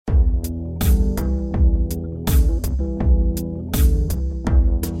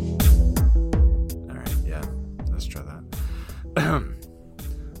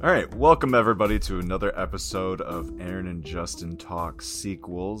All right, welcome everybody to another episode of Aaron and Justin Talk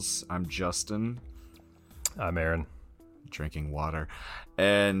Sequels. I'm Justin. I'm Aaron. Drinking water.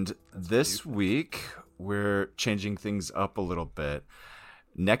 And this week, we're changing things up a little bit.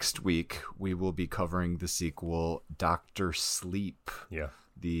 Next week, we will be covering the sequel, Dr. Sleep. Yeah.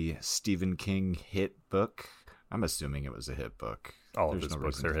 The Stephen King hit book. I'm assuming it was a hit book. All of his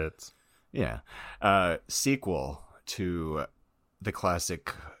books are hits. Yeah. Sequel to the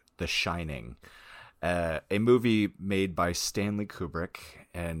classic The Shining, a movie made by Stanley Kubrick,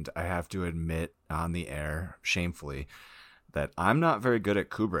 and I have to admit on the air, shamefully, that I'm not very good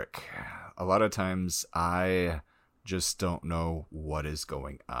at Kubrick. A lot of times I just don't know what is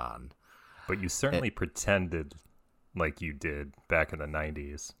going on. But you certainly pretended like you did back in the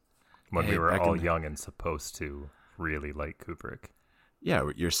 90s when we were all young and supposed to really like Kubrick. Yeah,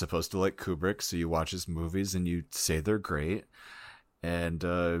 you're supposed to like Kubrick, so you watch his movies and you say they're great. And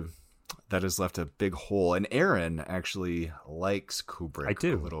that has left a big hole. And Aaron actually likes Kubrick. I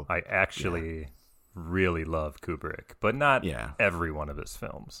do. A little. I actually really love Kubrick, but not every one of his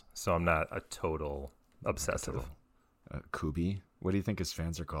films. So I'm not a total obsessive. Kubi? What do you think his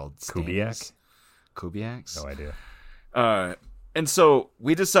fans are called? Kubiak? Kubiaks? No idea. And so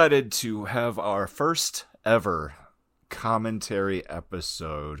we decided to have our first ever commentary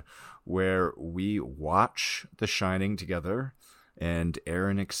episode where we watch The Shining together. And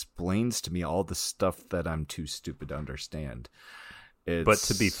Aaron explains to me all the stuff that I'm too stupid to understand. But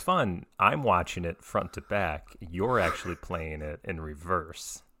to be fun, I'm watching it front to back. You're actually playing it in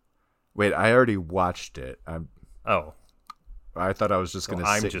reverse. Wait, I already watched it. I thought I was just going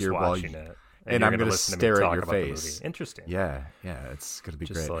to sit here while watching it. And I'm going to stare at your face. Interesting. Yeah, it's going to be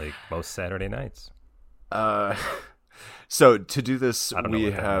just great. Just like most Saturday nights. So to do this, we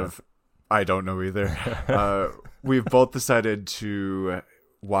have... I don't know either. We've both decided to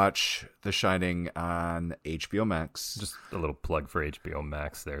watch The Shining on HBO Max. Just a little plug for HBO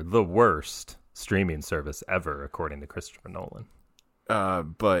Max there. The worst streaming service ever, according to Christopher Nolan.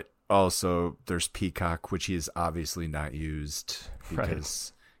 But also there's Peacock, which he has obviously not used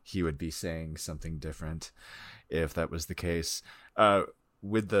because he would be saying something different if that was the case. So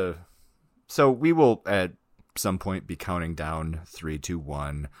we will at some point be counting down 3, 2,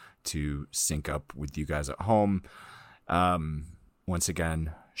 1 to sync up with you guys at home. Once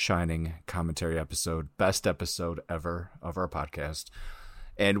again, Shining commentary episode, best episode ever of our podcast.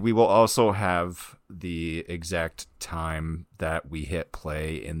 And we will also have the exact time that we hit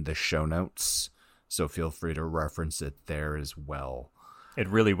play in the show notes. So feel free to reference it there as well. It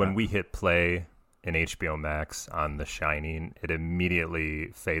really, when we hit play in HBO Max on The Shining, it immediately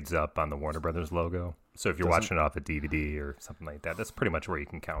fades up on the Warner Brothers logo. So if you're watching it off a DVD or something like that, that's pretty much where you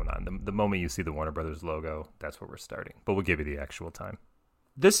can count on. The moment you see the Warner Brothers logo, that's where we're starting. But we'll give you the actual time.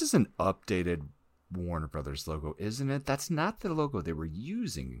 This is an updated Warner Brothers logo, isn't it? That's not the logo they were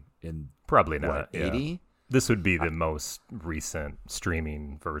using in probably not 80? Yeah. This would be the most recent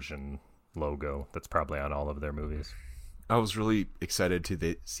streaming version logo that's probably on all of their movies. I was really excited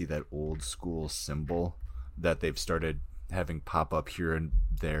to see that old school symbol that they've started having pop up here and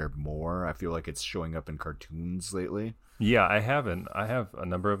there more. I feel like it's showing up in cartoons lately. Yeah, I have a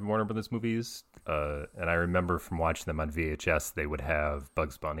number of Warner Brothers movies, and I remember from watching them on VHS, they would have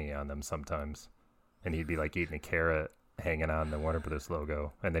Bugs Bunny on them sometimes, and he'd be like eating a carrot hanging on the Warner Brothers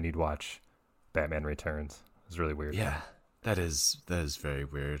logo, and then you'd watch Batman Returns. It was really weird. Yeah, that is very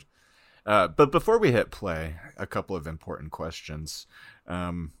weird. But before we hit play, a couple of important questions.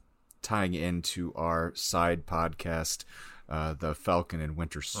 Tying into our side podcast, the Falcon and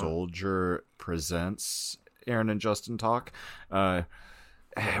Winter Soldier presents Aaron and Justin Talk.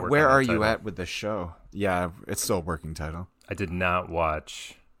 Where are you at with the show? Yeah, it's still a working title. I did not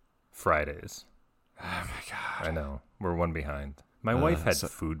watch Fridays. Oh my God. I know. We're one behind. My wife had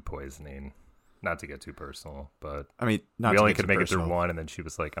food poisoning. Not to get too personal, but I mean, we only could make it through one, and then she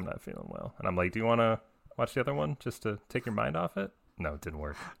was like, I'm not feeling well. And I'm like, do you want to watch the other one just to take your mind off it? No, it didn't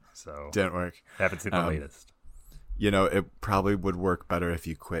work. So didn't work. Haven't seen the latest. You know, it probably would work better if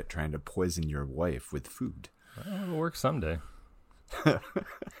you quit trying to poison your wife with food. Well, it'll work someday.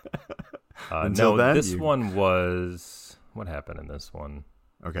 Until then, this one was... What happened in this one?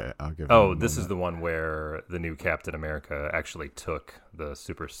 Okay, I'll give. This is the one where the new Captain America actually took the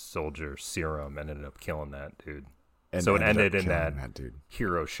super soldier serum and ended up killing that dude. And so it ended in that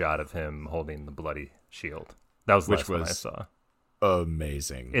hero shot of him holding the bloody shield. That was the last one I saw.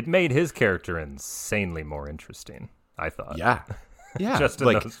 Amazing. It made his character insanely more interesting, I thought. Yeah. Just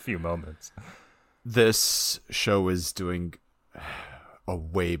in those few moments. This show is doing a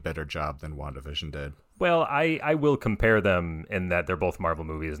way better job than WandaVision did. Well, I will compare them in that they're both Marvel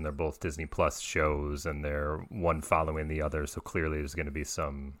movies and they're both Disney Plus shows, and they're one following the other. So clearly there's going to be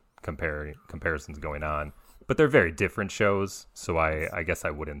some comparisons going on. But they're very different shows. So I guess I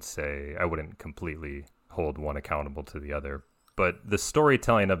wouldn't completely hold one accountable to the other. But the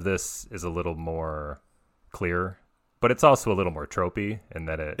storytelling of this is a little more clear. But it's also a little more tropey in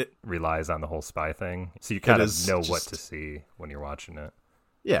that it relies on the whole spy thing. So you kind of know what to see when you're watching it.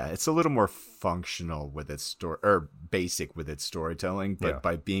 Yeah, it's a little more functional with its story, or basic with its storytelling. But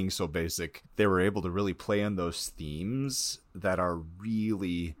by being so basic, they were able to really play on those themes that are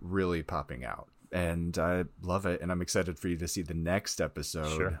really, really popping out. And I love it. And I'm excited for you to see the next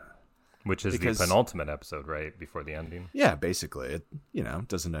episode. Sure. Which is the penultimate episode, right? Before the ending? Yeah, basically. It,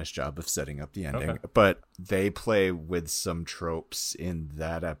 does a nice job of setting up the ending. Okay. But they play with some tropes in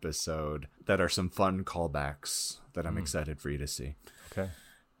that episode that are some fun callbacks that I'm excited for you to see. Okay.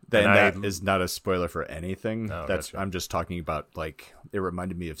 That is not a spoiler for anything. No, gotcha. I'm just talking about, it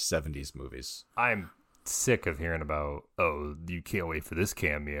reminded me of 70s movies. I'm sick of hearing about, you can't wait for this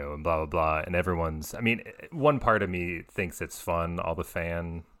cameo and blah, blah, blah. And one part of me thinks it's fun, all the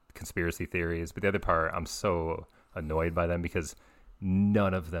fan conspiracy theories, but the other part, I'm so annoyed by them because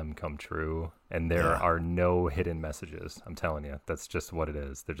none of them come true, and there are no hidden messages. I'm telling you, that's just what it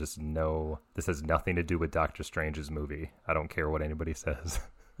is. There's just this has nothing to do with Doctor Strange's movie. I don't care what anybody says.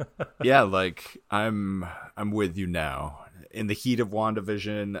 Yeah, I'm with you now. In the heat of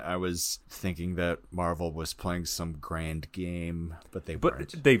WandaVision, I was thinking that Marvel was playing some grand game, but they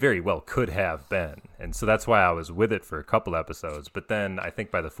weren't. They very well could have been. And so that's why I was with it for a couple episodes. But then I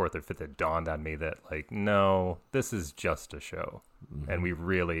think by the fourth or fifth, it dawned on me that, no, this is just a show. Mm-hmm. And we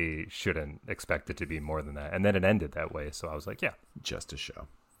really shouldn't expect it to be more than that. And then it ended that way. So I was like, yeah. Just a show.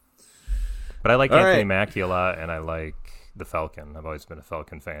 But I like Anthony Mackie a lot, and I like the Falcon. I've always been a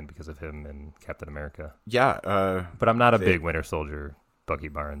Falcon fan because of him and Captain America. Yeah. But I'm not a big Winter Soldier Bucky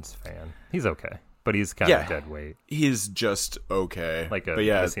Barnes fan. He's okay, but he's kind of dead weight. He's just okay. Like a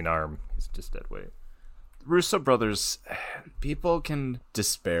missing arm. He's just dead weight. Russo brothers, people can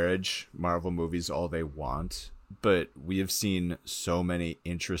disparage Marvel movies all they want, but we have seen so many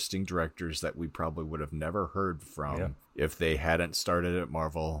interesting directors that we probably would have never heard from if they hadn't started at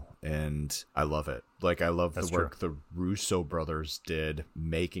Marvel, and I love it. I love the work the Russo brothers did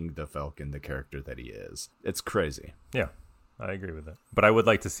making the Falcon the character that he is. It's crazy. Yeah, I agree with it. But I would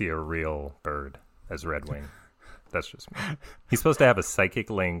like to see a real bird as Red Wing. That's just me. He's supposed to have a psychic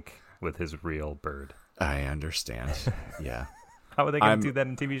link with his real bird. I understand. Yeah. How are they going to do that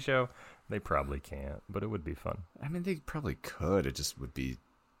in a TV show? They probably can't, but it would be fun. They probably could. It just would be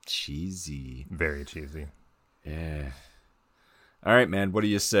cheesy. Very cheesy. Yeah. All right, man. What do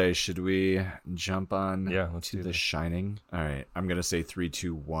you say? Should we jump on to The Shining? All right. I'm going to say 3,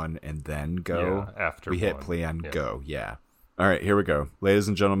 2, 1, and then go. Yeah, after we hit play on go. Yeah. All right, here we go. Ladies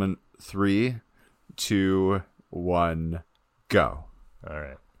and gentlemen, 3, 2, 1, go. All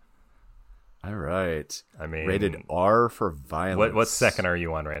right. All right. Rated R for violence. What second are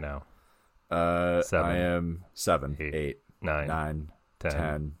you on right now? 7. I am 7, 8, 9,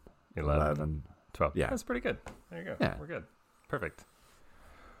 10, 11, 12. Yeah. That's pretty good. There you go. Yeah. We're good. Perfect.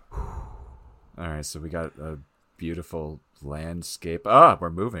 All right, so we got a beautiful landscape.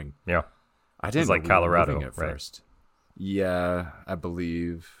 We're moving. Yeah. I didn't know Colorado at first. Yeah, I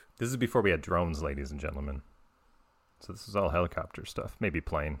believe. This is before we had drones, ladies and gentlemen. So this is all helicopter stuff. Maybe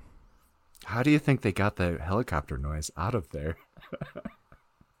plane. How do you think they got the helicopter noise out of there?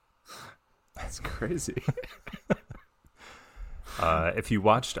 That's crazy. If you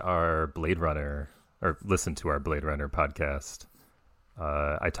watched our Blade Runner or listened to our Blade Runner podcast,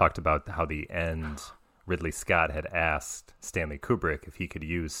 I talked about how the end Ridley Scott had asked Stanley Kubrick if he could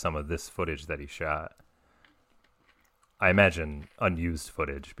use some of this footage that he shot. I imagine unused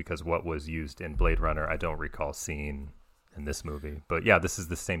footage, because what was used in Blade Runner I don't recall seeing in this movie. But yeah, this is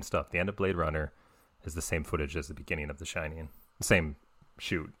the same stuff. The end of Blade Runner is the same footage as the beginning of The Shining. The same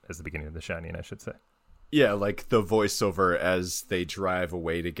shoot as the beginning of The Shining, I should say. Yeah, like the voiceover as they drive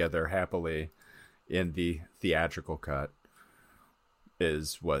away together happily in the theatrical cut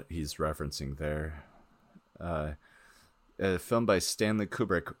is what he's referencing there. A film by Stanley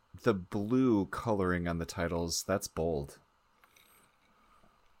Kubrick. The blue coloring on the titles, that's bold.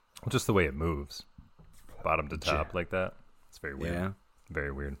 Just the way it moves. Bottom to top like that. It's very weird. Yeah.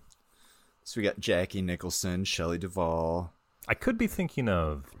 Very weird. So we got Jackie Nicholson, Shelley Duvall. I could be thinking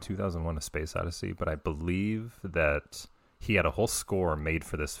of 2001: A Space Odyssey, but I believe that he had a whole score made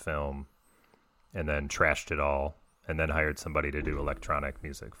for this film and then trashed it all and then hired somebody to do electronic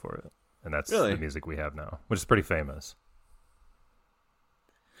music for it. And that's the music we have now, which is pretty famous.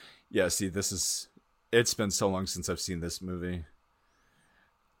 Yeah, see, this is It's been so long since I've seen this movie.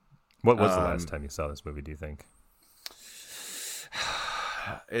 What was the last time you saw this movie, do you think?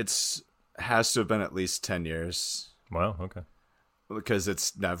 It's has to have been at least 10 years. Wow, okay. Because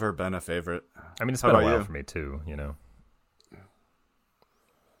it's never been a favorite. I mean, it's been a while for me too, you know.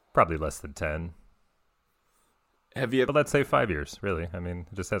 Probably less than 10. Have you? But let's say 5 years, really. I mean,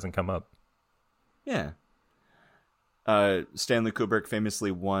 it just hasn't come up. Yeah. Stanley Kubrick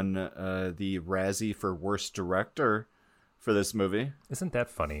famously won the Razzie for Worst Director for this movie. Isn't that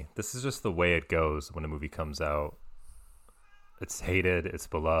funny? This is just the way it goes when a movie comes out. It's hated, it's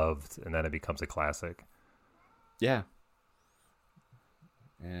beloved, and then it becomes a classic. Yeah.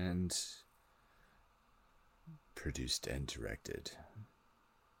 And produced and directed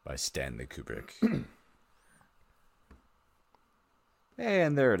by Stanley Kubrick.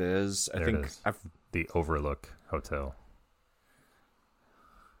 And there it is. I think the Overlook Hotel.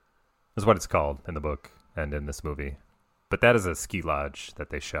 That's what it's called in the book and in this movie. But that is a ski lodge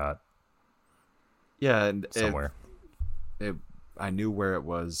that they shot. Yeah, and somewhere. I knew where it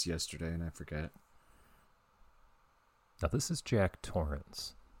was yesterday, and I forget. Now this is Jack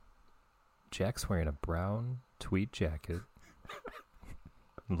Torrance. Jack's wearing a brown tweed jacket.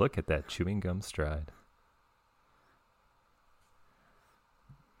 Look at that chewing gum stride.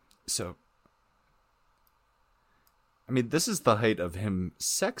 So, I mean, this is the height of him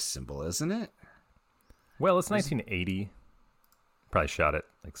sex symbol, isn't it? Well, it's 1980. Probably shot it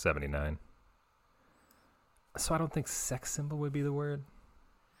like 79. So I don't think sex symbol would be the word.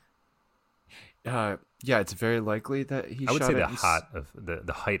 Yeah, it's very likely that he. I would say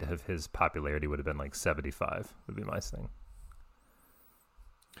the height of his popularity would have been like 75. Would be my thing.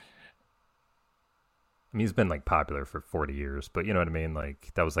 I mean, he's been like popular for 40 years, but you know what I mean?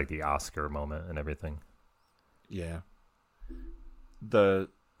 Like that was like the Oscar moment and everything. Yeah. The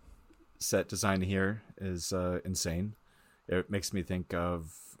set design here is insane. It makes me think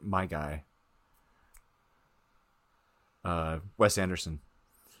of My Guy. Wes Anderson.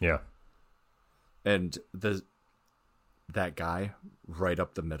 Yeah. And that guy right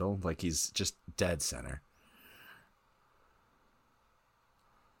up the middle, like he's just dead center.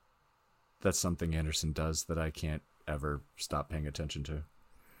 That's something Anderson does that I can't ever stop paying attention to.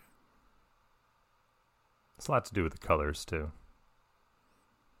 It's a lot to do with the colors, too.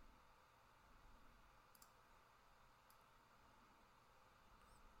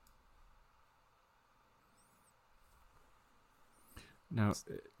 Now,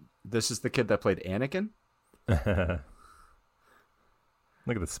 this is the kid that played Anakin? Look at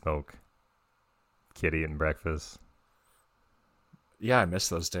the smoke. Kitty and breakfast. Yeah, I miss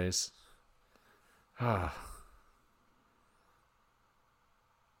those days. So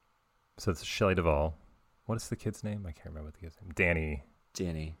it's Shelley Duvall. What is the kid's name? I can't remember what the kid's name.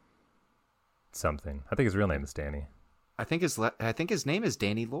 Danny. Something. I think his real name is Danny. I think his name is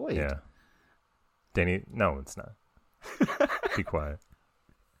Danny Lloyd. Yeah. Danny. No, it's not. Be quiet.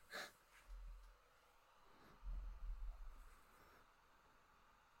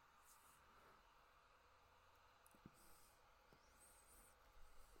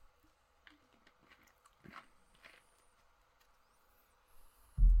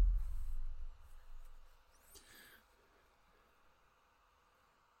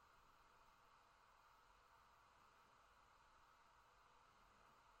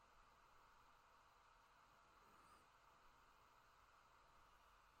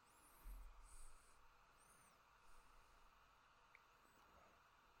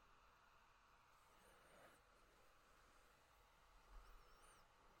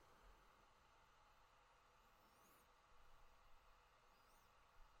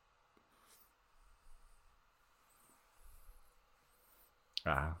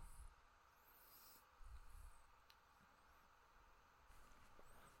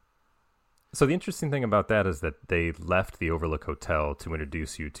 So the interesting thing about that is that they left the Overlook Hotel to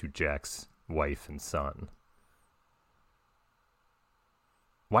introduce you to Jack's wife and son.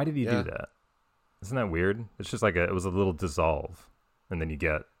 Why did he do that? Isn't that weird? It's just like it was a little dissolve, and then you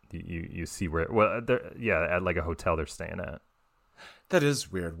see where at like a hotel they're staying at. That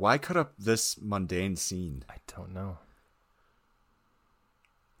is weird. Why cut up this mundane scene? I don't know.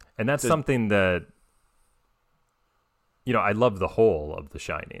 And that's something that, you know, I love the whole of The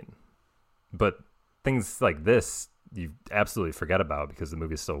Shining, but things like this you absolutely forget about because the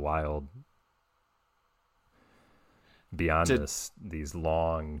movie is so wild. Beyond these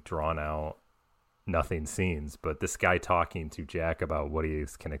long, drawn out, nothing scenes, but this guy talking to Jack about what he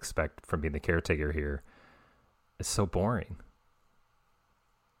can expect from being the caretaker here is so boring.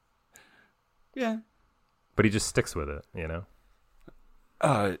 Yeah. But he just sticks with it, you know?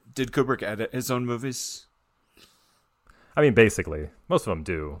 Did Kubrick edit his own movies? I mean, basically, most of them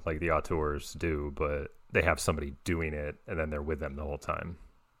do, like the auteurs do, but they have somebody doing it, and then they're with them the whole time.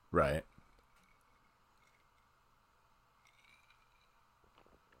 Right.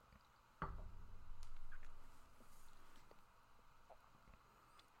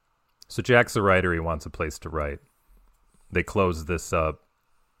 So Jack's a writer. He wants a place to write. They close this up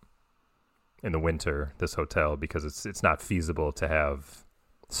in the winter, this hotel, because it's not feasible to have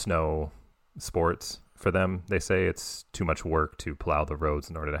snow sports for them. They say it's too much work to plow the roads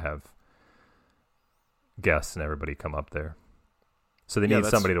in order to have guests and everybody come up there. So they need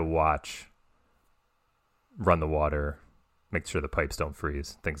somebody to watch, run the water, make sure the pipes don't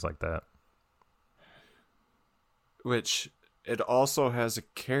freeze, things like that. Which, it also has a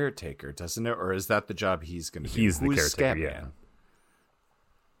caretaker, doesn't it? Or is that the job he's going to do? He's the caretaker, yeah.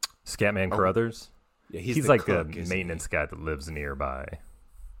 Scatman Carruthers? Yeah, he's like the maintenance guy that lives nearby.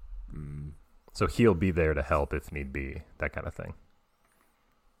 Mm. So he'll be there to help if need be, that kind of thing.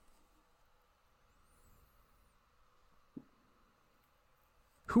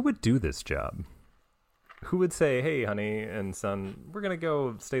 Who would do this job? Who would say, hey, honey and son, we're going to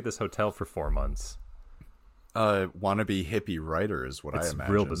go stay at this hotel for 4 months? Wannabe hippie writer is what I imagine. It's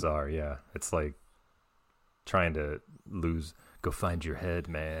real bizarre, yeah. It's like trying to go find your head,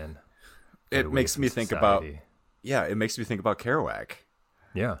 man. It makes me think about, it makes me think about Kerouac.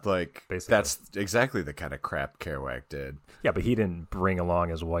 Yeah, like basically. That's exactly the kind of crap Kerouac did. Yeah, but he didn't bring along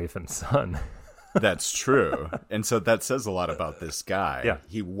his wife and son. That's true. And so that says a lot about this guy. Yeah.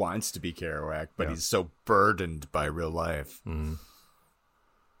 He wants to be Kerouac, but he's so burdened by real life. Mm.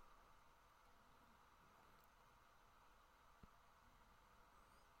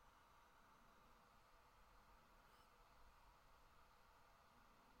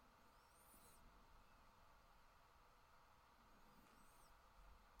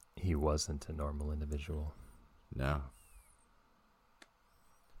 He wasn't a normal individual. No.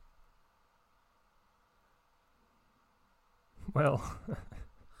 Well,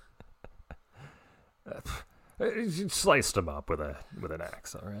 you sliced him up with an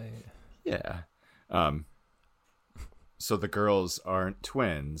axe, all right? Yeah. So the girls aren't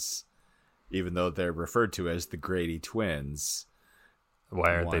twins, even though they're referred to as the Grady twins.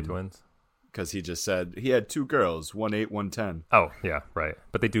 Why aren't they twins? Because he just said he had 2 girls, 1 8, 1 10. Oh, yeah, right.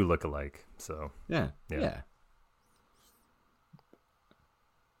 But they do look alike, so. Yeah. Yeah.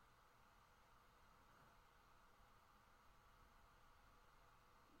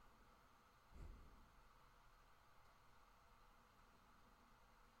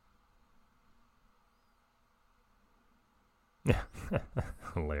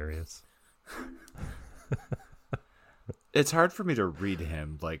 Hilarious. It's hard for me to read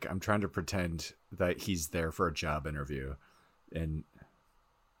him. Like, I'm trying to pretend that he's there for a job interview. And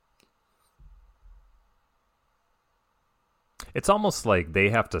it's almost like they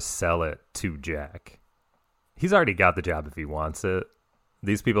have to sell it to Jack. He's already got the job if he wants it.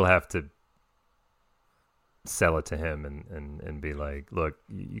 These people have to sell it to him and be like, look,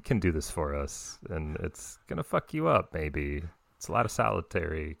 you can do this for us. And it's going to fuck you up, maybe. It's a lot of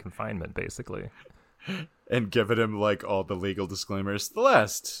solitary confinement, basically. And giving him like all the legal disclaimers. The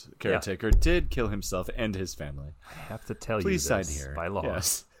last caretaker did kill himself and his family. I have to tell Please you this sign here. By law.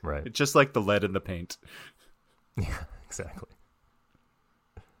 Yes. Right. It's just like the lead in the paint. Yeah, exactly.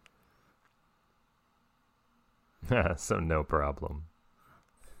 So no problem.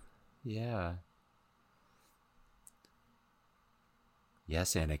 Yeah.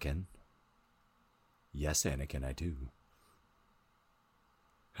 Yes, Anakin. Yes, Anakin, I do.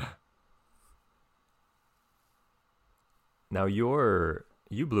 Now you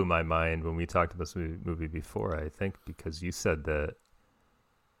blew my mind when we talked about this movie before, I think, because you said that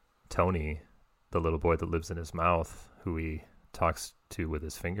Tony, the little boy that lives in his mouth, who he talks to with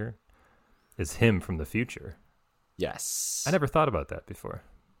his finger, is him from the future. Yes. I never thought about that before.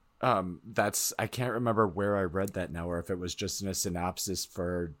 I can't remember where I read that now, or if it was just in a synopsis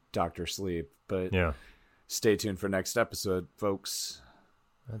for Dr. Sleep, but yeah. Stay tuned for next episode, folks.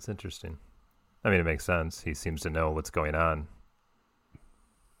 That's interesting. I mean, it makes sense. He seems to know what's going on.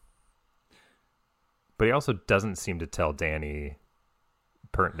 But he also doesn't seem to tell Danny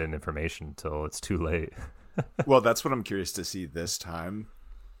pertinent information until it's too late. Well, that's what I'm curious to see this time.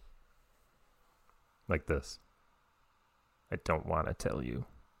 Like this. I don't want to tell you.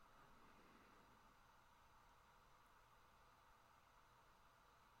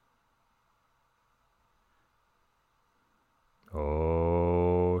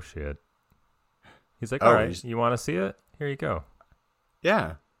 Oh, shit. He's like, all right, you want to see it? Here you go.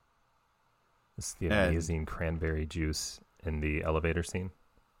 Yeah. This is the amazing cranberry juice in the elevator scene.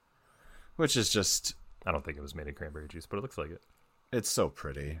 which is just... I don't think it was made of cranberry juice, but it looks like it. It's so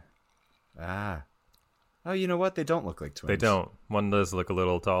pretty. Ah. Oh, you know what? They don't look like twins. They don't. One does look a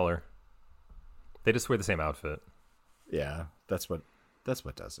little taller. They just wear the same outfit. Yeah, that's what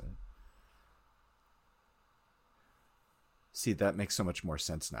does it. See, that makes so much more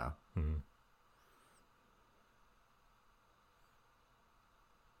sense now. Mm-hmm.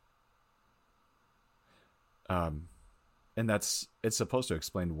 And it's supposed to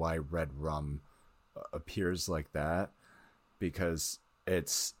explain why red rum appears like that, because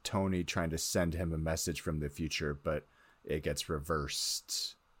it's Tony trying to send him a message from the future, but it gets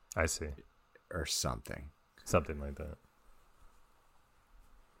reversed. I see. Or something. Something like that.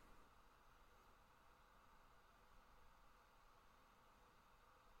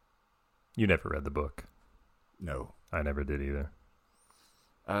 You never read the book. No. I never did either.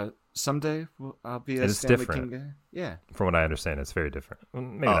 Someday I'll be a Stanley King guy. Yeah. From what I understand, it's very different. Well,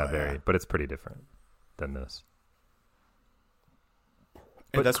 maybe not very, but it's pretty different than this.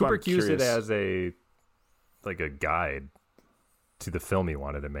 But that's Kubrick used it as a guide to the film he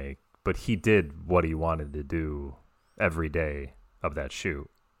wanted to make. But he did what he wanted to do every day of that shoot.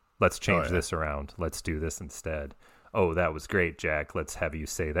 Let's change this around. Let's do this instead. Oh, that was great, Jack. Let's have you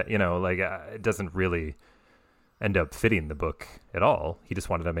say that. It doesn't really end up fitting the book at all. He just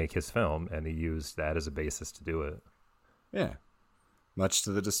wanted to make his film, and he used that as a basis to do it. Yeah. Much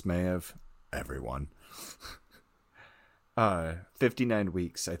to the dismay of everyone. 59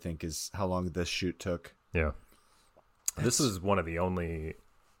 weeks, I think, is how long this shoot took. Yeah. This was one of the only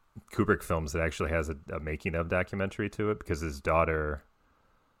Kubrick films that actually has a making of documentary to it, because his daughter,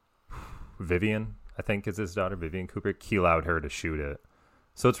 Vivian, I think is his daughter, Vivian Kubrick, he allowed her to shoot it.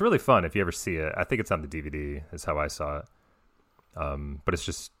 So it's really fun if you ever see it. I think it's on the DVD is how I saw it. But it's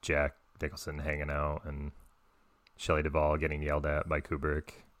just Jack Nicholson hanging out and Shelley Duvall getting yelled at by Kubrick.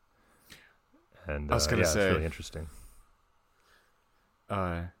 And I was gonna say, it's really interesting.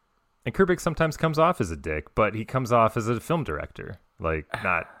 And Kubrick sometimes comes off as a dick, but he comes off as a film director. Like,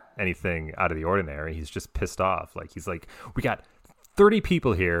 not anything out of the ordinary. He's just pissed off. Like, he's like, we got 30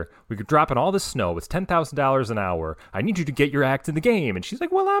 people here. We could drop in all this snow. It's $10,000 an hour. I need you to get your act in the game. And she's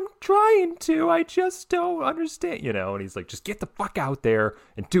like, well, I'm trying to. I just don't understand, And he's like, just get the fuck out there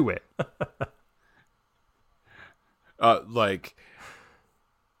and do it.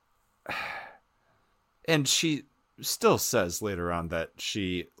 And she still says later on that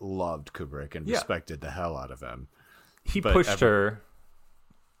she loved Kubrick and respected the hell out of him. He pushed her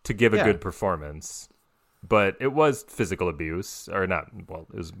to give a good performance. But it was physical abuse, or not, well,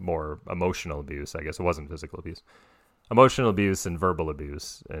 it was more emotional abuse, I guess. It wasn't physical abuse. Emotional abuse and verbal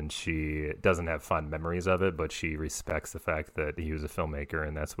abuse. And she doesn't have fond memories of it, but she respects the fact that he was a filmmaker,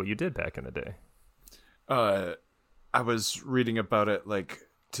 and that's what you did back in the day. I was reading about it,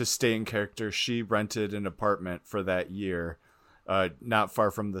 to stay in character, she rented an apartment for that year, not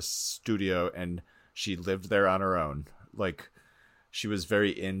far from the studio, and she lived there on her own. She was very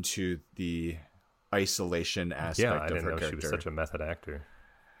into the isolation aspect of her character. Yeah, I didn't know she was such a method actor.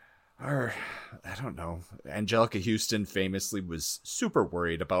 Or, I don't know. Angelica Houston famously was super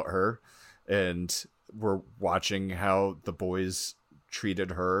worried about her, and we're watching how the boys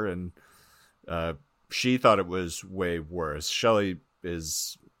treated her, and she thought it was way worse. Shelley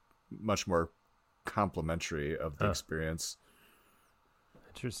is much more complimentary of the experience.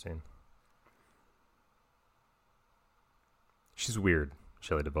 Interesting. She's weird,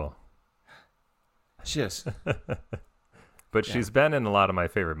 Shelley Duvall. She is. But she's been in a lot of my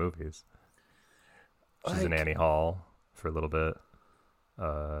favorite movies. She's in Annie Hall for a little bit.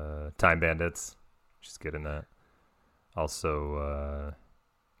 Time Bandits. She's good in that. Also,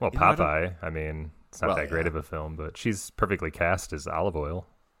 Popeye. I mean, it's not that great of a film, but she's perfectly cast as Olive Oyl.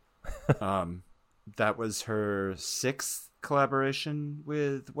 That was her 6th collaboration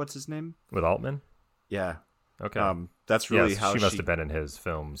with, what's his name? With Altman? Yeah. Okay. That's really how she must have been in his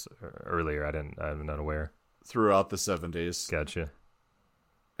films earlier. I'm not aware. Throughout the 70s. Gotcha.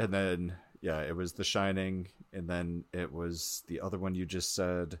 And then, it was The Shining, and then it was the other one you just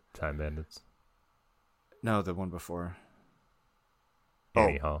said. Time Bandits. No, the one before.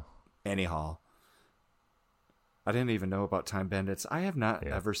 Annie Hall. Annie Hall. I didn't even know about Time Bandits. I have not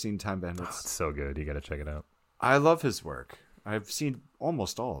ever seen Time Bandits. Oh, it's so good. You got to check it out. I love his work. I've seen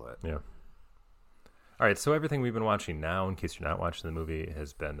almost all of it. Yeah. All right, so everything we've been watching now, in case you're not watching the movie,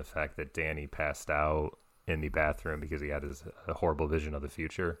 has been the fact that Danny passed out in the bathroom because he had a horrible vision of the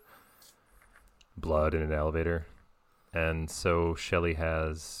future. Blood in an elevator. And so Shelley,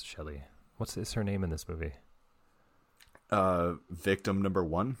 what's her name in this movie? Victim number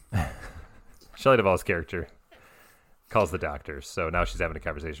 1. Shelley Duvall's character calls the doctor. So now she's having a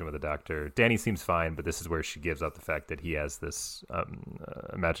conversation with the doctor. Danny seems fine, but this is where she gives up the fact that he has this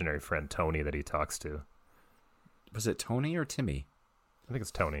imaginary friend, Tony, that he talks to. Was it Tony or Timmy? I think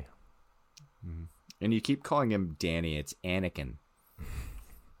it's Tony. Mm-hmm. And you keep calling him Danny. It's Anakin.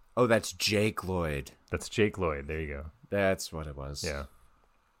 Oh, that's Jake Lloyd. That's Jake Lloyd. There you go. That's what it was. Yeah.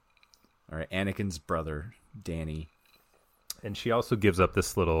 All right, Anakin's brother, Danny. And she also gives up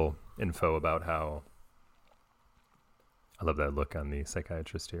this little info about how... I love that look on the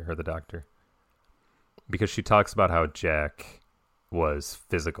psychiatrist here, or the doctor. Because she talks about how Jack was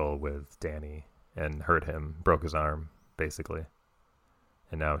physical with Danny and hurt him, broke his arm, basically.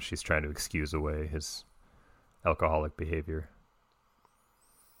 And now she's trying to excuse away his alcoholic behavior.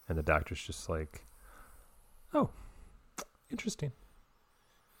 And the doctor's just like, oh, interesting.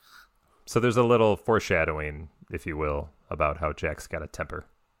 So there's a little foreshadowing, if you will, about how Jack's got a temper.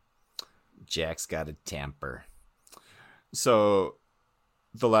 Jack's got a temper. So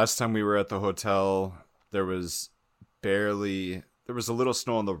the last time we were at the hotel, there was a little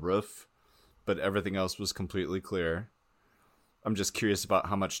snow on the roof, but everything else was completely clear. I'm just curious about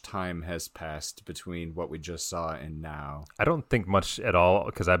how much time has passed between what we just saw and now. I don't think much at all,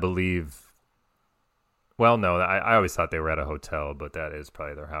 because I believe... Well, no, I always thought they were at a hotel, but that is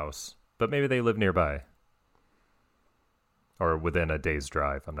probably their house. But maybe they live nearby. Or within a day's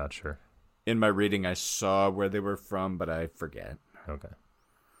drive, I'm not sure. In my reading, I saw where they were from, but I forget. Okay.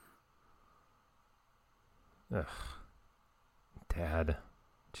 Ugh. Dad.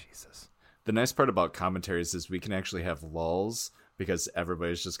 Jesus. The nice part about commentaries is we can actually have lulls because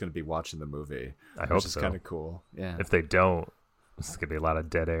everybody's just going to be watching the movie. I hope so. Which is kind of cool. Yeah. If they don't, this is going to be a lot of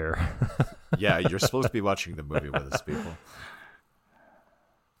dead air. Yeah, you're supposed to be watching the movie with us, people.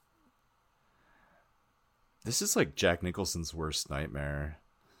 This is like Jack Nicholson's worst nightmare.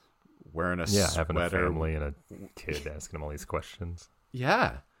 Wearing a sweater. Having a family and a kid asking him all these questions.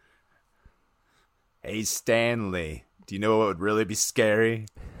 Yeah. Hey, Stanley. Do you know what would really be scary?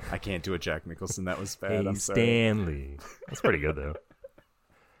 I can't do a Jack Nicholson. That was bad. Hey, I'm sorry. Stanley. That's pretty good, though.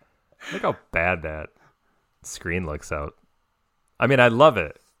 Look how bad that screen looks out. I mean, I love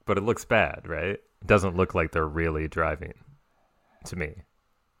it, but it looks bad, right? It doesn't look like they're really driving, to me.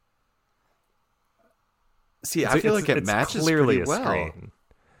 See, I feel like it matches clearly pretty well. Screen.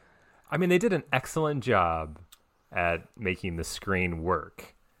 I mean, they did an excellent job at making the screen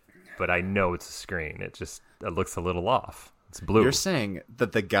work, but I know it's a screen. It looks a little off. It's blue. You're saying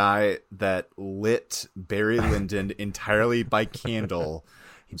that the guy that lit Barry Lyndon entirely by candle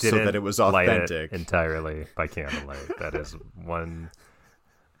so that it was authentic. Light it entirely by candlelight. That is one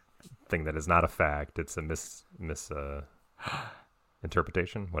thing that is not a fact. It's a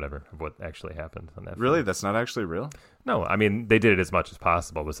interpretation, whatever, of what actually happened on that Really? film. That's not actually real? No, I mean, they did it as much as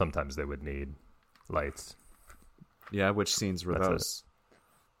possible, but sometimes they would need lights. Yeah, which scenes were those?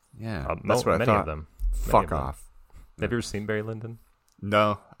 Yeah, that's what I thought. Of them. Fuck off. Have you ever seen Barry Lyndon?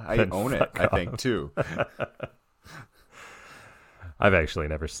 No, I own it, I think, too. I've actually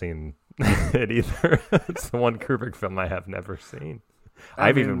never seen it either. It's the one Kubrick film I have never seen.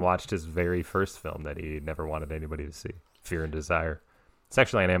 I've even watched his very first film that he never wanted anybody to see, Fear and Desire. It's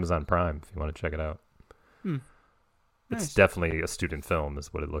actually on Amazon Prime if you want to check it out. It's definitely a student film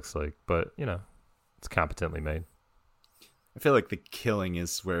is what it looks like, but, it's competently made. I feel like The Killing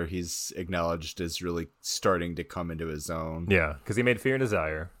is where he's acknowledged as really starting to come into his own. Yeah, because he made Fear and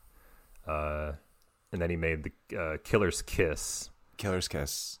Desire, and then he made the Killer's Kiss. Killer's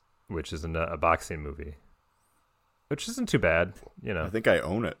Kiss. Which is a boxing movie. Which isn't too bad, I think I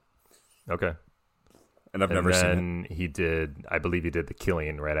own it. Okay. And I've never seen it. And then I believe he did The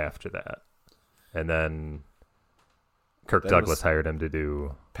Killing right after that. And then Kirk Douglas hired him to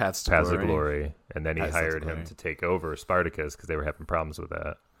do Paths to Glory. And then he hired him to take over Spartacus because they were having problems with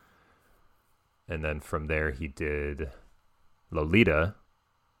that. And then from there he did Lolita.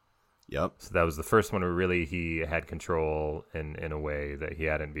 Yep. So that was the first one where really he had control in a way that he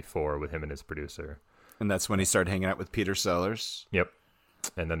hadn't before with him and his producer. And that's when he started hanging out with Peter Sellers. Yep.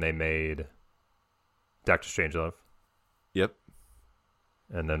 And then they made Dr. Strangelove. Yep.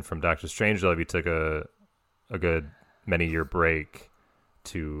 And then from Dr. Strangelove, he took a good many-year break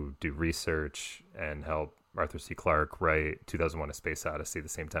to do research and help Arthur C. Clarke write 2001: A Space Odyssey the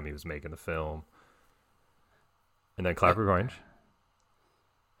same time he was making the film. And then Clockwork Orange.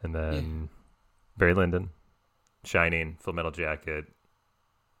 And then Barry Lyndon, Shining, Full Metal Jacket,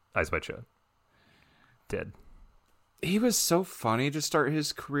 Eyes Wide Shut. Dead. He was so funny to start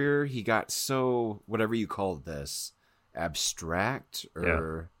his career. He got so, whatever you call this, abstract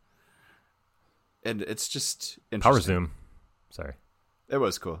or... Yeah. And it's just interesting. Power Zoom. Sorry. It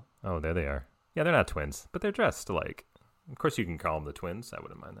was cool. Oh, there they are. Yeah, they're not twins, but they're dressed alike. Of course, you can call them the twins. I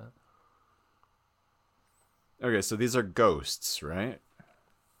wouldn't mind that. Okay, so these are ghosts, right?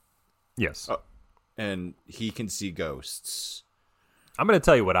 Yes. Oh, and he can see ghosts. I'm going to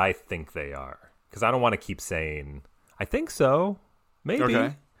tell you what I think they are, because I don't want to keep saying, I think so. Maybe.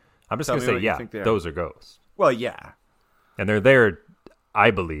 Okay. I'm just going to say, yeah, those are ghosts. Well, yeah. And they're there,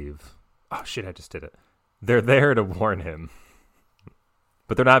 I believe. Oh, shit, I just did it. They're there to warn him.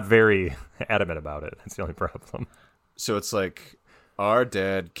 But they're not very adamant about it. That's the only problem. So it's like, our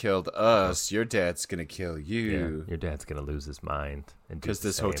dad killed us. Your dad's going to kill you. Yeah, your dad's going to lose his mind. Because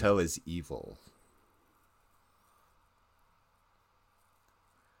this hotel is evil.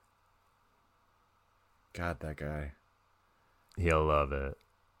 God, that guy. He'll love it.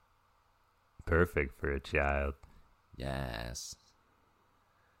 Perfect for a child. Yes.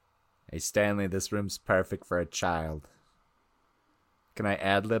 Hey, Stanley, this room's perfect for a child. Can I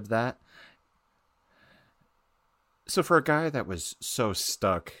ad-lib that? So for a guy that was so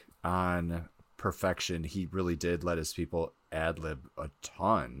stuck on perfection, he really did let his people ad-lib a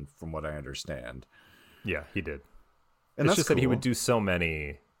ton, from what I understand. Yeah, he did. And it's just cool. that he would do so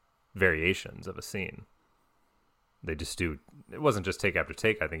many variations of a scene. They just do. It wasn't just take after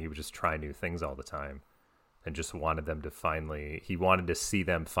take. I think he would just try new things all the time, and just wanted them to he wanted to see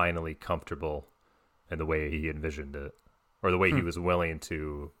them finally comfortable in the way he envisioned it, or the way he was willing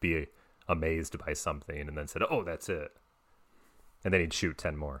to be amazed by something, and then said, "Oh, that's it," and then he'd shoot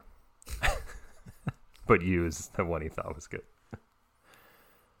 10 more, but use the one he thought was good.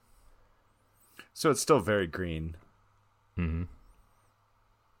 So it's still very green. Mm-hmm.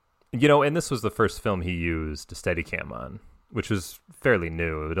 You know, and this was the first film he used a Steadicam on, which was fairly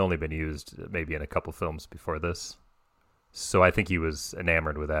new. It had only been used maybe in a couple films before this. So I think he was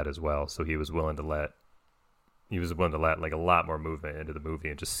enamored with that as well. So he was willing to let like a lot more movement into the movie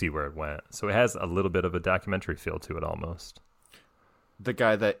and just see where it went. So it has a little bit of a documentary feel to it almost. The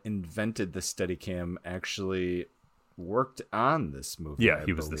guy that invented the Steadicam actually worked on this movie. Yeah,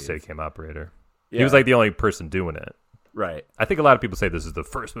 he was the Steadicam operator. Yeah. He was like the only person doing it. Right. I think a lot of people say this is the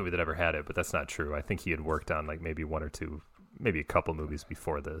first movie that ever had it, but that's not true. I think he had worked on like maybe one or two, maybe a couple movies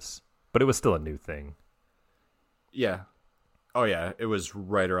before this, but it was still a new thing. Yeah. Oh yeah, it was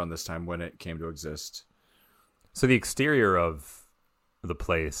right around this time when it came to exist. So the exterior of the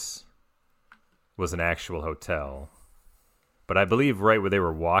place was an actual hotel, but I believe right where they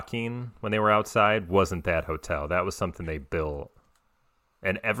were walking when they were outside wasn't that hotel. That was something they built,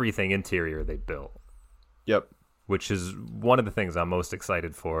 and everything interior they built. Yep. Which is one of the things I'm most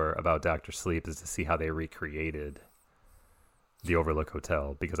excited for about Dr. Sleep, is to see how they recreated the Overlook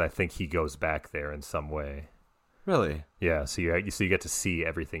Hotel, because I think he goes back there in some way. Really? Yeah, so you get to see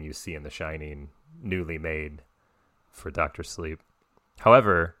everything you see in The Shining, newly made for Dr. Sleep.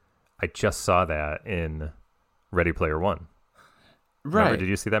 However, I just saw that in Ready Player One. Right. Remember, did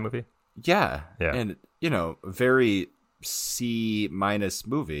you see that movie? Yeah. Yeah. And, very C-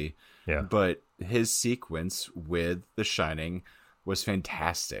 movie. Yeah. But his sequence with The Shining was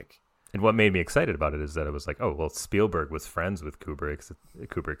fantastic. And what made me excited about it is that it was like, oh, well, Spielberg was friends with Kubrick.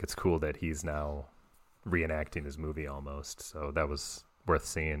 It's cool that he's now reenacting his movie almost. So that was worth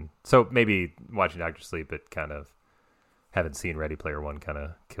seeing. So maybe watching Dr. Sleep, it kind of, haven't seen Ready Player One, kind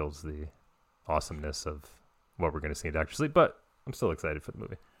of kills the awesomeness of what we're going to see in Dr. Sleep. But I'm still excited for the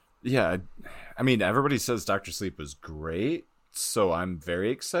movie. Yeah. I mean, everybody says Dr. Sleep was great, so I'm very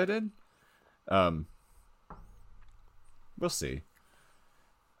excited. We'll see.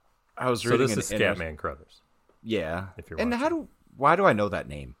 I was reading. So this is Scatman Crothers. Yeah. If you're and watching. Why do I know that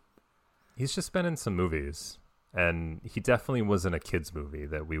name? He's just been in some movies, and he definitely was in a kids movie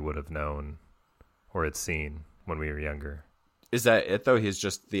that we would have known or had seen when we were younger. Is that it though? He's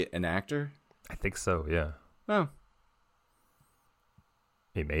just an actor? I think so. Yeah. Oh.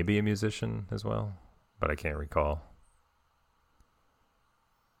 He may be a musician as well, but I can't recall.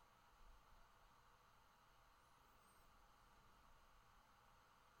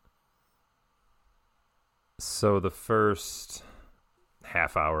 So the first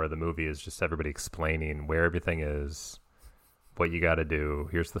half hour of the movie is just everybody explaining where everything is, what you got to do.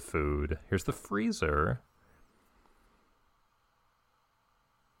 Here's the food. Here's the freezer.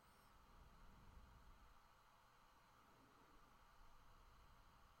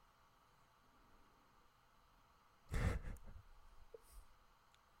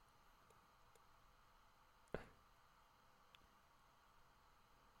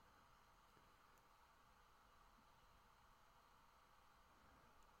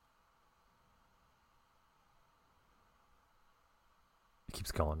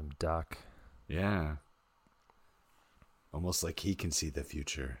 Keeps calling him Doc. Yeah. Almost like he can see the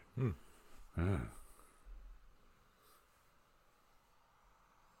future.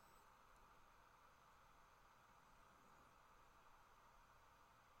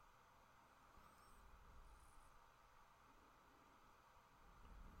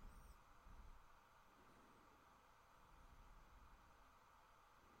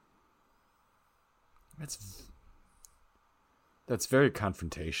 That's very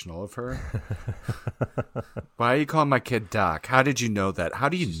confrontational of her. Why are you calling my kid Doc? How did you know that? How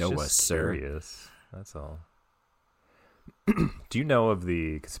do you know us, sir? Curious. That's all. Do you know of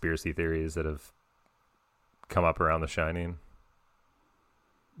the conspiracy theories that have come up around The Shining?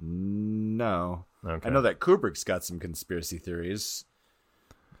 No. Okay. I know that Kubrick's got some conspiracy theories.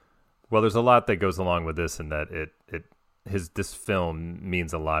 Well, there's a lot that goes along with this, and that this film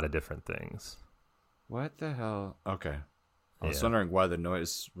means a lot of different things. What the hell? Okay. I was wondering why the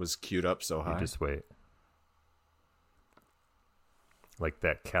noise was queued up so high. You just wait. Like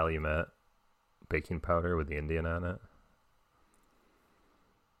that Calumet baking powder with the Indian on it.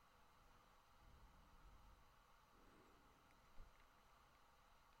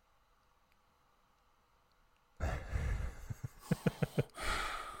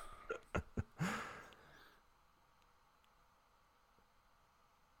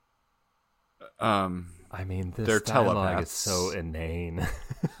 I mean, this dialogue is so inane.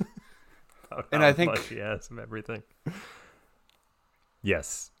 And I think much he has of everything.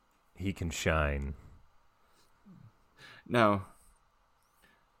 Yes, he can shine. Now,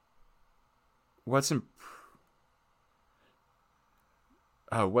 what's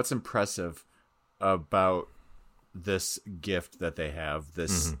impressive about this gift that they have,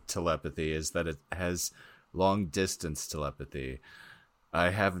 this telepathy, is that it has long distance telepathy.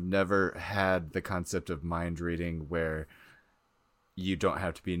 I have never had the concept of mind reading where you don't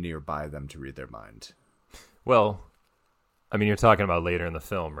have to be nearby them to read their mind. Well, I mean, you're talking about later in the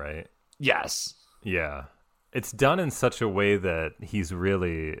film, right? Yes. Yeah. It's done in such a way that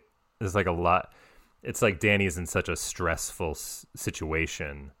there's like a lot. It's like Danny's in such a stressful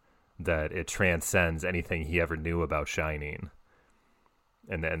situation that it transcends anything he ever knew about Shining.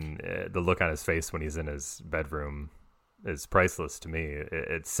 And then the look on his face when he's in his bedroom is priceless to me.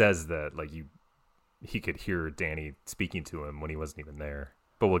 It says that he could hear Danny speaking to him when he wasn't even there.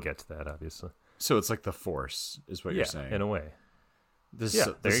 But we'll get to that, obviously. So it's like the Force, is what you're saying. Yeah, in a way. This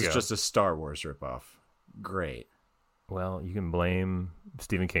is just a Star Wars ripoff. Great. Well, you can blame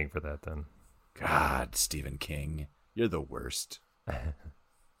Stephen King for that, then. God, Stephen King, you're the worst.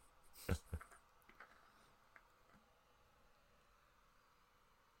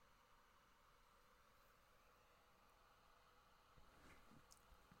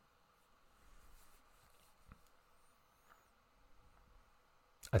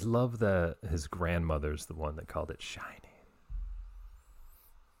 I love that his grandmother's the one that called it Shining.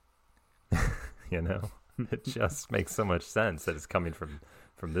 You know? It just makes so much sense that it's coming from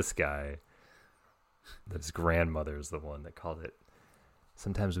this guy. That his grandmother's the one that called it.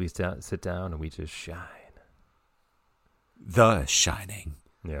 Sometimes we sit down and we just shine. The Shining.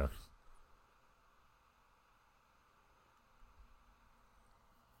 Yeah.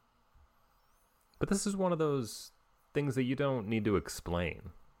 But this is one of those things that you don't need to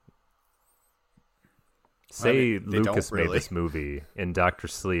explain. Say Lucas made this movie. In Dr.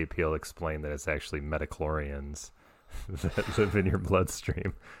 Sleep, he'll explain that it's actually metachlorians that live in your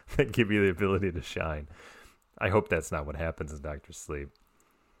bloodstream that give you the ability to shine. I hope that's not what happens in Dr. Sleep.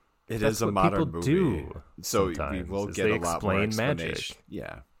 That's is a modern movie. Do so we will get a lot more explanation. Magic.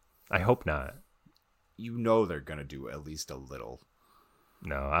 Yeah. I hope not. You know they're going to do at least a little.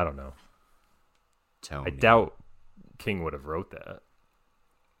 No, I don't know. Tony. I doubt King would have wrote that.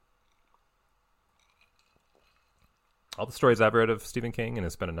 All the stories I've read of Stephen King, and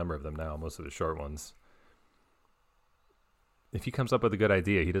it's been a number of them now, most of the short ones, if he comes up with a good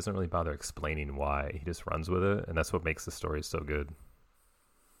idea, he doesn't really bother explaining why. He just runs with it, and that's what makes the story so good.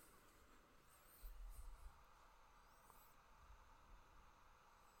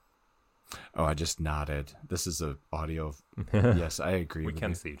 Oh, I just nodded. This is an audio. Yes, I agree. We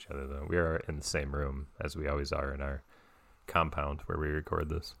can see each other, though. We are in the same room, as we always are in our compound where we record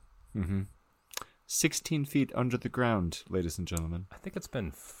this. 16 feet under the ground, ladies and gentlemen. I think it's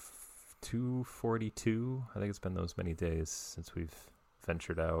been 242. I think it's been those many days since we've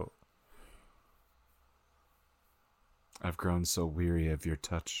ventured out. I've grown so weary of your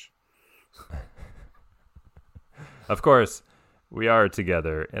touch. Of course, we are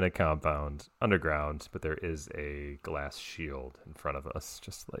together in a compound underground, but there is a glass shield in front of us,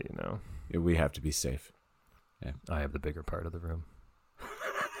 just to let you know. We have to be safe. Yeah. I have the bigger part of the room.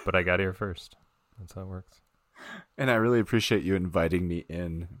 But I got here first. That's how it works. And I really appreciate you inviting me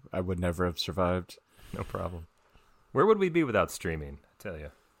in. I would never have survived. No problem. Where would we be without streaming? I tell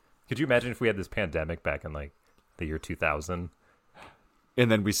you. Could you imagine if we had this pandemic back in like the year 2000?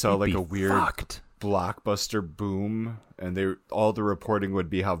 And then we saw like a weird blockbuster boom, and all the reporting would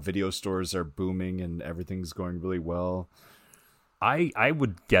be how video stores are booming and everything's going really well. I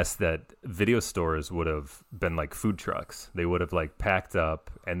would guess that video stores would have been like food trucks. They would have like packed up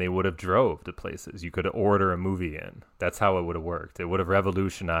and they would have drove to places. You could order a movie in. That's how it would have worked. It would have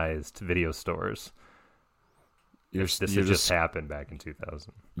revolutionized video stores. This had just happened back in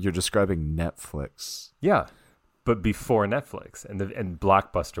 2000. You're describing Netflix. Yeah, but before Netflix, and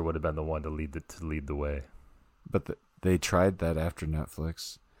Blockbuster would have been the one to lead the way. But they tried that after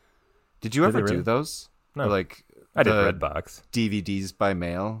Netflix. Did you ever do those? No. Or like I did Redbox. DVDs by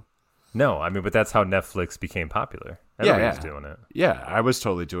mail? No, I mean, but that's how Netflix became popular. Everybody was doing it. Yeah, I was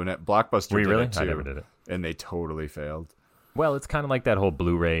totally doing it. Blockbuster did really? it too. I never did it. And they totally failed. Well, it's kind of like that whole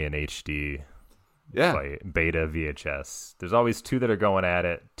Blu-ray and HD fight, beta, VHS. There's always two that are going at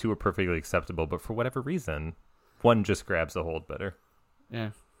it. Two are perfectly acceptable, but for whatever reason, one just grabs the hold better.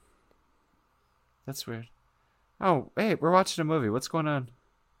 Yeah. That's weird. Oh, hey, we're watching a movie. What's going on?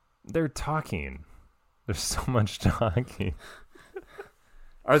 They're talking. There's so much talking.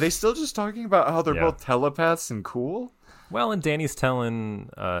 Are they still just talking about how they're both telepaths and cool? Well, and Danny's telling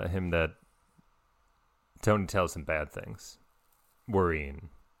him that Tony tells him bad things, worrying,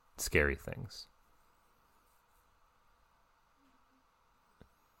 scary things.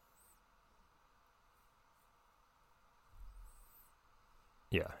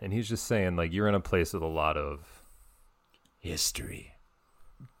 Yeah, and he's just saying, like, you're in a place with a lot of history,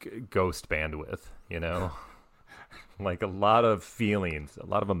 ghost bandwidth, you know? Like, a lot of feelings, a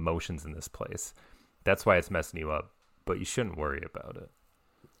lot of emotions in this place. That's why it's messing you up, but you shouldn't worry about it.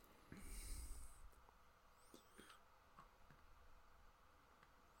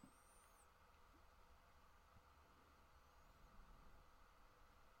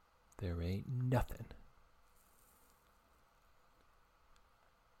 There ain't nothing.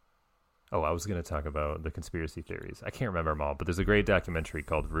 Oh, I was going to talk about the conspiracy theories. I can't remember them all, but there's a great documentary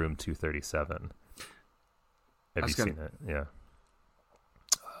called Room 237. Have you seen it? Yeah.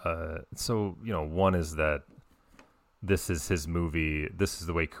 So, you know, one is that this is his movie. This is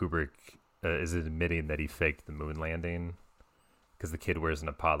the way Kubrick is admitting that he faked the moon landing, because the kid wears an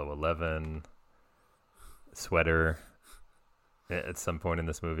Apollo 11 sweater at some point in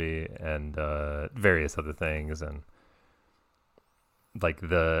this movie, and various other things, and like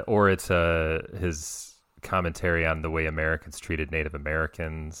it's his commentary on the way Americans treated Native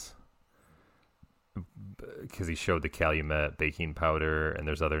Americans, because he showed the Calumet baking powder, and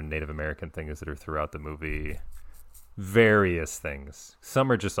there's other Native American things that are throughout the movie. Various things. Some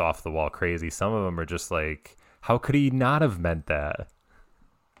are just off the wall crazy. Some of them are just like, how could he not have meant that?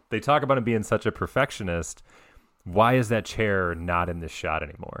 They talk about him being such a perfectionist. Why is that chair not in this shot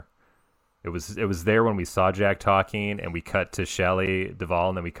anymore? It was there when we saw Jack talking, and we cut to Shelley Duvall,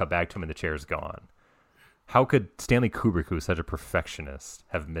 and then we cut back to him, and the chair's gone. How could Stanley Kubrick, who is such a perfectionist,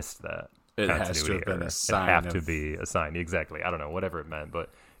 have missed that? It has to have been a sign. It have to be a sign. Exactly. I don't know, whatever it meant,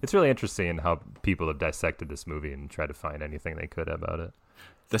 but it's really interesting how people have dissected this movie and tried to find anything they could about it.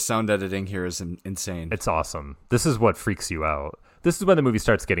 The sound editing here is insane. It's awesome. This is what freaks you out. This is when the movie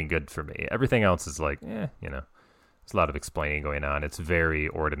starts getting good for me. Everything else is like, you know, there's a lot of explaining going on. It's very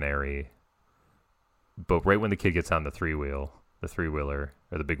ordinary. But right when the kid gets on the three-wheeler,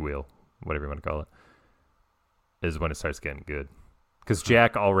 or the big wheel, whatever you want to call it, is when it starts getting good. Because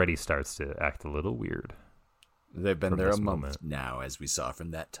Jack already starts to act a little weird. They've been there a month now, as we saw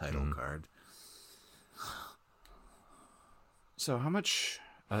from that title card. So how much,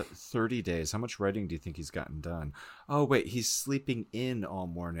 30 days, how much writing do you think he's gotten done? Oh, wait, he's sleeping in all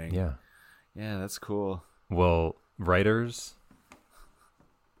morning. Yeah. Yeah, that's cool. Well, writers,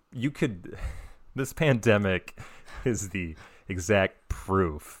 this pandemic is the exact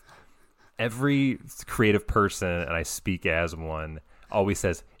proof. Every creative person, and I speak as one, always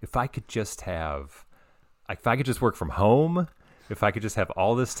says, if I could just work from home, if I could just have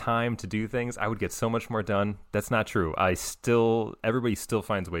all this time to do things, I would get so much more done. That's not true. Everybody still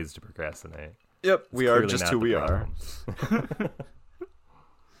finds ways to procrastinate. Yep, we are just who we are.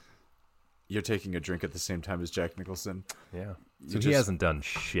 You're taking a drink at the same time as Jack Nicholson. Yeah. So he hasn't done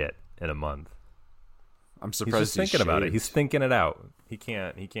shit in a month. I'm surprised he's just thinking about it. He's thinking it out. He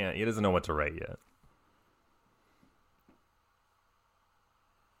doesn't know what to write yet.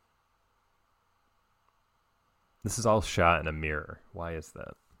 This is all shot in a mirror. Why is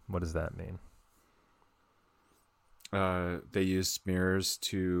that? What does that mean? They used mirrors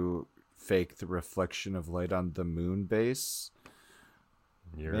to fake the reflection of light on the moon base.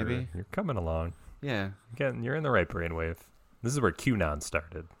 Maybe you're coming along. Yeah, again, you're in the right brainwave. This is where QAnon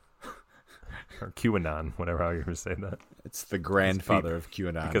started, or QAnon, whatever how you ever say that. It's the grandfather of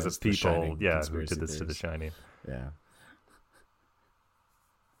QAnon because of people, who did this to The Shining. Yeah.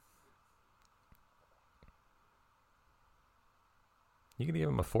 You gonna give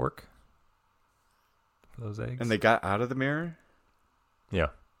him a fork for those eggs? And they got out of the mirror? Yeah.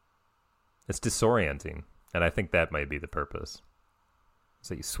 It's disorienting, and I think that might be the purpose.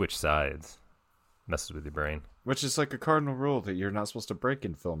 So you switch sides. Messes with your brain. Which is like a cardinal rule that you're not supposed to break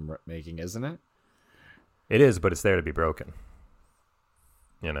in film making, isn't it? It is, but it's there to be broken.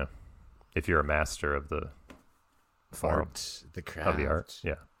 You know, if you're a master of the form, art, the craft. Of the art,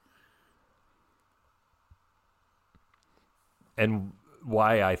 yeah. And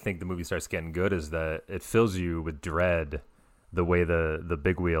why I think the movie starts getting good is that it fills you with dread the way the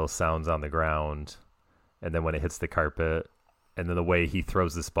big wheel sounds on the ground, and then when it hits the carpet, and then the way he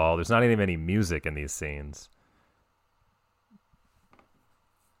throws this ball. There's not even any music in these scenes.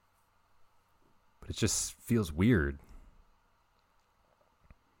 But it just feels weird.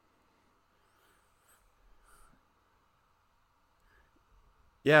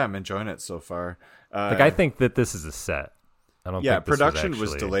 Yeah, I'm enjoying it so far. I think that this is a set. I don't. Yeah, think this production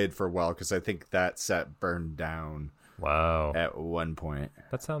was actually... delayed for a while because I think that set burned down. Wow. At one point.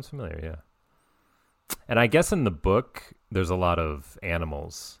 That sounds familiar. Yeah. And I guess in the book, there's a lot of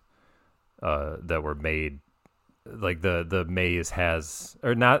animals that were made. Like the maze has,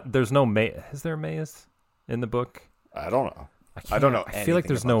 or not. There's no maze. Is there a maze in the book? I don't know. I don't know. I feel like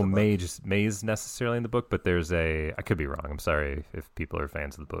there's no maze necessarily in the book, but there's a. I could be wrong. I'm sorry if people are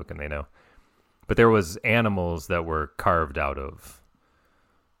fans of the book and they know. But there was animals that were carved out of,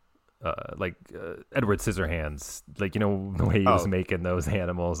 Edward Scissorhands, like, you know, the way he was making those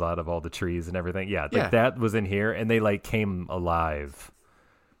animals out of all the trees and everything. Yeah, that was in here, and they like came alive,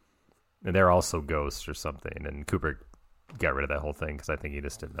 and they're also ghosts or something. And Kubrick got rid of that whole thing because I think he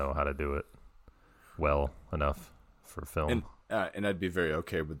just didn't know how to do it well enough for film. And I'd be very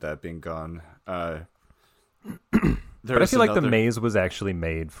okay with that being gone. But I feel like the maze was actually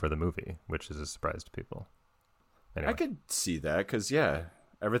made for the movie, which is a surprise to people. Anyway. I could see that because, yeah,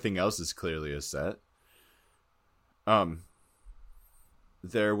 everything else is clearly a set.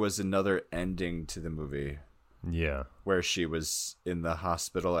 There was another ending to the movie. Yeah. Where she was in the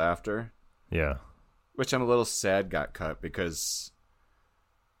hospital after. Yeah. Which I'm a little sad got cut because...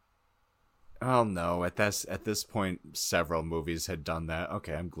 Oh, no. At this point, several movies had done that.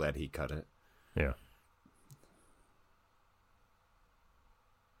 Okay, I'm glad he cut it. Yeah.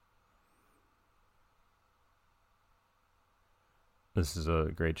 This is a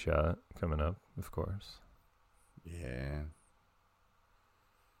great shot coming up, of course. Yeah.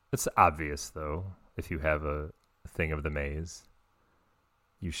 It's obvious, though, if you have a thing of the maze,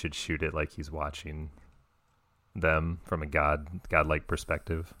 you should shoot it like he's watching them from a godlike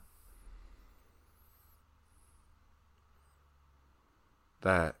perspective.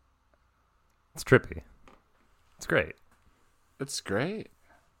 It's trippy. It's great. It's great.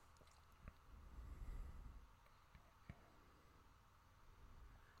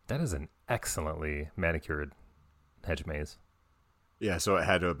 That is an excellently manicured hedge maze. Yeah, so it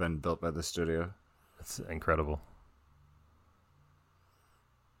had to have been built by the studio. That's incredible.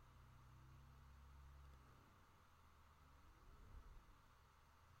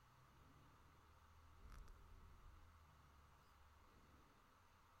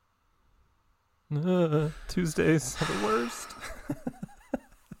 Tuesdays are the worst.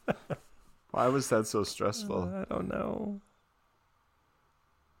 Why was that so stressful? I don't know.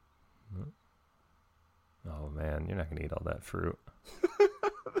 Oh man, you're not gonna eat all that fruit.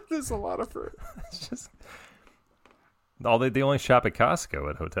 There's a lot of fruit. It's just they only shop at Costco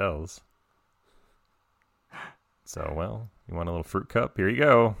at hotels. So, well, you want a little fruit cup? Here you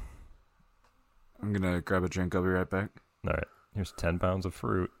go. I'm gonna grab a drink. I'll be right back. All right, here's 10 pounds of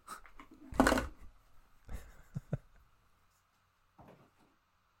fruit.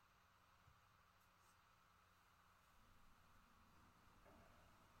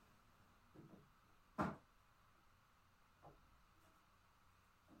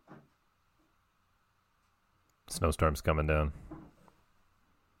 Snowstorm's coming down.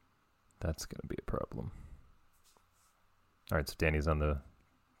 That's going to be a problem. All right, so Danny's on the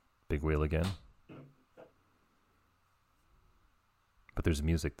big wheel again. But there's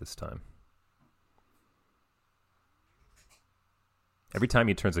music this time. Every time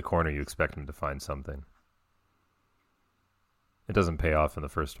he turns a corner, you expect him to find something. It doesn't pay off in the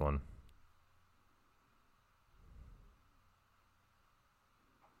first one.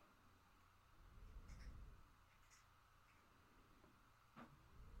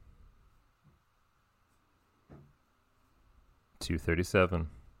 $237.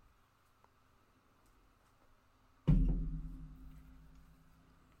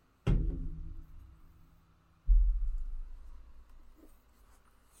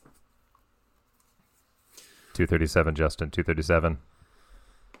 $237, Justin. $237.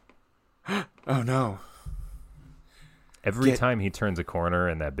 Oh, no. Every time he turns a corner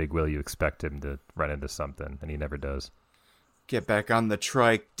in that big wheel, you expect him to run into something, and he never does. Get back on the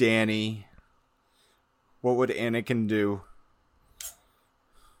trike, Danny. What would Anakin do?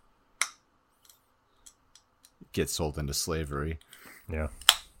 Get sold into slavery. Yeah.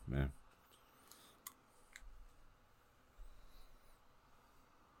 Man.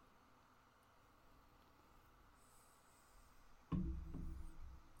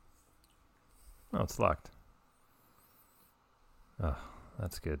 Oh, it's locked. Oh,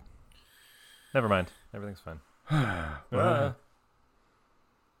 that's good. Never mind. Everything's fine.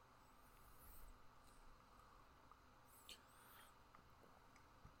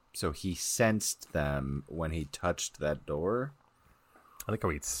 So he sensed them when he touched that door? I like how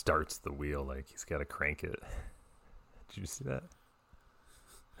he starts the wheel like he's got to crank it. Did you see that?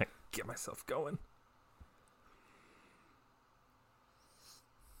 I get myself going.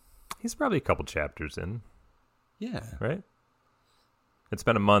 He's probably a couple chapters in. Yeah. Right? It's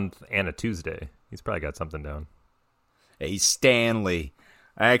been a month and a Tuesday. He's probably got something down. Hey, Stanley.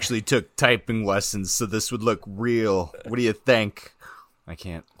 I actually took typing lessons so this would look real. What do you think? I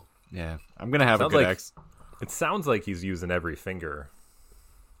can't. Yeah. I'm going to have a good It sounds like he's using every finger,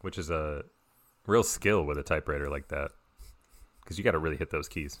 which is a real skill with a typewriter like that. Because you got to really hit those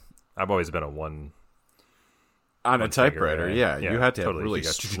keys. I've always been a one on a typewriter, finger, yeah. You had to totally. have really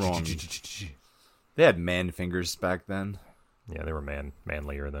strong. They had man fingers back then. Yeah, they were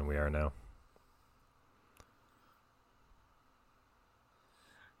manlier than we are now.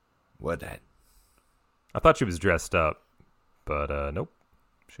 What that? I thought she was dressed up, but nope.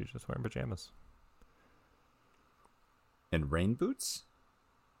 She's just wearing pajamas. And rain boots?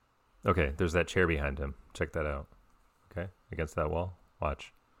 Okay, there's that chair behind him. Check that out. Okay, against that wall.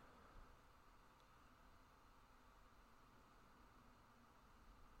 Watch.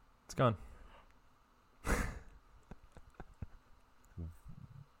 It's gone.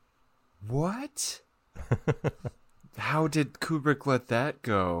 What? How did Kubrick let that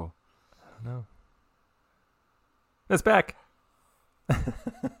go? I don't know. It's back.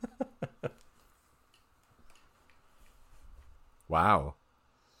 Wow.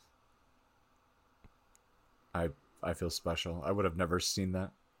 I feel special. I would have never seen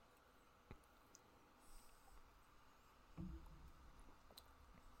that.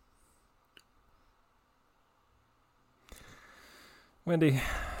 Wendy,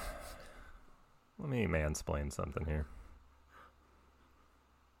 let me mansplain something here.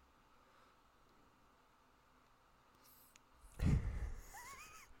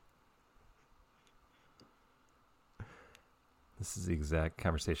 This is the exact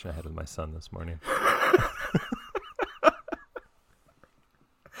conversation I had with my son this morning.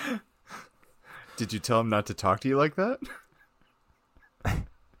 Did you tell him not to talk to you like that?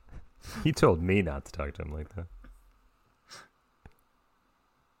 He told me not to talk to him like that.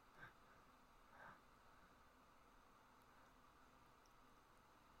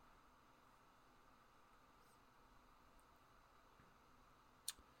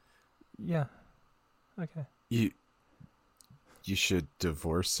 Yeah. Okay. You should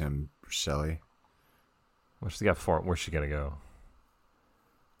divorce him, Shelley. What's she got for? Where's she gonna go?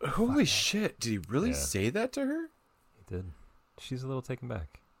 Holy shit! Did he really say that to her? He did. She's a little taken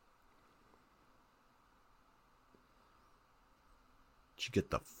back. You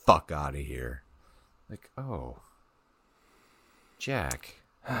get the fuck out of here. Like, oh, Jack.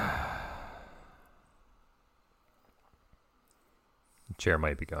 The chair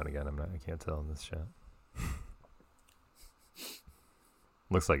might be gone again. I can't tell in this shot.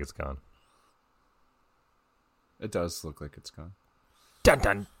 Looks like it's gone. It does look like it's gone. Dun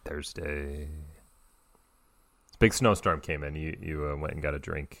dun. Thursday. Big snowstorm came in. You went and got a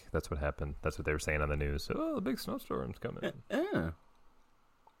drink. That's what happened. That's what they were saying on the news. Oh, the big snowstorm's coming. I'm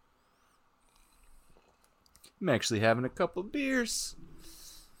actually having a couple beers.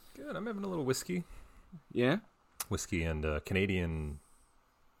 Good. I'm having a little whiskey. Yeah? Whiskey and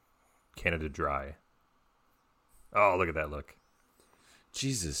Canada Dry. Oh, look at that look.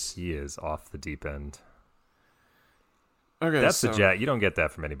 Jesus. He is off the deep end. Okay, that's the Jack. You don't get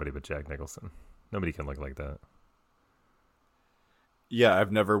that from anybody but Jack Nicholson. Nobody can look like that. Yeah,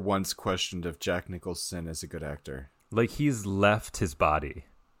 I've never once questioned if Jack Nicholson is a good actor. Like, he's left his body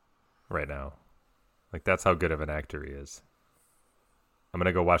right now. Like, that's how good of an actor he is. I'm going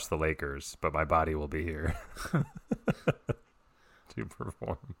to go watch the Lakers, but my body will be here to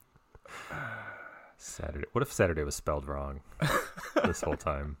perform. Saturday. What if Saturday was spelled wrong this whole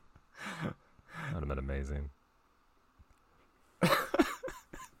time? That would have been amazing.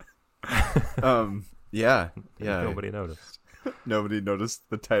 Yeah. Nobody noticed. Nobody noticed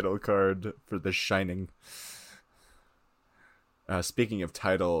the title card for The Shining. Speaking of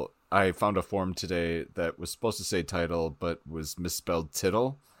title, I found a form today that was supposed to say title, but was misspelled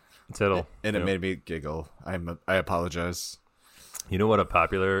tittle. Tittle. And it made me giggle. I apologize. You know what a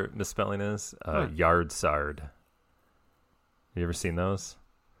popular misspelling is? Yard sard. You ever seen those?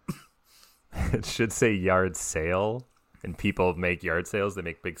 It should say yard sale. And people make yard sales. They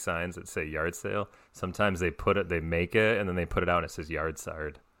make big signs that say yard sale. Sometimes they make it, and then they put it out, and it says yard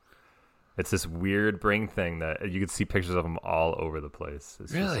sard. It's this weird brain thing that you can see pictures of them all over the place.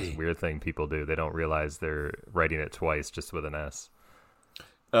 It's just this weird thing people do. They don't realize they're writing it twice just with an S.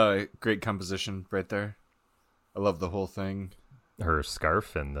 Great composition right there. I love the whole thing. Her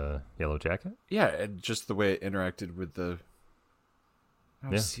scarf and the yellow jacket? Yeah, and just the way it interacted with the...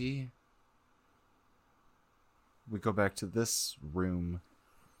 Oh, yeah. See? We go back to this room.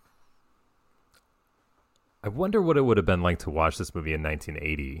 I wonder what it would have been like to watch this movie in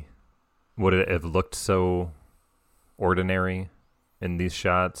 1980. Would it have looked so ordinary in these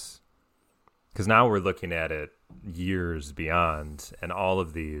shots? Because now we're looking at it years beyond, and all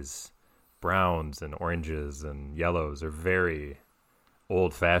of these browns and oranges and yellows are very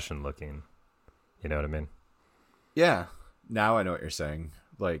old-fashioned looking. You know what I mean? Yeah. Now I know what you're saying.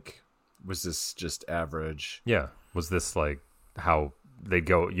 Like, was this just average? Yeah. Was this like how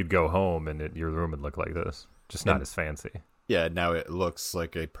you'd go home and your room would look like this? Just not as fancy. Yeah, now it looks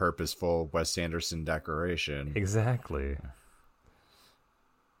like a purposeful Wes Anderson decoration. Exactly.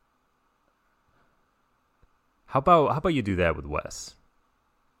 How about you do that with Wes?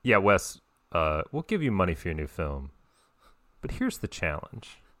 Yeah, Wes, we'll give you money for your new film. But here's the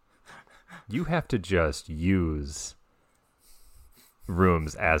challenge. You have to just use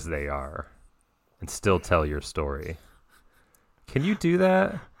rooms as they are and still tell your story. Can you do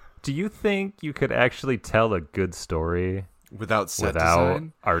that? Do you think you could actually tell a good story without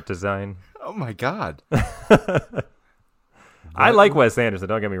design? Art design? Oh my God. I like Wes Anderson,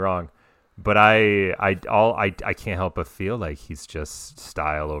 don't get me wrong. But I can't help but feel like he's just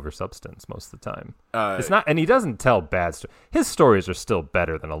style over substance most of the time. It's not, and he doesn't tell bad stories. His stories are still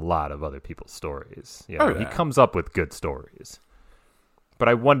better than a lot of other people's stories. You know, He comes up with good stories. But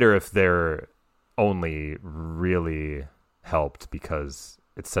I wonder if they're only really helped because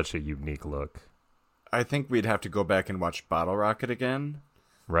it's such a unique look. I think we'd have to go back and watch Bottle Rocket again.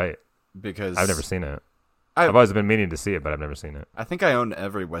 Right. Because I've never seen it. I've always been meaning to see it, but I've never seen it. I think I own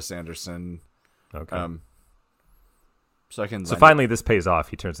every Wes Anderson. Okay. So finally this pays off.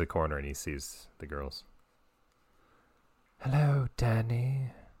 He turns the corner and he sees the girls. Hello,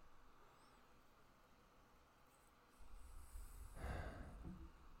 Danny.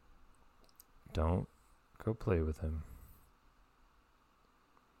 Don't go play with him.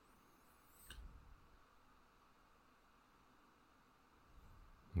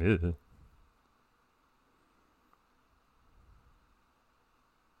 Ew.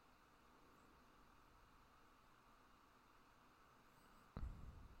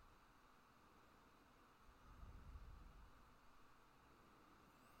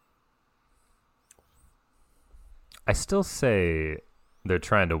 I still say they're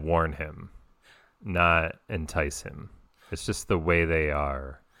trying to warn him, not entice him. It's just the way they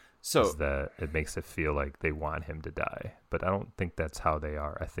are. So is that it makes it feel like they want him to die. But I don't think that's how they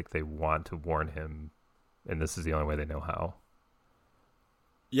are. I think they want to warn him, and this is the only way they know how.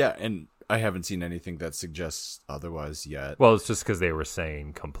 Yeah, and I haven't seen anything that suggests otherwise yet. Well, it's just because they were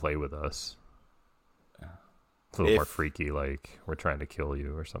saying, come play with us. It's a little more freaky, like we're trying to kill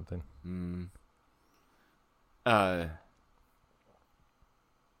you or something.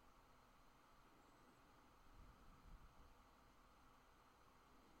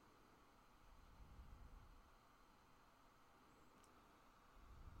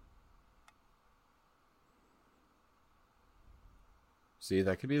 See,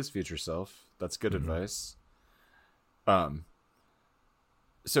 that could be his future self. That's good advice.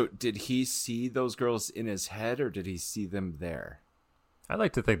 So did he see those girls in his head, or did he see them there? I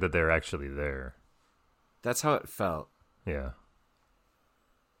like to think that they're actually there. That's how it felt. Yeah.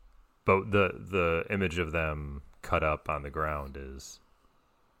 But the image of them cut up on the ground is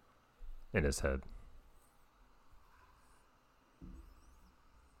in his head.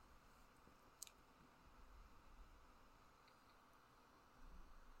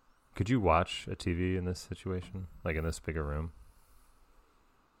 Could you watch a TV in this situation? Like in this bigger room?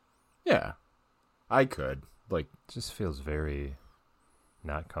 Yeah. I could. Like, it just feels very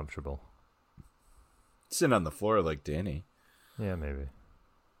not comfortable. Sit on the floor like Danny. Yeah, maybe.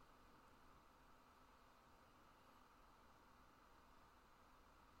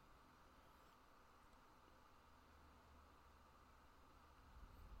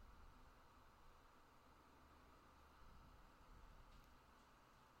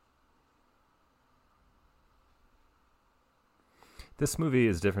 This movie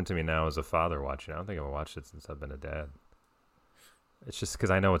is different to me now as a father watching it. I don't think I've watched it since I've been a dad. It's just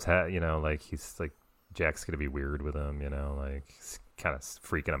because I know it's like he's like Jack's gonna be weird with him, like he's kind of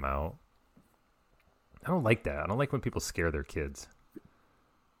freaking him out. I don't like that. I don't like when people scare their kids.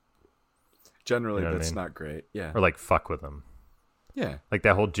 Generally, that's not great. Yeah. Or like fuck with them. Yeah. Like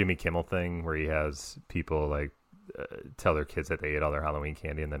that whole Jimmy Kimmel thing where he has people like tell their kids that they ate all their Halloween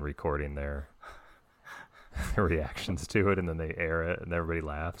candy and then recording their reactions to it, and then they air it and everybody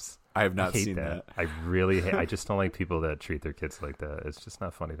laughs. I have not seen that. I really I just don't like people that treat their kids like that. It's just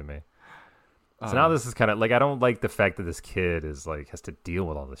not funny to me. So now this is kind of like, I don't like the fact that this kid is like has to deal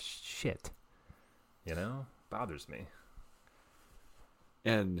with all this shit. Bothers me.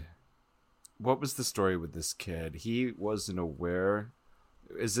 And what was the story with this kid? He wasn't aware.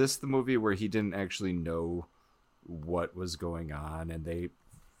 Is this the movie where he didn't actually know what was going on, and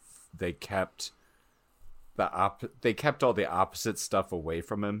they kept they kept all the opposite stuff away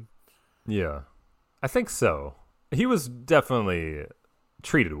from him? Yeah, I think so. He was definitely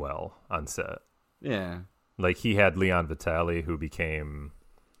treated well on set. Yeah. Like he had Leon Vitali, who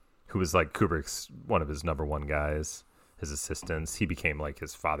was like Kubrick's one of his number one guys, his assistants. He became like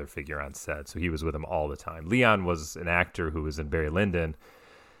his father figure on set, so he was with him all the time. Leon was an actor who was in Barry Lyndon.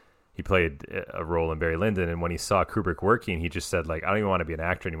 He played a role in Barry Lyndon, and when he saw Kubrick working, he just said, like, I don't even want to be an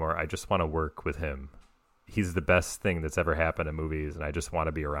actor anymore. I just want to work with him. He's the best thing that's ever happened in movies, and I just want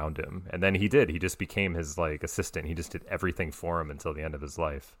to be around him. And then he did. He just became his like assistant. He just did everything for him until the end of his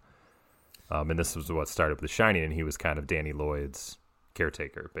life. And this was what started with The Shining, and he was kind of Danny Lloyd's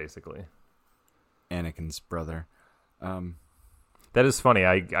caretaker, basically. Anakin's brother. That is funny.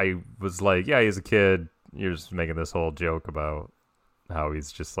 I was like, yeah, he's a kid. You're just making this whole joke about how he's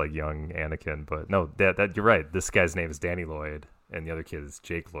just like young Anakin, but no, that you're right. This guy's name is Danny Lloyd, and the other kid is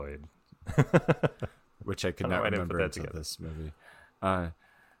Jake Lloyd. Which I could not remember until this movie.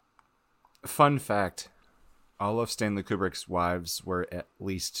 Fun fact. All of Stanley Kubrick's wives were at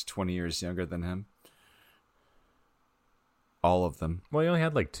least 20 years younger than him. All of them. Well, he only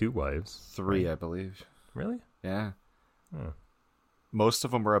had like 2 wives. 3, right? I believe. Really? Yeah. Most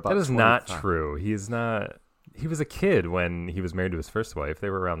of them were about 25. That is not true. He is not... He was a kid when he was married to his first wife. They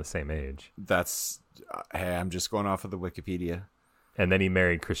were around the same age. That's... hey, I'm just going off of the Wikipedia. And then he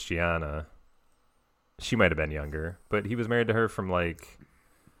married Christiana. She might have been younger, but he was married to her from like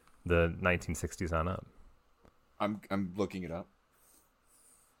the 1960s on up. I'm looking it up.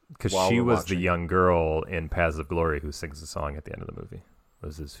 Because she was the young girl in Paths of Glory who sings the song at the end of the movie.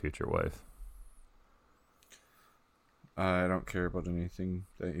 Was his future wife. I don't care about anything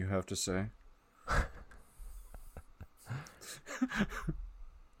that you have to say.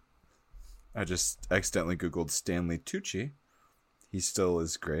 I just accidentally Googled Stanley Tucci. He still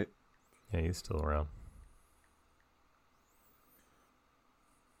is great. Yeah, he's still around.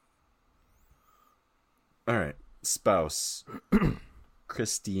 All right. Spouse.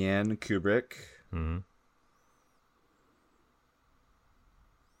 Christiane Kubrick. Mm-hmm.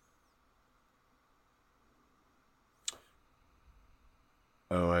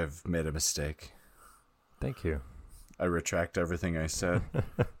 Oh, I've made a mistake. Thank you. I retract everything I said.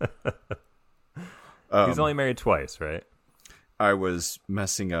 He's only married twice, right? I was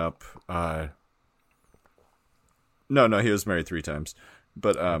messing up. No, he was married 3 times.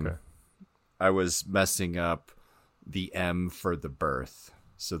 But okay. I was messing up the M for the birth.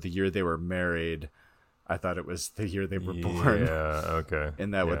 So the year they were married, I thought it was the year they were born. Yeah, okay.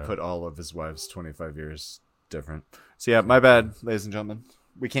 And that would put all of his wives 25 years different. So yeah, my bad, ladies and gentlemen.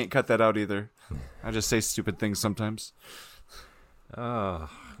 We can't cut that out either. I just say stupid things sometimes. Oh,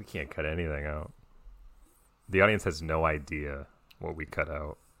 we can't cut anything out. The audience has no idea what we cut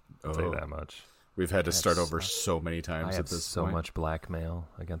out. I'll tell you that much. We've had to start over so many times at this point. So much blackmail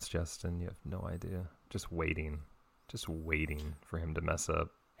against Justin. You have no idea. Just waiting for him to mess up.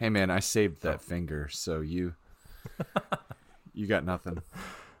 Hey man, I saved that finger, so you got nothing.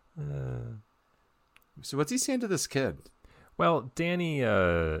 So what's he saying to this kid? Well, Danny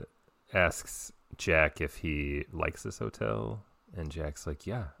asks Jack if he likes this hotel, and Jack's like,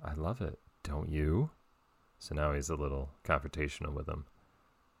 yeah, I love it. Don't you? So now he's a little confrontational with him.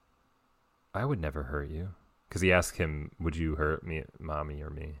 I would never hurt you. Because he asked him, would you hurt me, mommy or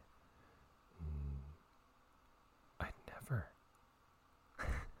me? I'd never.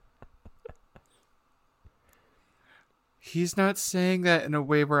 He's not saying that in a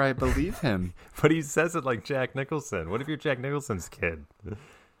way where I believe him. But he says it like Jack Nicholson. What if you're Jack Nicholson's kid?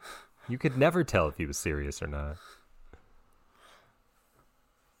 You could never tell if he was serious or not.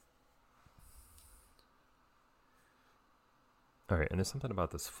 All right, and there's something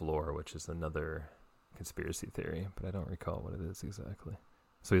about this floor, which is another conspiracy theory, but I don't recall what it is exactly.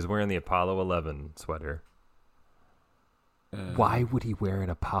 So he's wearing the Apollo 11 sweater. Why would he wear an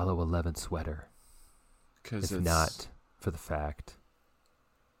Apollo 11 sweater? Because if not for the fact.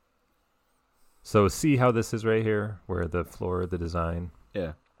 So see how this is right here, where the floor, the design.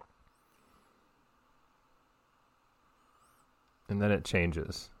 Yeah. And then it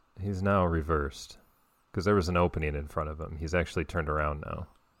changes. He's now reversed. Because there was an opening in front of him. He's actually turned around now.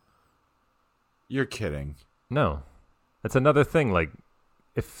 You're kidding. No. That's another thing. Like,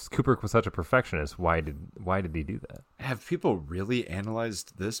 if Kubrick was such a perfectionist, why did he do that? Have people really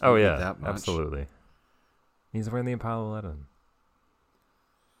analyzed this movie that much? Absolutely. He's wearing the Apollo 11.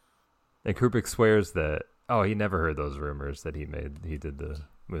 And Kubrick swears that, he never heard those rumors that he did the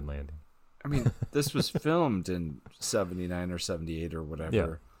moon landing. I mean, this was filmed in 79 or 78 or whatever.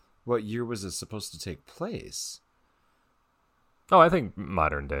 Yeah. What year was it supposed to take place? Oh, I think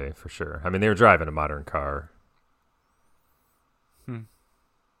modern day for sure. I mean, they were driving a modern car.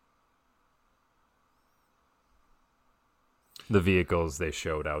 The vehicles they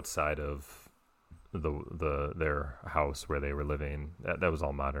showed outside of their house where they were living, that was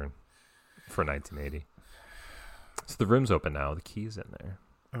all modern for 1980. So the room's open now. The key's in there.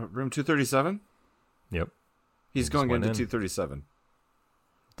 Room 237? Yep. He's going into 237.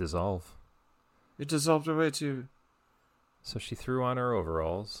 Dissolve. It dissolved away too. So she threw on her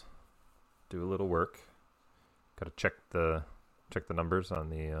overalls, do a little work. Got to check the numbers on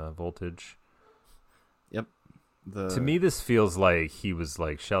the voltage. Yep. To me, this feels like he was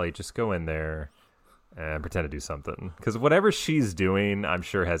like, Shelley, just go in there and pretend to do something. Because whatever she's doing, I'm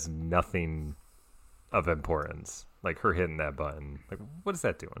sure has nothing of importance. Like her hitting that button. Like, what is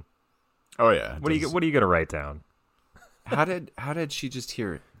that doing? Oh yeah. What are you gonna write down? How did she just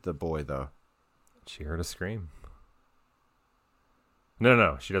hear the boy though? She heard a scream.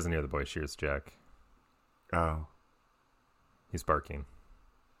 No. She doesn't hear the boy. She hears Jack. Oh. He's barking.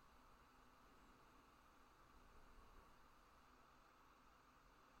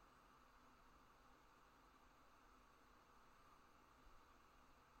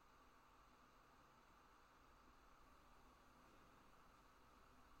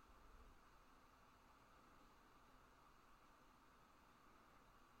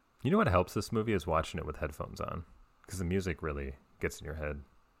 You know what helps this movie is watching it with headphones on, because the music really gets in your head.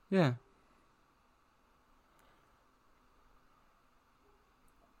 Yeah.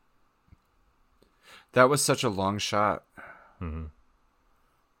 That was such a long shot. Mm-hmm.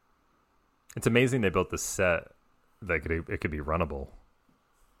 It's amazing they built the set that it could be runnable.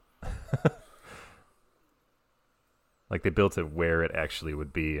 Like they built it where it actually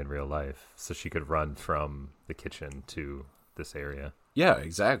would be in real life, so she could run from the kitchen to this area. Yeah,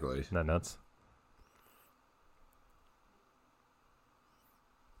 exactly. Isn't that nuts?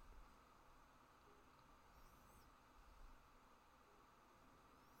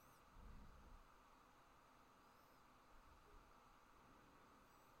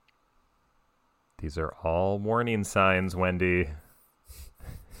 These are all warning signs, Wendy.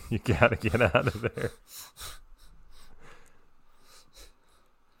 You gotta get out of there.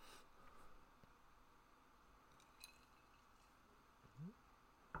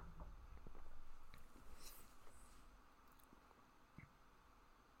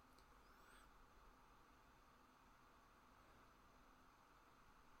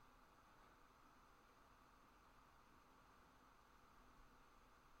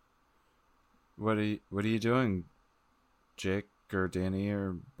 What are you doing, Jake or Danny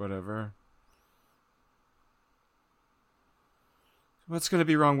or whatever? What's gonna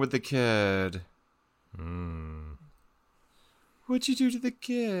be wrong with the kid? What'd you do to the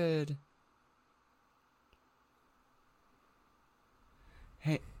kid?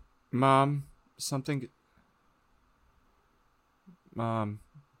 Hey, Mom, something. Mom.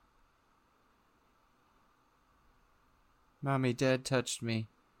 Mommy, Dad touched me.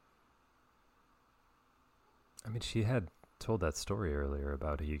 I mean, she had told that story earlier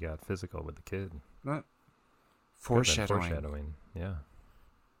about he got physical with the kid. What? Foreshadowing. Foreshadowing, yeah.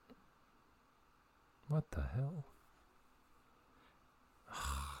 What the hell?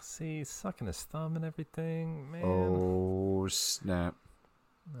 See, he's sucking his thumb and everything, man. Oh, snap.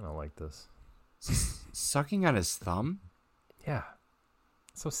 I don't like this. Sucking on his thumb? Yeah.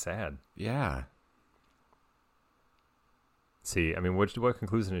 So sad. Yeah. See, I mean, what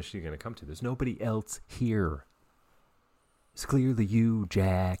conclusion is she going to come to? There's nobody else here. It's clearly you,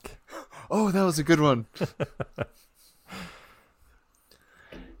 Jack. Oh, that was a good one.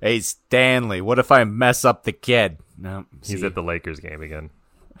 Hey, Stanley, what if I mess up the kid? No, he's at the Lakers game again.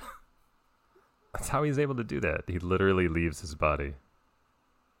 That's how he's able to do that. He literally leaves his body.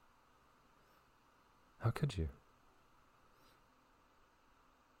 How could you?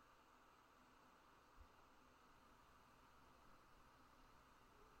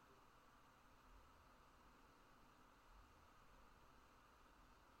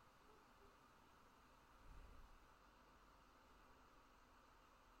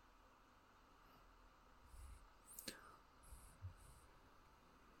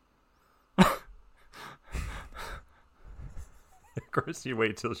 Of course, you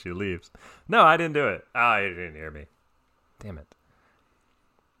wait till she leaves. No, I didn't do it. Ah, you didn't hear me. Damn it.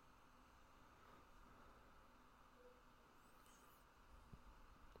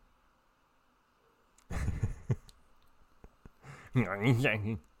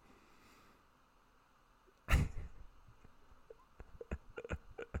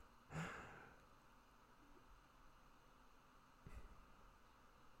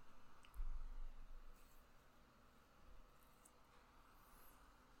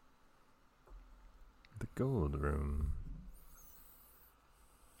 The gold room.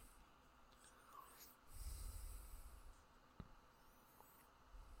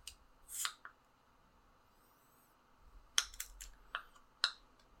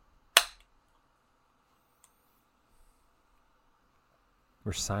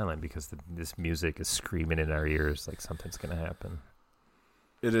 We're silent because this music is screaming in our ears like something's going to happen.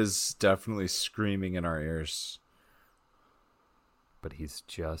 It is definitely screaming in our ears. But he's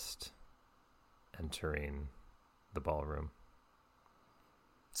just entering the ballroom.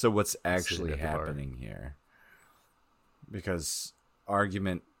 So what's actually happening here? Because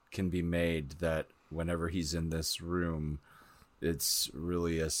argument can be made that whenever he's in this room, it's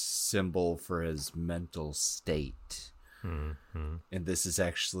really a symbol for his mental state. Mm-hmm. And this is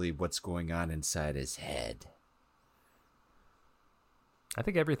actually what's going on inside his head. I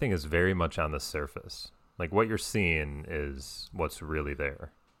think everything is very much on the surface. Like, what you're seeing is what's really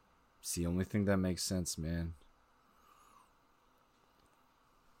there. It's the only thing that makes sense, man.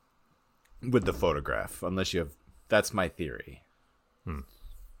 With the photograph, unless you have... That's my theory.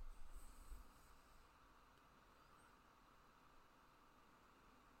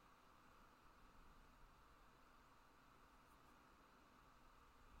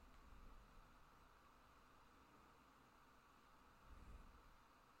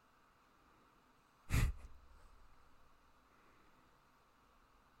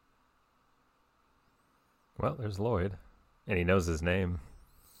 Well, there's Lloyd. And he knows his name.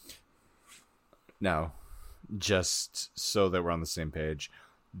 Now, just so that we're on the same page,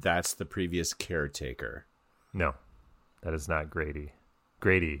 that's the previous caretaker. No, that is not Grady.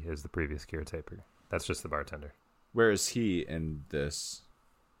 Grady is the previous caretaker. That's just the bartender. Where is he in this?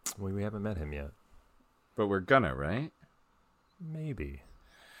 We haven't met him yet. But we're gonna, right? Maybe.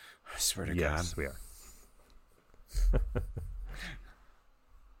 I swear to God. Yes, we are.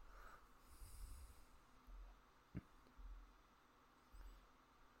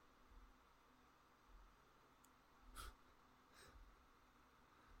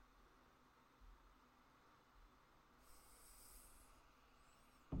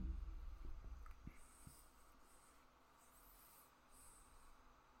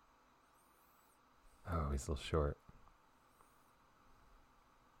 Oh, he's a little short.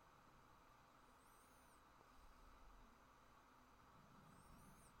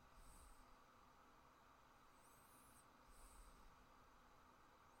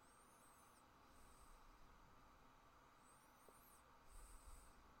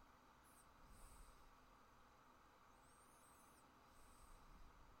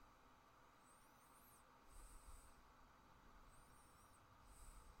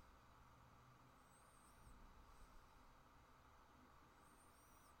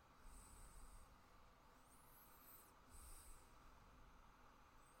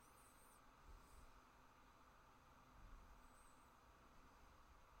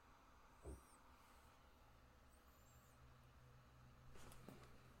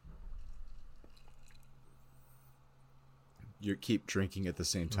 You keep drinking at the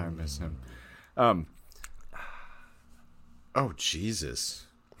same time as him. Oh, Jesus.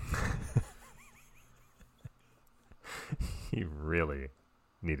 He really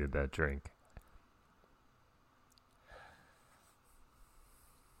needed that drink.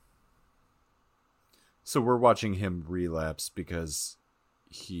 So we're watching him relapse because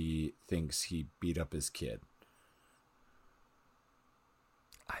he thinks he beat up his kid.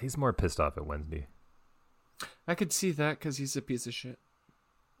 He's more pissed off at Wednesday. I could see that because he's a piece of shit.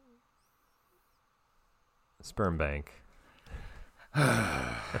 Sperm bank.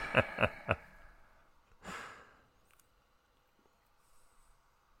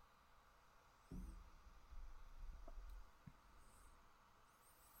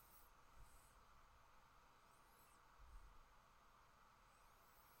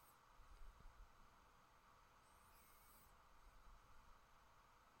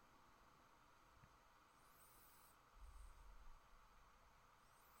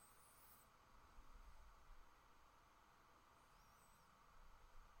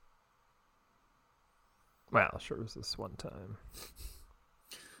 Well, sure, it was this one time.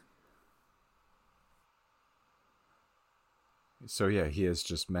 So yeah, he is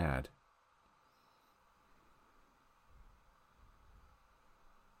just mad.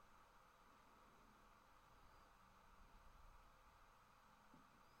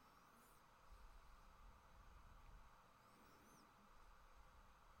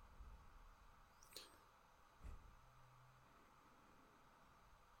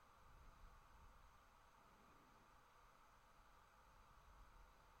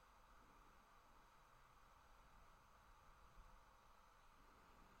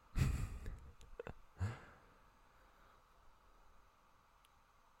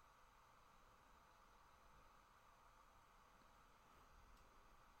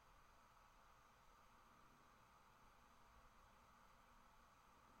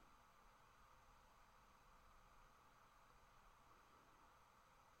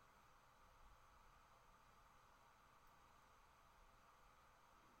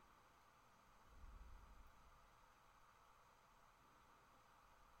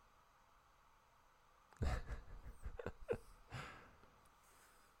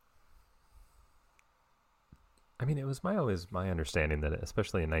 I mean, it was always my understanding that,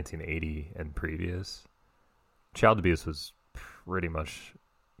 especially in 1980 and previous, child abuse was pretty much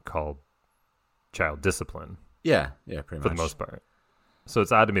called child discipline. Yeah, pretty much. For the most part. So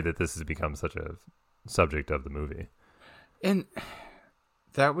it's odd to me that this has become such a subject of the movie. And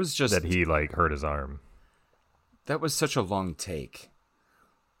that was just... That he, hurt his arm. That was such a long take,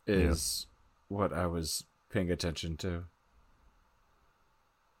 is what I was paying attention to.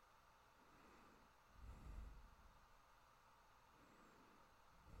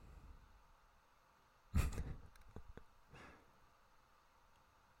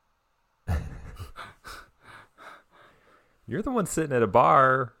 You're the one sitting at a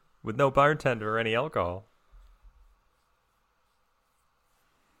bar with no bartender or any alcohol.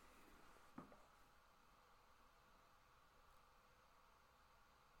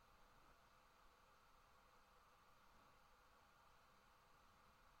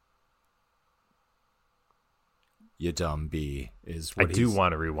 You dumb bee is what I do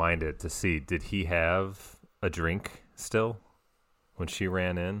want to rewind it to see, did he have a drink still when she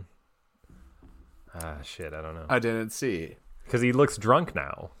ran in? Ah, shit, I don't know. I didn't see. Because he looks drunk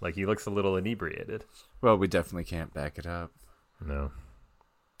now. He looks a little inebriated. Well, we definitely can't back it up. No.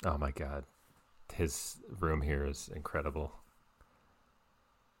 Oh, my God. His room here is incredible.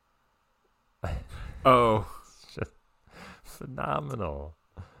 Oh. It's just phenomenal.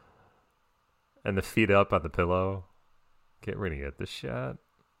 And the feet up on the pillow. We're going to get this shot.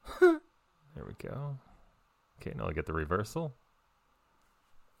 There we go. Okay, now I get the reversal.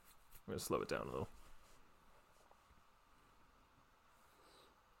 I'm going to slow it down a little.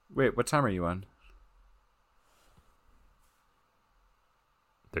 Wait, what time are you on?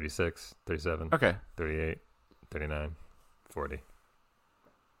 36, 37, okay. 38, 39, 40.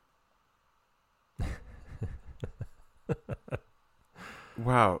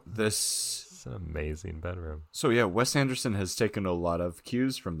 Wow, this... It's an amazing bedroom. So yeah, Wes Anderson has taken a lot of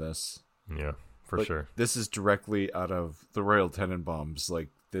cues from this. Yeah, for sure. This is directly out of the Royal Tenenbaums.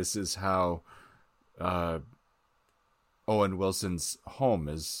 This is how Owen Wilson's home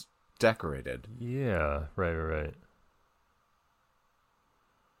is decorated. Yeah, right.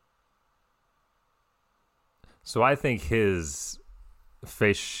 So I think his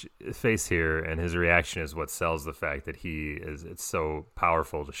face here and his reaction is what sells the fact that it's so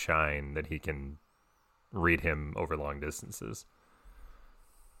powerful to shine that he can read him over long distances.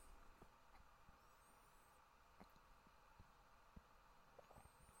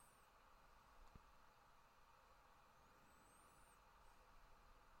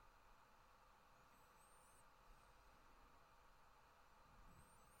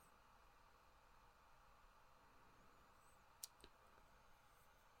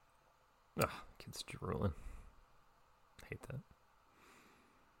 Ugh, kid's drooling. Hate that.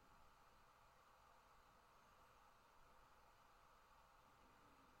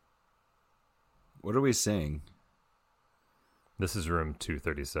 What are we seeing? This is room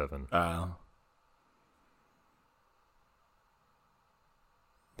 237.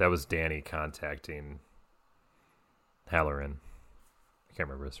 That was Danny contacting Halloran. I can't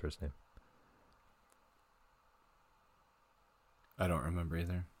remember his first name. I don't remember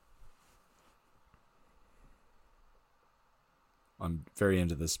either. I'm very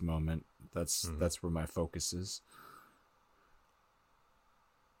into this moment. That's where my focus is.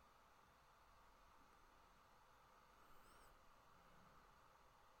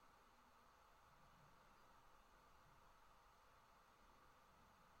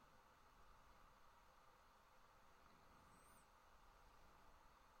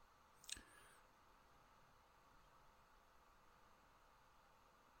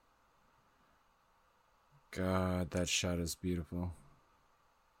 God, that shot is beautiful.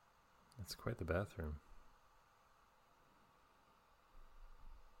 That's quite the bathroom.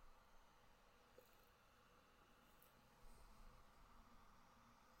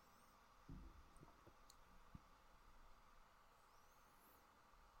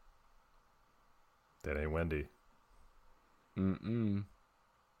 That ain't Wendy. Mm-mm.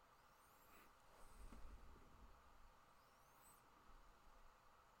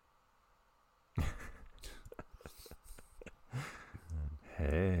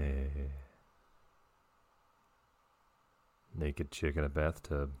 Hey. Naked chick in a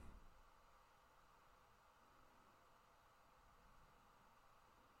bathtub.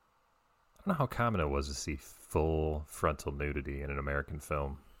 I don't know how common it was to see full frontal nudity in an American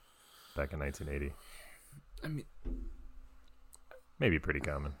film back in 1980. I mean, maybe pretty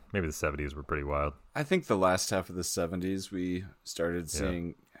common. Maybe the 70s were pretty wild. I think the last half of the 70s we started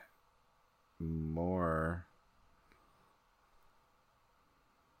seeing more.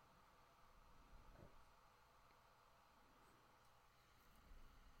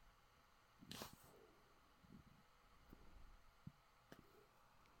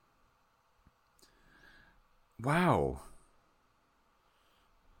 Wow.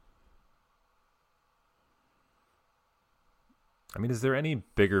 I mean, is there any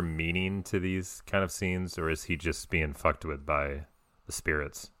bigger meaning to these kind of scenes, or is he just being fucked with by the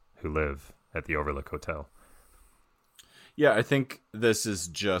spirits who live at the Overlook Hotel? Yeah, I think this is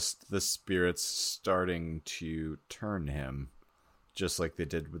just the spirits starting to turn him, just like they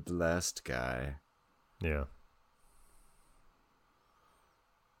did with the last guy. Yeah.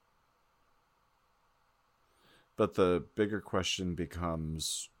 But the bigger question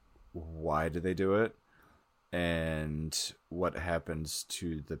becomes, why do they do it? And what happens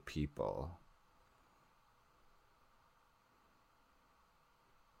to the people?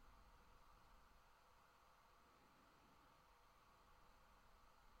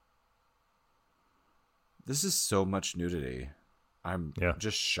 This is so much nudity. I'm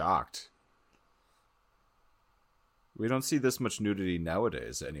just shocked. We don't see this much nudity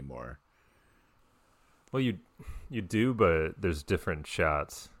nowadays anymore. Well, you do, but there's different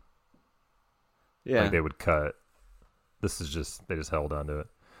shots. Yeah. Like they would cut. This is just, they just held onto it.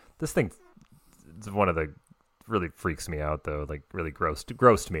 This thing, it's one of the, really freaks me out though. Like really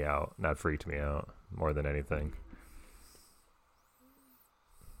grossed me out, not freaked me out more than anything.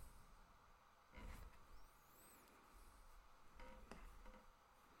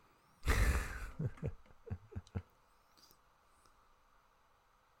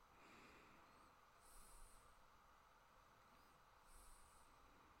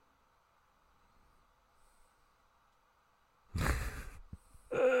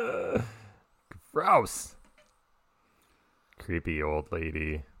 Gross. Creepy old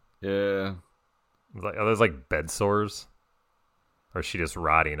lady. Yeah. Like, are those like bed sores? Or is she just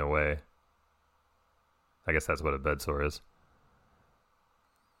rotting away? I guess that's what a bed sore is.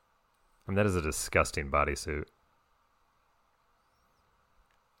 I mean, that is a disgusting bodysuit.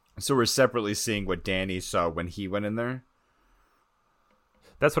 So we're separately seeing what Danny saw when he went in there?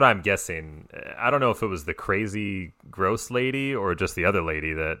 That's what I'm guessing. I don't know if it was the crazy, gross lady or just the other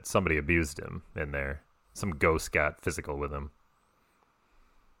lady that somebody abused him in there. Some ghost got physical with him.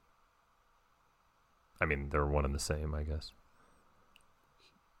 I mean, they're one and the same, I guess.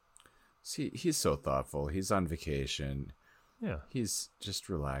 See, he's so thoughtful. He's on vacation. Yeah. He's just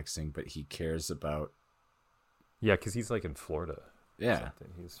relaxing, but he cares about... Yeah, because he's like in Florida. Yeah.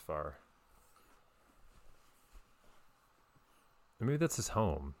 He's far. Maybe that's his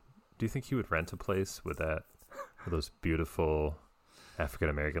home. Do you think he would rent a place with those beautiful African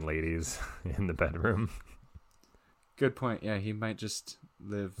American ladies in the bedroom? Good point. Yeah, he might just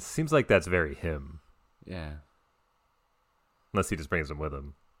live. Seems like that's very him. Yeah. Unless he just brings them with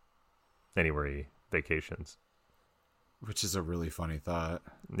him anywhere he vacations. Which is a really funny thought.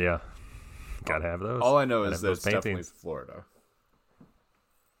 Yeah. Gotta have those. All I know is that it's definitely Florida.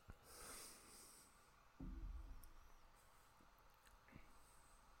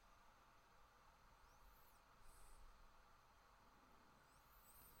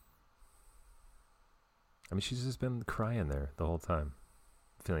 I mean, she's just been crying there the whole time,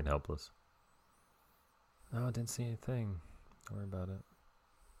 feeling helpless. No, I didn't see anything. Don't worry about it.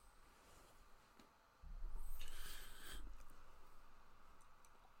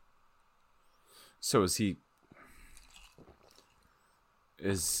 So is he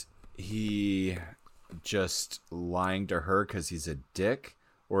just lying to her because he's a dick?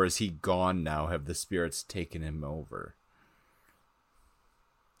 Or is he gone now? Have the spirits taken him over?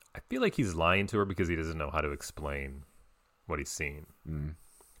 I feel like he's lying to her because he doesn't know how to explain what he's seen.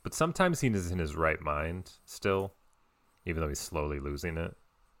 But sometimes he is in his right mind still, even though he's slowly losing it.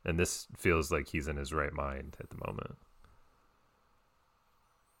 And this feels like he's in his right mind at the moment.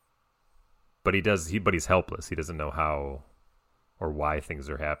 But but he's helpless. He doesn't know how or why things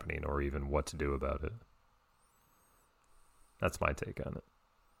are happening or even what to do about it. That's my take on it.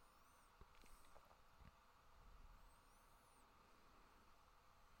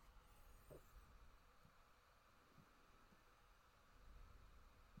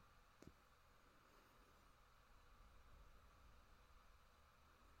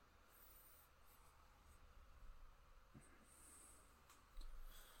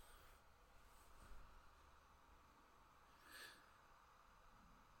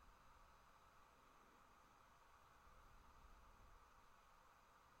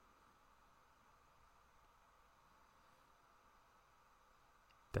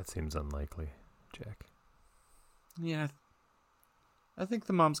 That seems unlikely, Jack. Yeah. I think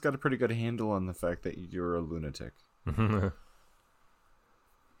the mom's got a pretty good handle on the fact that you're a lunatic.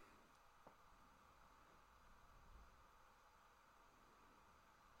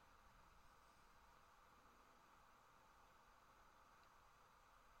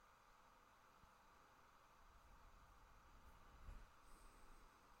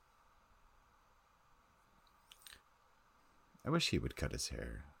 I wish he would cut his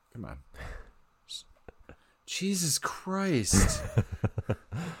hair. Come on. Jesus Christ.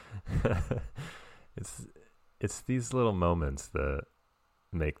 It's these little moments that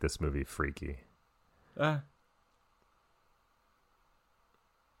make this movie freaky. And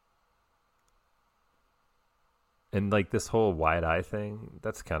like this whole wide eye thing,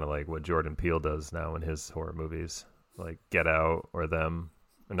 that's kind of like what Jordan Peele does now in his horror movies. Like Get Out or Them.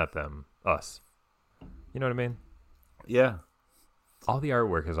 Or not Them. Us. You know what I mean? Yeah. All the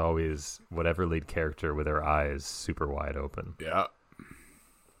artwork is always whatever lead character with their eyes super wide open. Yeah.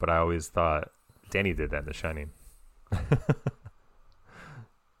 But I always thought Danny did that in The Shining.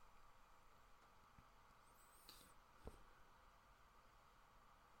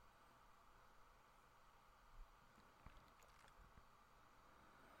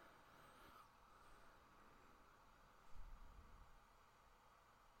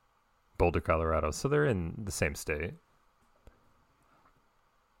 Boulder, Colorado. So they're in the same state.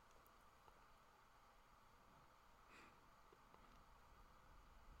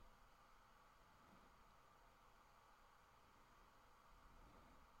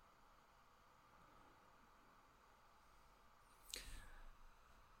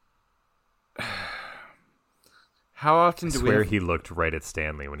 How often do we... I swear he looked right at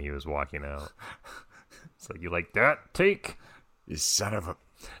Stanley when he was walking out. It's like, you like that? Take! You son of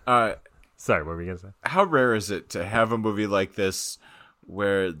a... Sorry, what were you going to say? How rare is it to have a movie like this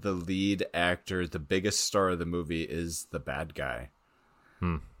where the lead actor, the biggest star of the movie, is the bad guy?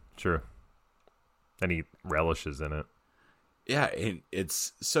 True. And he relishes in it. Yeah,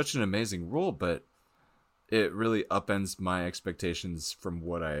 it's such an amazing role, but it really upends my expectations from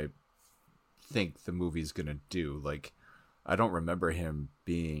what I think the movie's gonna do. Like, I don't remember him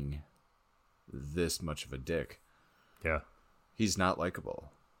being this much of a dick. Yeah. He's not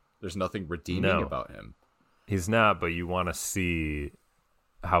likable. There's nothing redeeming about him. He's not, but you want to see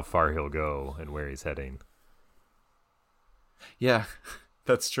how far he'll go and where he's heading. Yeah,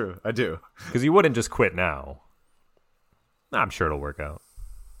 that's true. I do. Because he wouldn't just quit now. I'm sure it'll work out.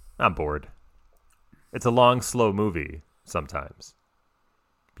 I'm bored. It's a long, slow movie sometimes.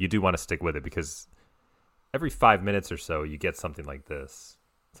 You do want to stick with it because every 5 minutes or so you get something like this.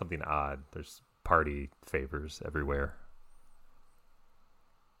 Something odd. There's party favors everywhere.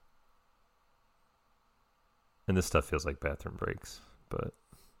 And this stuff feels like bathroom breaks, but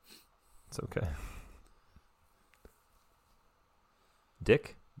it's okay.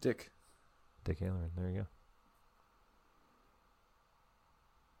 Dick Halloran. There you go.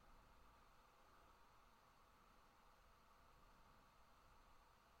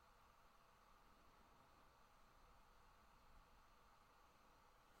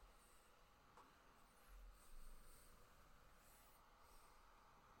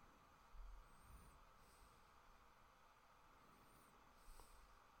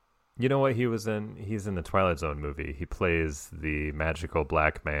 You know what he was in? He's in the Twilight Zone movie. He plays the magical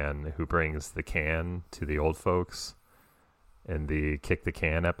black man who brings the can to the old folks in the Kick the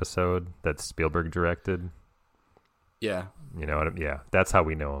Can episode that Spielberg directed. Yeah. You know what? Yeah, that's how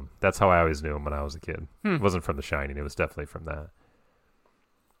we know him. That's how I always knew him when I was a kid. It wasn't from The Shining. It was definitely from that.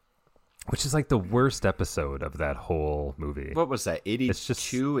 Which is like the worst episode of that whole movie. What was that,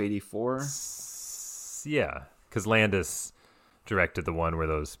 82, 84? Yeah, because Landis directed the one where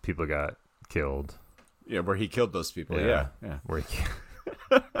those people got killed. Yeah, where he killed those people. Yeah. Where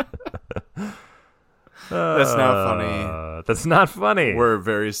That's not funny. That's not funny. We're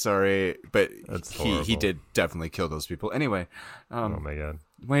very sorry, but That's he horrible. did definitely kill those people. Anyway, Oh my god.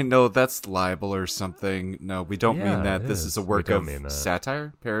 wait, no, that's libel or something. No, we don't mean that. it This is a work don't of mean that.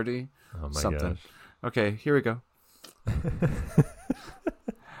 satire, parody, Oh my something. gosh. Okay, here we go.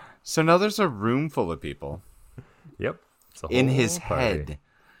 So now there's a room full of people Yep. It's a in whole his party. head.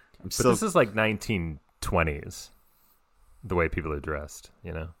 But this is like 1920s, the way people are dressed,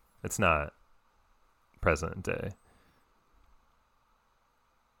 you know? It's not present day.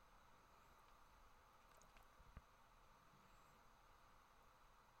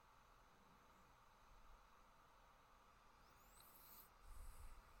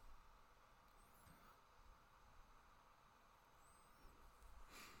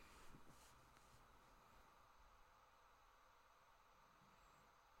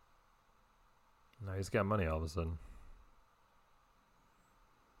 Now he's got money all of a sudden.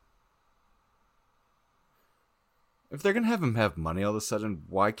 If they're gonna have him have money all of a sudden,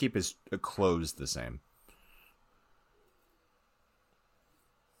 why keep his clothes the same?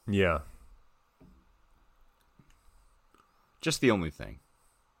 Yeah. Just the only thing.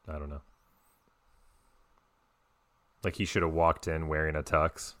 I don't know. Like he should have walked in wearing a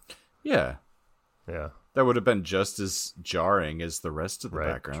tux. Yeah, Yeah. that would have been just as jarring as the rest of the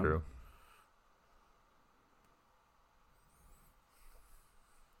Right. background.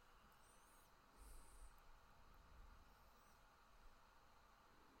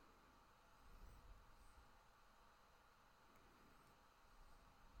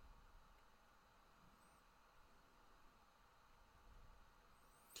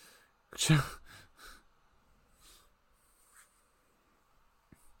 True.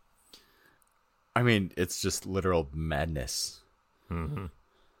 I mean, it's just literal madness. Mm-hmm.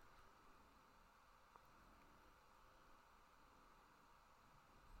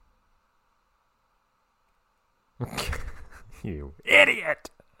 You idiot!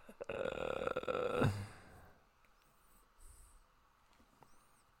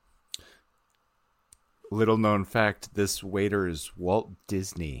 Little known fact, this waiter is Walt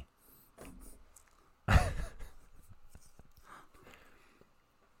Disney.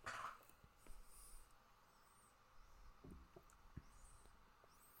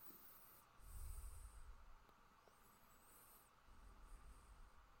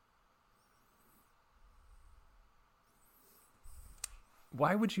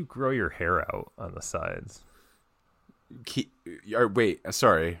 Why would you grow your hair out on the sides? Wait,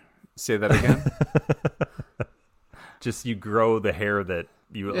 sorry. Say that again. Just you grow the hair that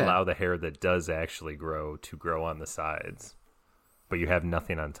you Yeah. allow the hair that does actually grow to grow on the sides, but you have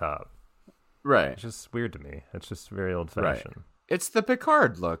nothing on top. Right. It's just weird to me. It's just very old Right. fashioned. It's the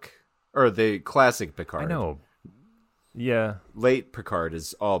Picard look. Or the classic Picard. I know. Yeah, Late Picard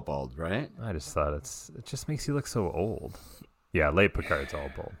is all bald, right? I just thought it just makes you look so old. Yeah, late Picard's all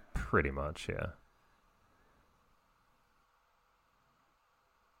bald, pretty much. Yeah.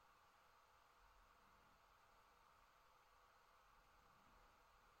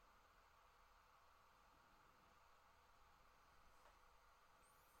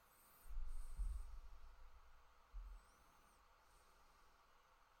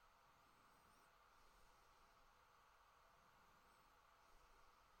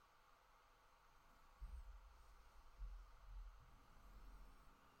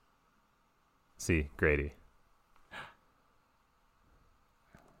 See, Grady.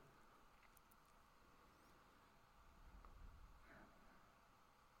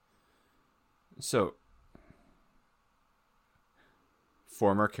 So,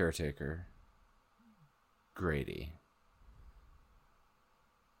 former caretaker, Grady.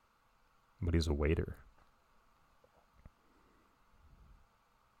 But he's a waiter.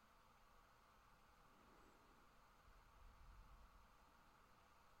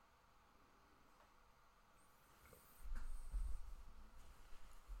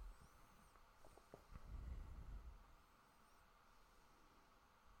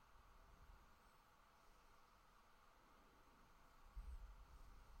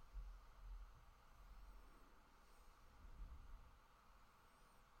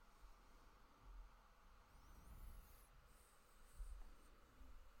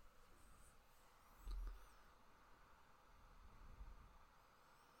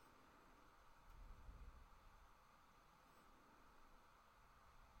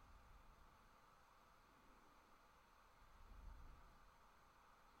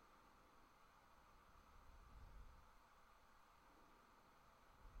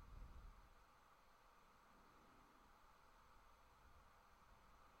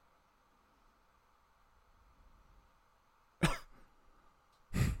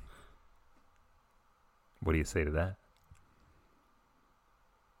 What do you say to that?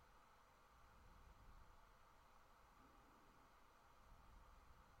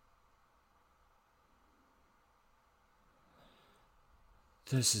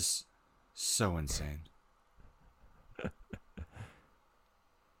 This is so insane.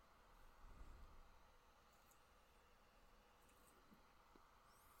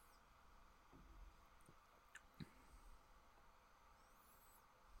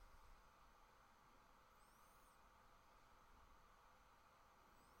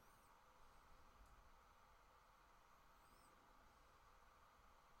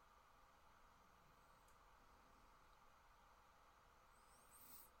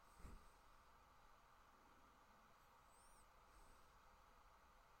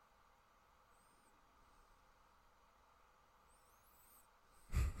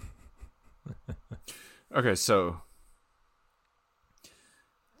 Okay, so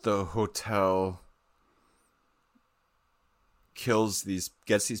the hotel gets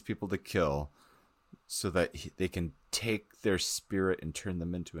these people to kill so that they can take their spirit and turn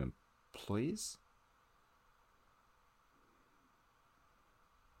them into employees?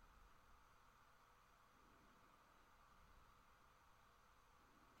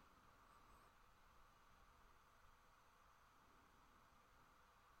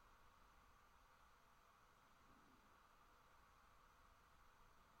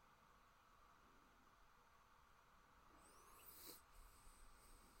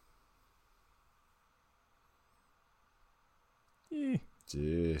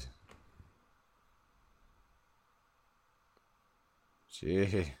 Dude.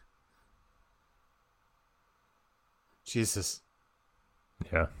 Gee. Jesus.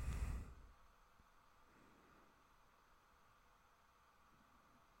 Yeah.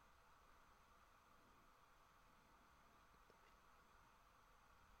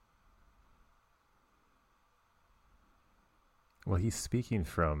 Well, he's speaking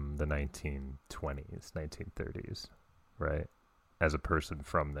from the 1920s, 1930s, right? As a person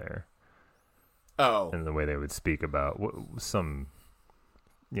from there. Oh. And the way they would speak about some,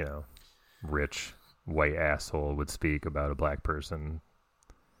 rich white asshole would speak about a black person.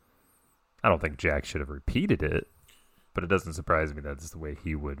 I don't think Jack should have repeated it, but it doesn't surprise me that's the way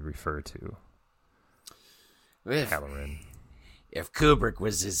he would refer to Halloran. If Kubrick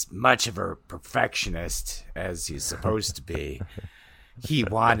was as much of a perfectionist as he's supposed to be, he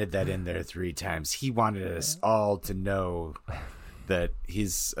wanted that in there 3 times. He wanted us all to know that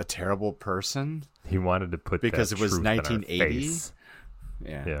he's a terrible person. He wanted to put because that it was truth 1980. in our face.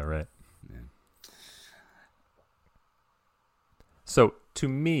 Yeah, right. Yeah. So to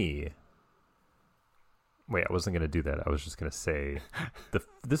me, wait, I wasn't going to do that. I was just going to say,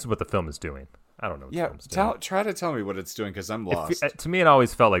 this is what the film is doing. I don't know what the film's doing. Try to tell me what it's doing because I'm lost. To me, it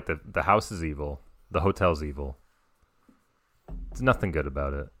always felt like the house is evil, the hotel's evil. There's nothing good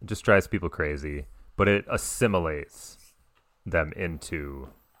about it. It just drives people crazy, but it assimilates them into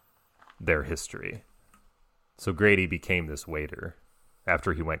their history. So Grady became this waiter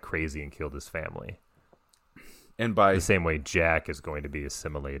after he went crazy and killed his family. And by the same way, Jack is going to be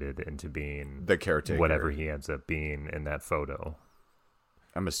assimilated into being the caretaker, whatever he ends up being in that photo.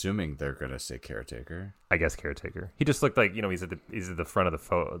 I'm assuming they're gonna say caretaker. I guess caretaker. He just looked like he's at the front of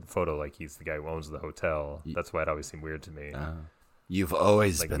the photo, like he's the guy who owns the hotel. That's why it always seemed weird to me. You've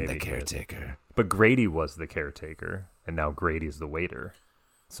always been the caretaker. But Grady was the caretaker, and now Grady's the waiter.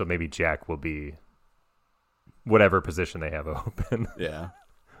 So maybe Jack will be whatever position they have open. Yeah.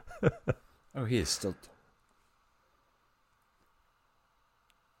 Oh, he is still.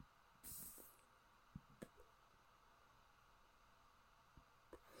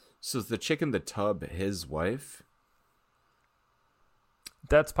 So is the chick in the tub his wife?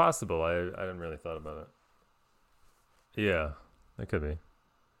 That's possible. I hadn't really thought about it. Yeah, that could be.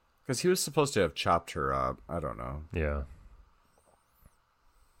 Because he was supposed to have chopped her up. I don't know. Yeah.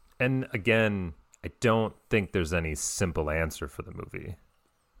 And again, I don't think there's any simple answer for the movie.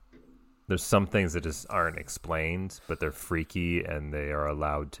 There's some things that just aren't explained, but they're freaky and they are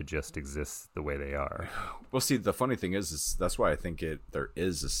allowed to just exist the way they are. Well, see, the funny thing is that's why I think there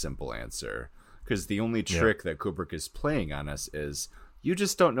is a simple answer. Because the only trick that Kubrick is playing on us is you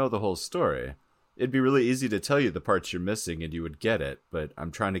just don't know the whole story. It'd be really easy to tell you the parts you're missing and you would get it, but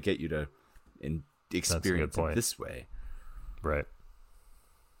I'm trying to get you to experience it this way. Right.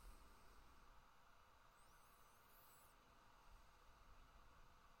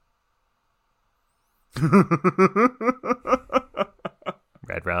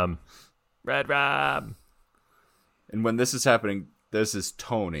 Red rum. And when this is happening, this is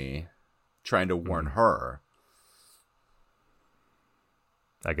Tony trying to warn her.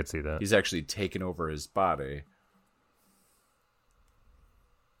 I could see that. He's actually taken over his body.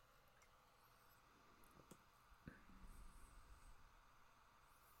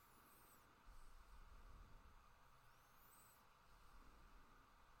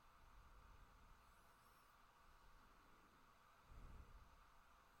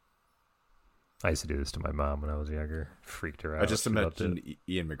 I used to do this to my mom when I was younger. Freaked her out. I just imagine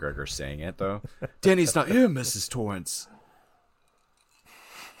Ian McGregor saying it, though. Danny's not here, Mrs. Torrance.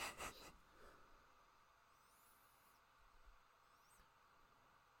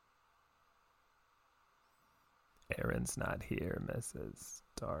 Aaron's not here, Mrs.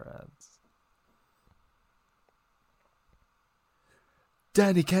 Torrance.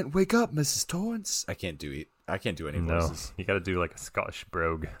 Danny can't wake up, Mrs. Torrance. I can't do any voices. You got to do like a Scottish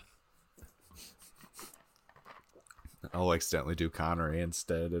brogue. I'll accidentally do Connery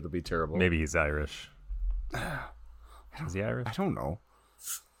instead. It'll be terrible. Maybe he's Irish. Is he Irish? I don't know.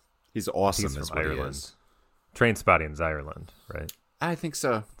 He's awesome. He's from Ireland. Trainspotting's Ireland, right? I think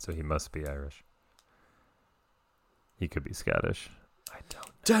so. So he must be Irish. He could be Scottish. I don't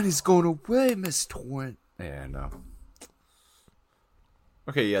know. Danny's going away, Miss Torrance. Yeah, no.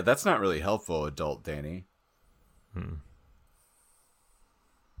 Okay, yeah, that's not really helpful, adult Danny.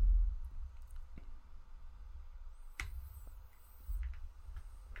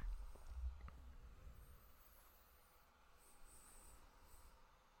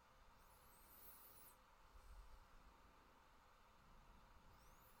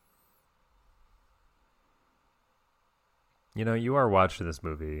 You know, you are watching this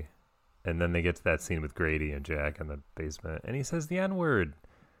movie, and then they get to that scene with Grady and Jack in the basement, and he says the N-word.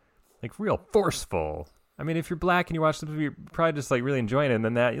 Like, real forceful. I mean, if you're black and you watch the movie, you're probably just, like, really enjoying it, and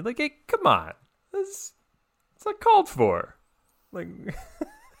then that, you're like, hey, come on. It's not called for. Like,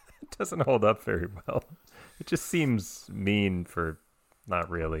 it doesn't hold up very well. It just seems mean for not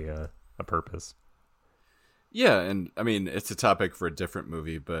really a purpose. Yeah, and, I mean, it's a topic for a different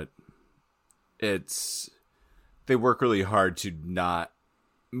movie, but they work really hard to not...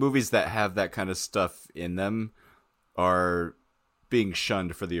 Movies that have that kind of stuff in them are being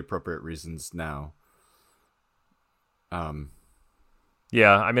shunned for the appropriate reasons now.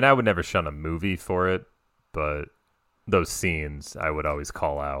 Yeah, I mean, I would never shun a movie for it, but those scenes I would always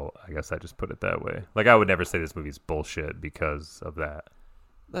call out. I guess I just put it that way. Like, I would never say this movie's bullshit because of that.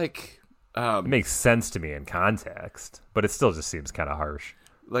 Like, it makes sense to me in context, but it still just seems kind of harsh.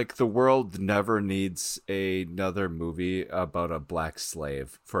 Like, the world never needs another movie about a black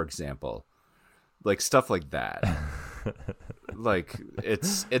slave, for example. Like, stuff like that. Like,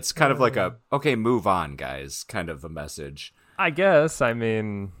 it's kind of like a, okay, move on, guys, kind of a message. I guess. I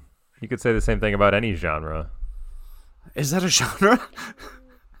mean, you could say the same thing about any genre. Is that a genre?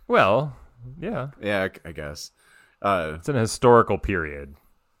 Well, yeah. Yeah, I guess. It's an historical period.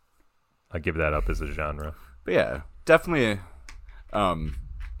 I give that up as a genre. But yeah, definitely...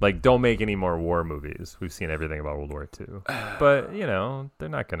 Like, don't make any more war movies. We've seen everything about World War II. But, you know, they're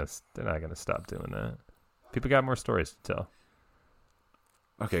not gonna stop doing that. People got more stories to tell.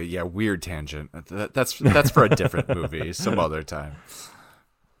 Okay, yeah, weird tangent. That's for a different movie, some other time.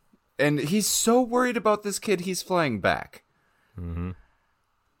 And he's so worried about this kid, he's flying back. Mm-hmm.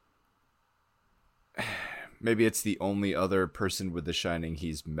 Maybe it's the only other person with The Shining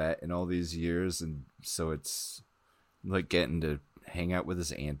he's met in all these years, and so it's like getting to hang out with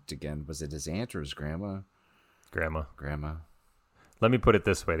his aunt again. Was it his aunt or his grandma? Grandma. Let me put it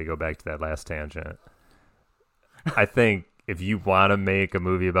this way to go back to that last tangent. I think if you want to make a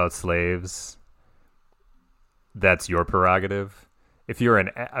movie about slaves, that's your prerogative. If you're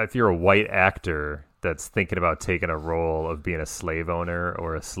a white actor that's thinking about taking a role of being a slave owner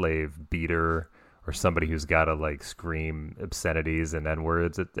or a slave beater or somebody who's got to like scream obscenities and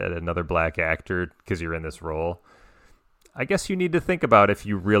N-words at another black actor because you're in this role, I guess you need to think about if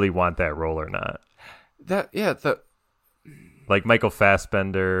you really want that role or not. Like Michael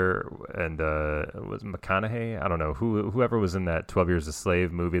Fassbender and was McConaughey? I don't know whoever was in that 12 Years a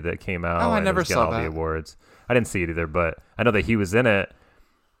Slave movie that came out. Oh, I never saw all that. The awards. I didn't see it either, but I know that he was in it,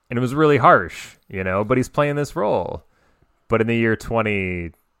 and it was really harsh, you know. But he's playing this role. But in the year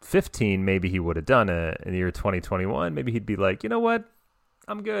 2015, maybe he would have done it. In the year 2021, maybe he'd be like, you know what?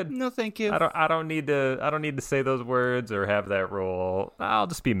 I'm good. No, thank you. I don't need to say those words or have that role. I'll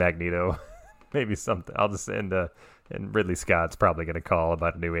just be Magneto. Maybe something. I'll just and Ridley Scott's probably going to call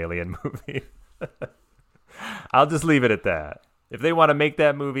about a new Alien movie. I'll just leave it at that. If they want to make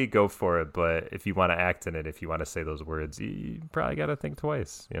that movie, go for it. But if you want to act in it, if you want to say those words, you probably got to think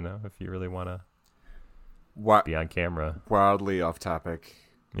twice, you know, if you really want to be on camera. Wildly off topic.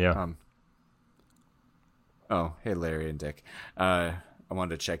 Yeah. Oh, hey, Larry and Dick. I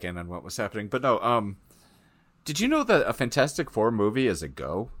wanted to check in on what was happening. But no, did you know that a Fantastic Four movie is a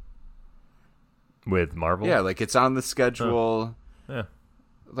go? With Marvel? Yeah, like it's on the schedule. Oh. Yeah.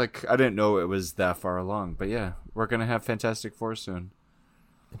 Like, I didn't know it was that far along. But yeah, we're going to have Fantastic Four soon.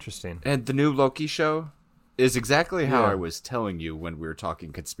 Interesting. And the new Loki show is exactly how I was telling you when we were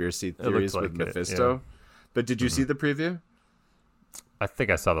talking conspiracy theories with Mephisto. Yeah. But did you see the preview? I think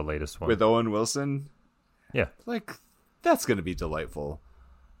I saw the latest one. With Owen Wilson? Yeah. Like, that's going to be delightful.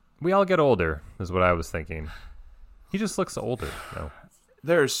 We all get older, is what I was thinking. He just looks older now.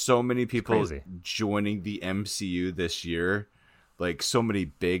 There are so many people joining the MCU this year. Like, so many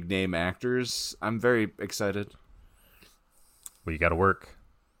big name actors. I'm very excited. Well, you got to work.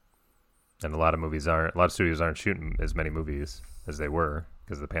 And a lot of studios aren't shooting as many movies as they were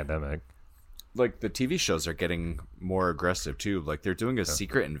because of the pandemic. Like, the TV shows are getting more aggressive, too. Like, they're doing a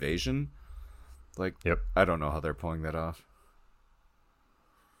Secret Invasion. Like, I don't know how they're pulling that off.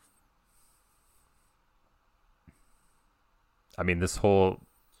 I mean, this whole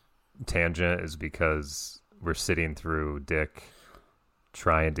tangent is because we're sitting through Dick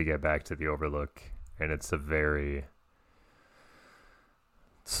trying to get back to the Overlook, and it's a very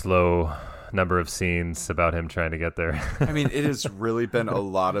slow number of scenes about him trying to get there. I mean, it has really been a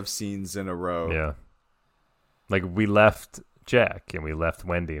lot of scenes in a row. Yeah. Like, we left Jack, and we left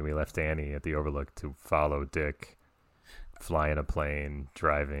Wendy, and we left Annie at the Overlook to follow Dick, flying a plane,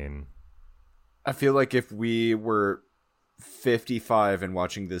 driving. I feel like if we were 55 and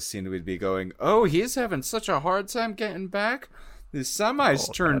watching this scene, we'd be going, oh, he's having such a hard time getting back. The semi's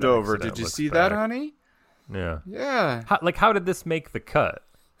turned over. Did you see that, honey? Yeah. Yeah. How did this make the cut?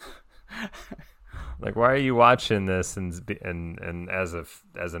 Like, why are you watching this and as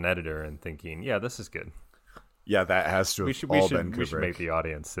an editor and thinking, yeah, this is good? Yeah, that has to have all been Kubrick. We should make the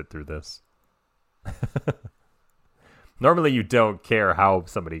audience sit through this. Normally, you don't care how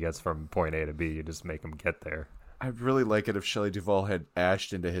somebody gets from point A to B. You just make them get there. I'd really like it if Shelley Duvall had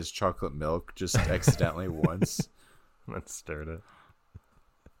ashed into his chocolate milk just accidentally once. That stirred it.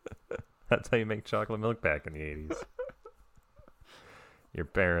 That's how you make chocolate milk back in the 80s. Your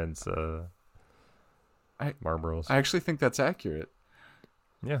parents' Marlboros. I actually think that's accurate.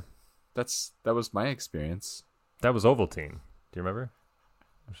 Yeah. That was my experience. That was Ovaltine. Do you remember?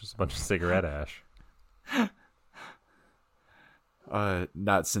 It was just a bunch of cigarette ash.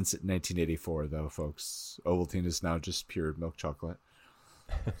 Not since 1984, though, folks. Ovaltine is now just pure milk chocolate.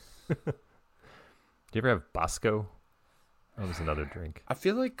 Do you ever have Bosco? That was another drink. I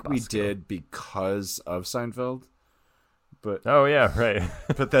feel like we did because of Seinfeld. But oh, yeah, right.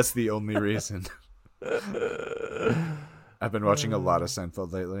 But that's the only reason. I've been watching a lot of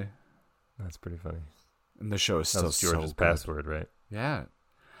Seinfeld lately. That's pretty funny. And the show is still so George's password, right? Yeah.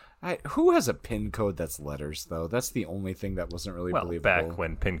 Who has a PIN code that's letters, though? That's the only thing that wasn't really believable. Back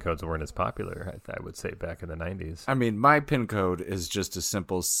when PIN codes weren't as popular, I would say back in the 90s. I mean, my PIN code is just a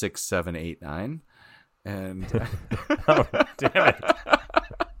simple 6789. And oh, damn it.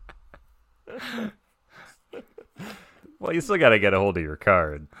 Well, you still got to get a hold of your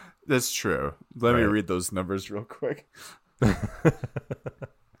card. That's true. Let me read those numbers real quick.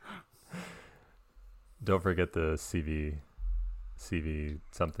 Don't forget the CV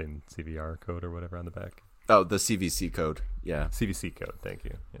something CVR code or whatever on the back. Oh, the CVC code. Yeah. CVC code. Thank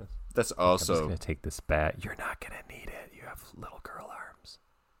you. Yes. That's also. I'm just going to take this bat. You're not going to need it. You have little girl arms.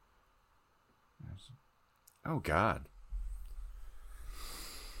 Oh, God.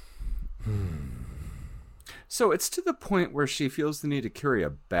 So it's to the point where she feels the need to carry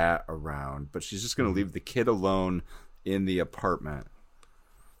a bat around, but she's just going to leave the kid alone in the apartment.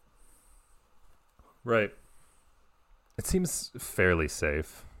 Right. It seems fairly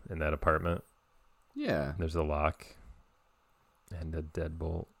safe in that apartment. Yeah. There's a lock and a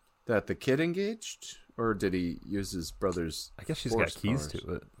deadbolt. That the kid engaged? Or did he use his brother's I guess she's got keys to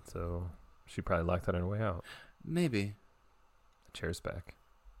it, so she probably locked that on her way out. Maybe. The chair's back.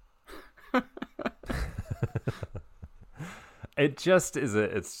 It's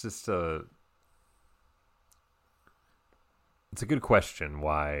a good question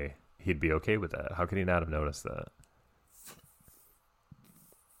why he'd be okay with that. How could he not have noticed that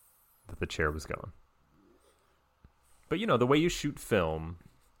the chair was gone? But the way you shoot film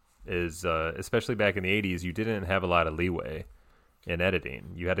is especially back in the 80s, you didn't have a lot of leeway in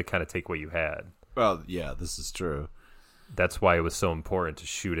editing. You had to kind of take what you had. Well, yeah, this is true. That's why it was so important to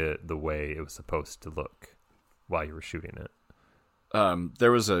shoot it the way it was supposed to look while you were shooting it.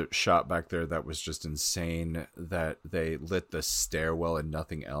 There was a shot back there that was just insane, that they lit the stairwell and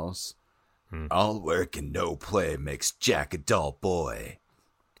nothing else. All work and no play makes Jack a dull boy.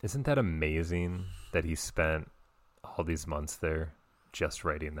 Isn't that amazing that he spent all these months there? just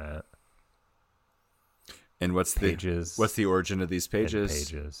writing that. And what's the origin of these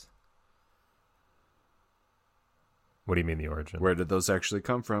pages? What do you mean the origin? Where did those actually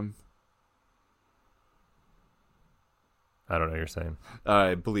come from? I don't know what you're saying.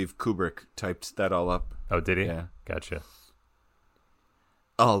 I believe Kubrick typed that all up. Oh, did he? Yeah. Gotcha.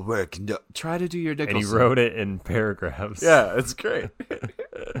 All work. No, try to do your Nicholson. And he wrote it in paragraphs. Yeah, it's great.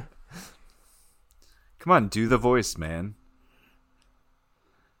 Come on, do the voice, man.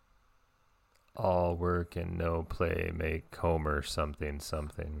 All work and no play make Homer something.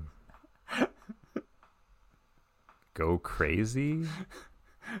 Go crazy?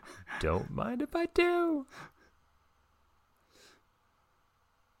 Don't mind if I do.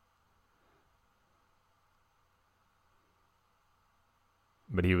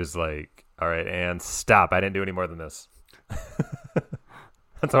 But he was like, all right, and stop. I didn't do any more than this.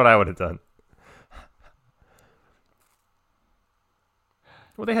 That's what I would have done.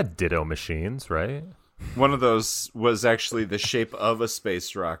 Well, they had ditto machines, right? One of those was actually the shape of a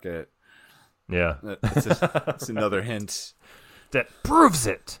space rocket. Yeah. That's another hint. That proves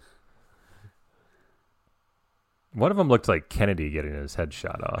it. One of them looked like Kennedy getting his head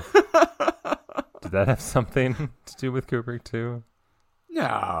shot off. Did that have something to do with Kubrick, too?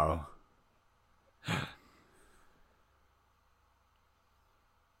 No.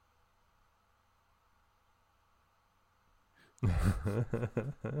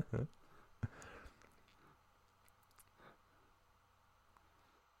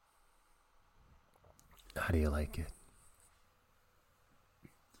 How do you like it?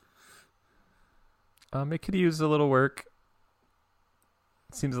 It could use a little work.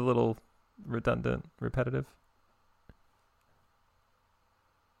 It seems a little redundant, repetitive.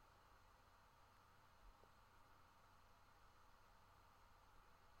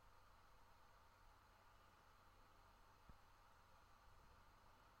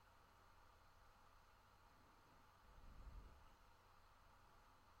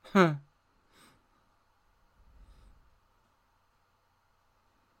 Huh.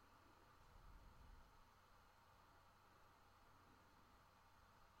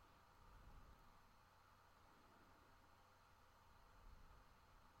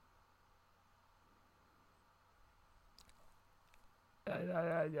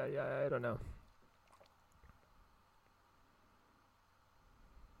 I don't know.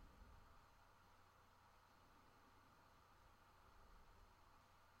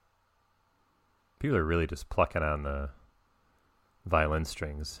 People are really just plucking on the violin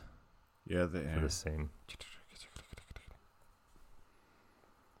strings. Yeah, they for this scene.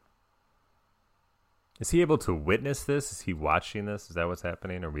 Is he able to witness this? Is he watching this? Is that what's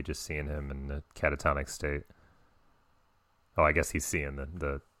happening? Or are we just seeing him in the catatonic state? Oh, I guess he's seeing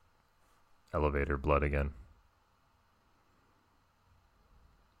the elevator blood again.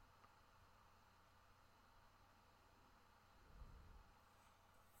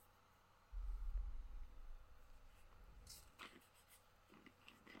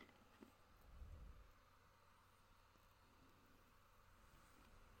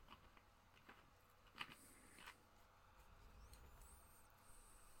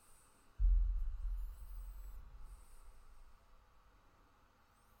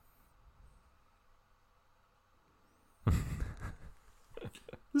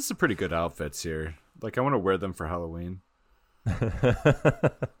 This is pretty good outfits here. Like, I want to wear them for Halloween.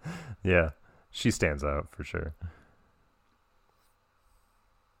 Yeah, she stands out for sure.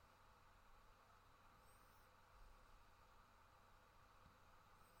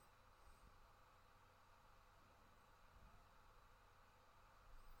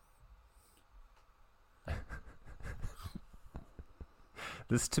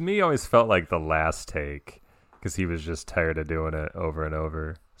 This to me always felt like the last take because he was just tired of doing it over and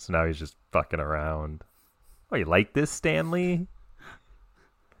over. So now he's just fucking around. Oh, you like this, Stanley?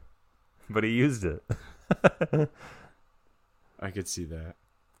 But he used it. I could see that.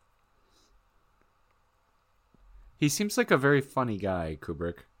 He seems like a very funny guy,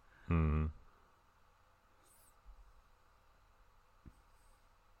 Kubrick. Hmm.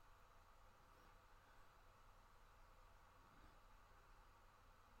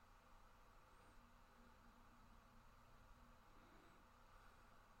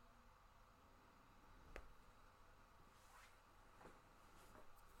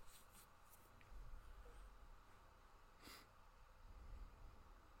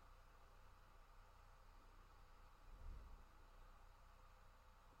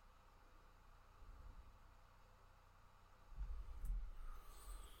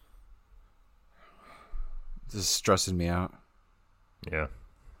 This is stressing me out. Yeah.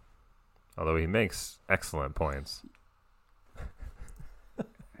 Although he makes excellent points.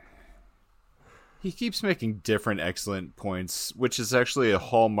 He keeps making different excellent points, which is actually a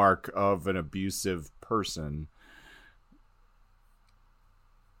hallmark of an abusive person.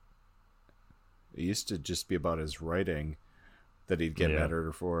 It used to just be about his writing that he'd get mad at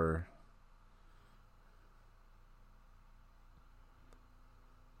her for.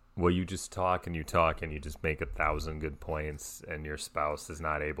 Well, you just talk and you just make 1,000 good points, and your spouse is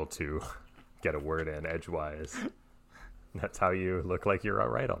not able to get a word in edgewise. That's how you look like you're all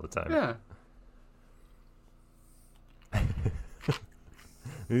right all the time. Yeah.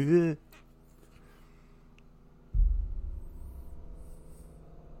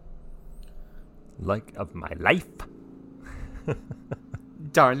 Like of my life.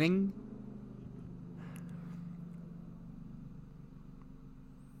 Darling.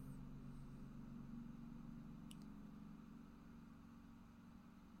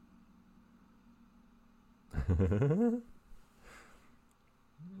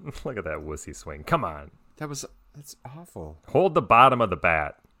 Look at that wussy swing. Come on. That's awful. Hold the bottom of the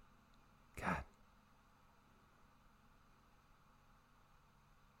bat. God.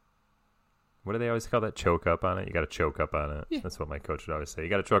 What do they always call that? Choke up on it? You got to choke up on it. Yeah. That's what my coach would always say. You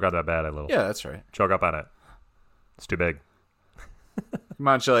got to choke on that bat a little. Yeah, that's right. Choke up on it. It's too big. Come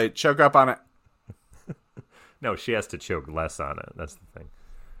on, Shelly. Choke up on it. No, she has to choke less on it. That's the thing.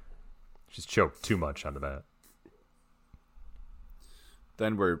 She's choked too much on the bat.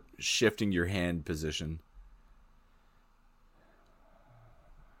 Then we're shifting your hand position.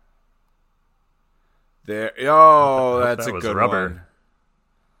 There. Oh, that's a good rubber. One.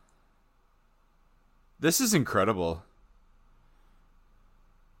 This is incredible.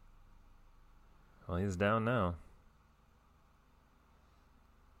 Well, he's down now.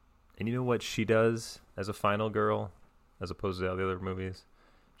 And you know what she does as a final girl, as opposed to all the other movies?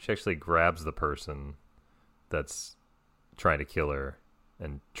 She actually grabs the person that's trying to kill her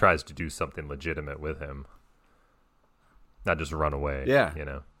and tries to do something legitimate with him. Not just run away. Yeah. You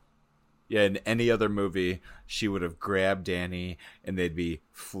know? Yeah, in any other movie, she would have grabbed Danny and they'd be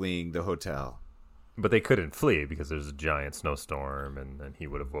fleeing the hotel. But they couldn't flee because there's a giant snowstorm, and then he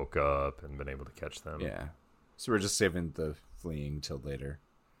would have woke up and been able to catch them. Yeah. So we're just saving the fleeing till later.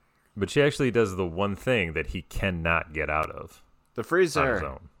 But she actually does the one thing that he cannot get out of. The freezer. On his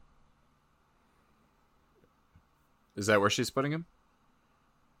own. Is that where she's putting him?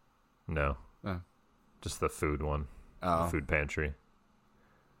 No. Oh. Just the food one. Oh. The food pantry.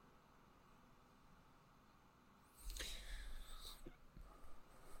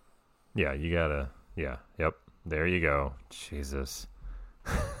 Yeah, you gotta... Yeah, yep. There you go. Jesus.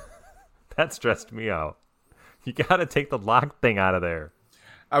 That stressed me out. You gotta take the lock thing out of there.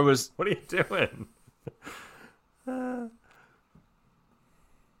 What are you doing?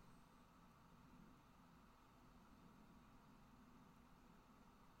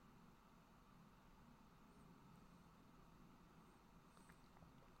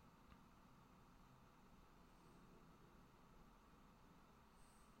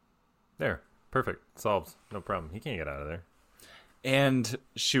 There. Perfect. Solved. No problem. He can't get out of there. And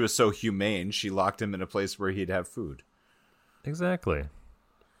she was so humane, she locked him in a place where he'd have food. Exactly.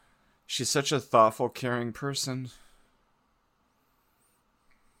 She's such a thoughtful, caring person.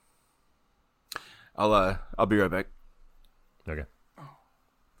 I'll be right back. Okay.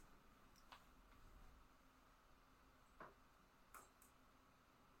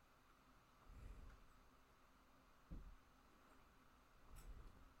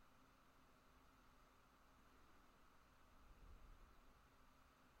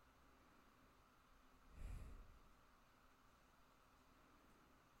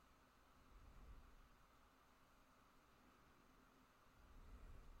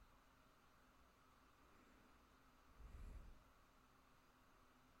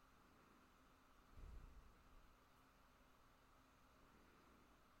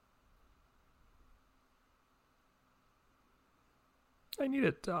 I need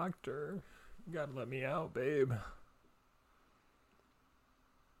a doctor. You gotta let me out, babe.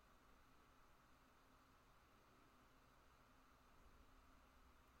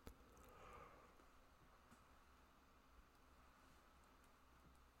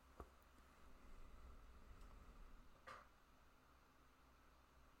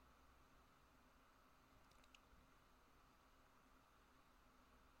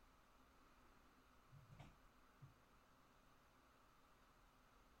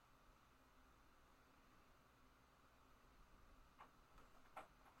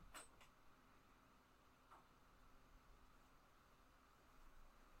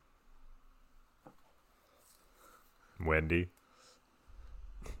 Wendy,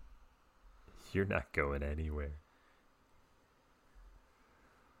 you're not going anywhere.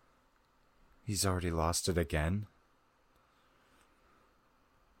 He's already lost it again.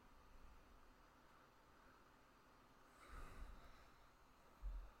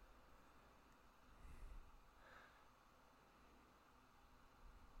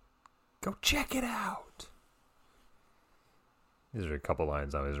 Go check it out. These are a couple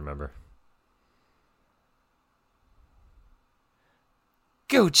lines I always remember.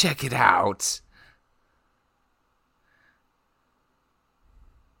 Go check it out.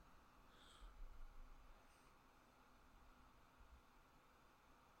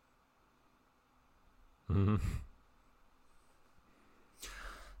 Mm-hmm.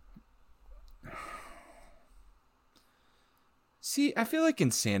 See, I feel like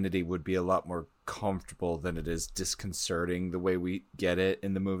Insanity would be a lot more comfortable than it is disconcerting the way we get it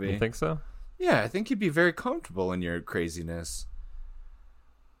in the movie. You think so? Yeah, I think you'd be very comfortable in your craziness.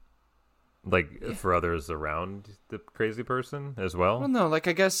 Like, for others around the crazy person as well? Well, no, like,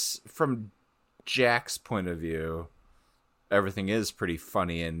 I guess from Jack's point of view, everything is pretty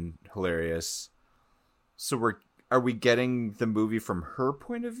funny and hilarious. So are we getting the movie from her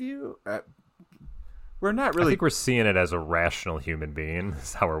point of view? We're not really. I think we're seeing it as a rational human being.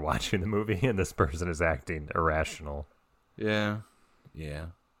 That's how we're watching the movie, and this person is acting irrational. Yeah. Yeah.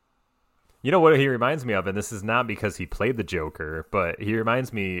 You know what he reminds me of, and this is not because he played the Joker, but he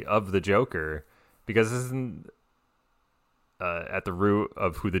reminds me of the Joker because this isn't at the root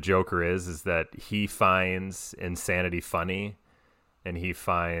of who the Joker is that he finds insanity funny, and he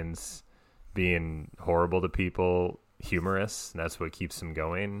finds being horrible to people humorous, and that's what keeps him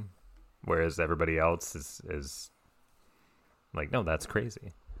going. Whereas everybody else is like, no, that's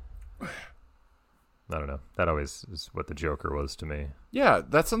crazy. I don't know. That always is what the Joker was to me. Yeah,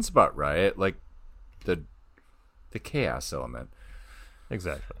 that sounds about right. Like the chaos element.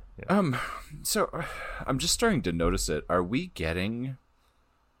 Exactly. Yeah. So I'm just starting to notice it. We're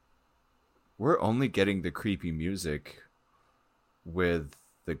only getting the creepy music with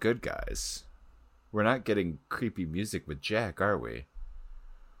the good guys. We're not getting creepy music with Jack, are we?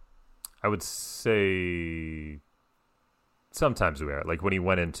 I would say sometimes we are. Like when he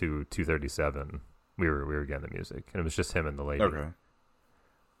went into 237, we were getting the music, and it was just him and the lady. Okay.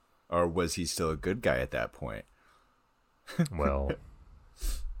 Or was he still a good guy at that point? Well,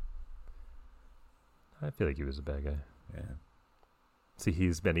 I feel like he was a bad guy. Yeah. See,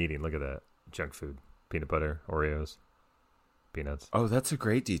 he's been eating. Look at that junk food: peanut butter, Oreos, peanuts. Oh, that's a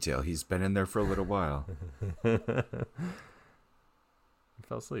great detail. He's been in there for a little while. He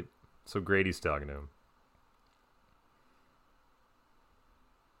fell asleep. So Grady's talking to him.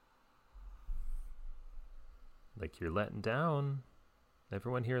 Like, you're letting down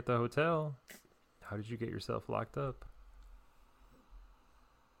everyone here at the hotel. How did you get yourself locked up?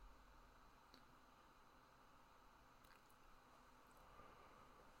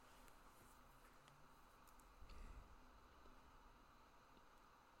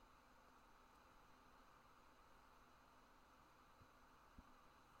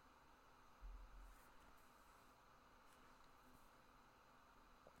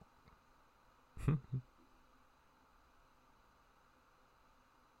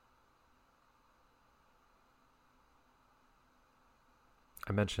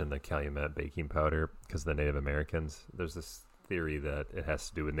 I mentioned the Calumet baking powder because the Native Americans, there's this theory that it has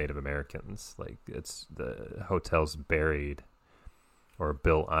to do with Native Americans. Like, it's the hotel's buried or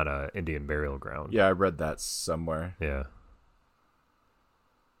built on a Indian burial ground. Yeah, I read that somewhere. Yeah.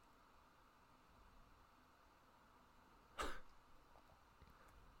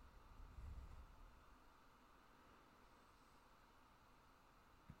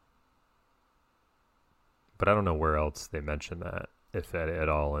 But I don't know where else they mention that, if at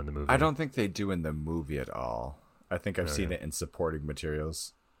all, in the movie. I don't think they do in the movie at all. I think I've seen it in supporting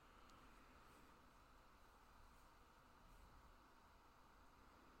materials.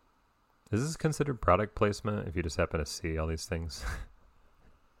 Is this considered product placement if you just happen to see all these things?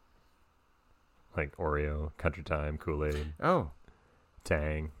 Like Oreo, Country Time, Kool-Aid. Oh.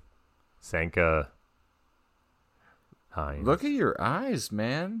 Tang. Sanka. Heinz. Look at your eyes,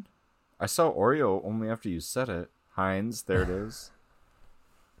 man. I saw Oreo only after you said it. Heinz, there it is.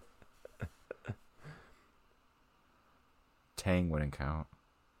 Tang wouldn't count.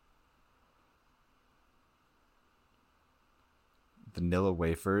 Vanilla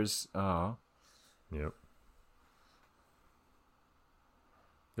wafers. Oh. Yep.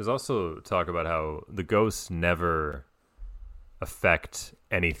 There's also talk about how the ghosts never affect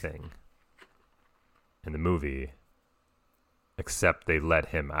anything in the movie except they let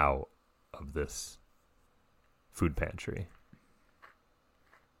him out of this food pantry.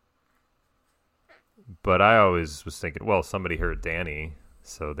 But I always was thinking, well, somebody hurt Danny,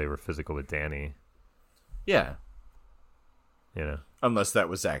 so they were physical with Danny. Yeah. You know? Unless that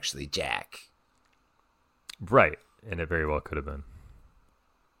was actually Jack. Right. And it very well could have been.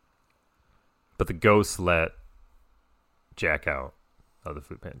 But the ghost let Jack out of the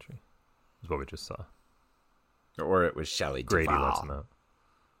food pantry. Is what we just saw. Or it was Shelley Grady Duvall. lets him out.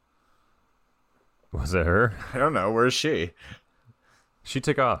 Was it her? I don't know. Where's she? She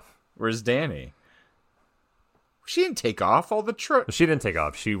took off. Where's Danny? She didn't take off all the trip. She didn't take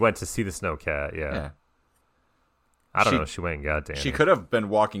off. She went to see the snowcat. Yeah. I don't know. She went and got Danny. She could have been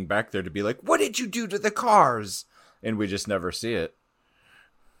walking back there to be like, "What did you do to the cars?" And we just never see it.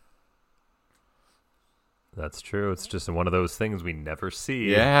 That's true. It's just one of those things we never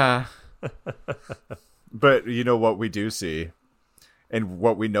see. Yeah. But you know what we do see? And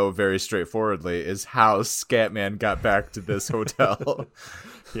what we know very straightforwardly is how Scatman got back to this hotel.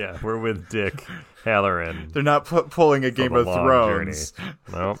 Yeah, we're with Dick Halloran. They're not pulling a Game of Thrones.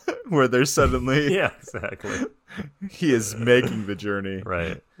 Nope. Where they're suddenly... Yeah, exactly. He is making the journey.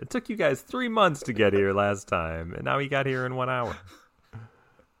 Right. It took you guys 3 months to get here last time, and now he got here in 1 hour.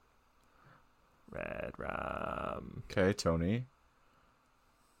 Red Rum. Okay, Tony.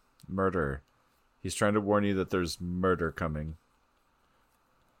 Murder. He's trying to warn you that there's murder coming.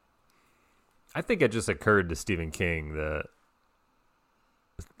 I think it just occurred to Stephen King that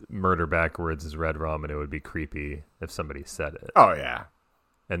murder backwards is red rum, and it would be creepy if somebody said it. Oh, yeah.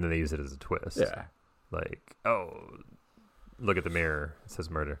 And then they use it as a twist. Yeah. Like, oh, look at the mirror. It says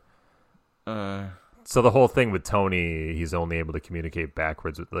murder. So the whole thing with Tony, he's only able to communicate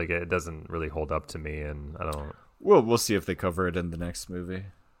backwards. Like, it doesn't really hold up to me, and I don't... We'll see if they cover it in the next movie.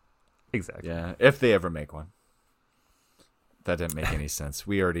 Exactly. Yeah, if they ever make one. That didn't make any sense.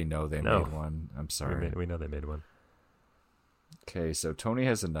 We already know they made one. I'm sorry. We know they made one. Okay, so Tony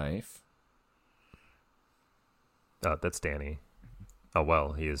has a knife. Oh, that's Danny. Oh,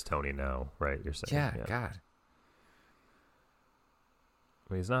 well, he is Tony now, right? You're saying? Yeah, God.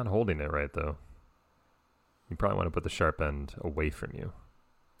 Well, he's not holding it right, though. You probably want to put the sharp end away from you.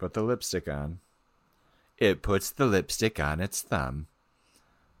 Put the lipstick on. It puts the lipstick on its thumb.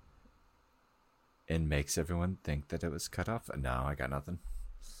 And makes everyone think that it was cut off. No, I got nothing.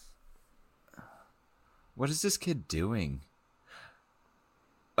 What is this kid doing?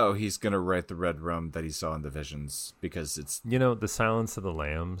 Oh, he's going to write the red rum that he saw in the visions because it's... You know, the Silence of the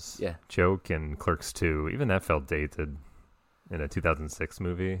Lambs joke in Clerks 2, even that felt dated in a 2006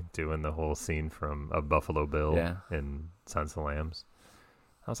 movie, doing the whole scene from A Buffalo Bill in Silence of the Lambs.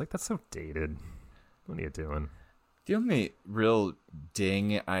 I was like, that's so dated. What are you doing? The only real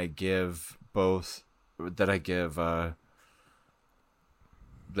ding I give the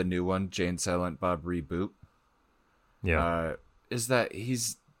new one, Jane Silent Bob Reboot, is that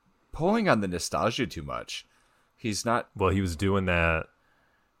he's pulling on the nostalgia too much. He's not... Well, he was doing that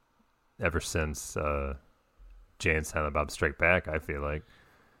ever since Jay and Silent Bob Strike Back, I feel like.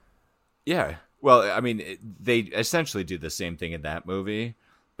 Yeah. Well, I mean, they essentially do the same thing in that movie,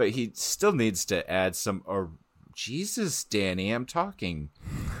 but he still needs to add some... Jesus, Danny, I'm talking.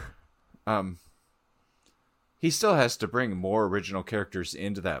 He still has to bring more original characters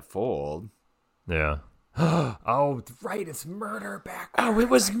into that fold. Yeah. Oh, right, it's murder backwards. Oh, it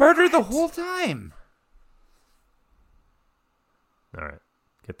was murder the whole time. All right.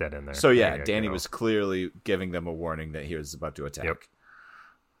 Get that in there. So, yeah, Danny was clearly giving them a warning that he was about to attack. Yep.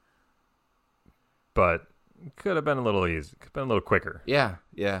 But could have been a little easy. Could have been a little quicker. Yeah.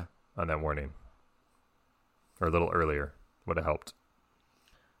 On that warning. Or a little earlier. Would have helped.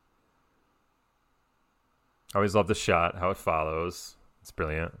 I always love the shot, how it follows. It's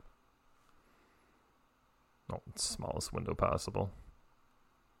brilliant. Oh, smallest window possible.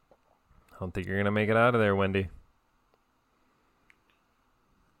 I don't think you're going to make it out of there, Wendy.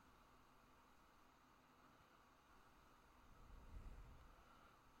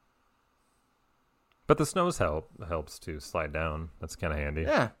 But the snows helps to slide down. That's kind of handy.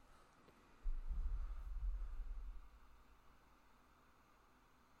 Yeah.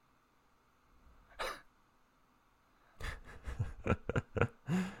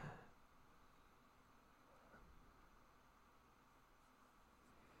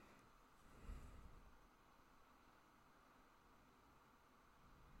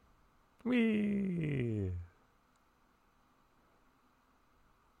 Whee!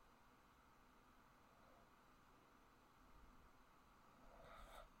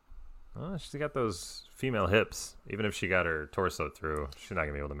 Oh, she's got those female hips. Even if she got her torso through, she's not going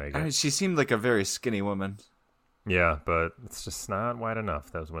to be able to make it. I mean, she seemed like a very skinny woman. Yeah, but it's just not wide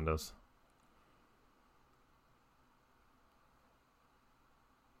enough, those windows.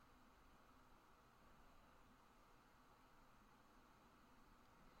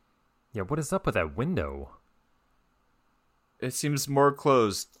 Yeah, what is up with that window? It seems more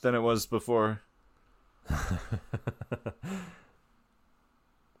closed than it was before.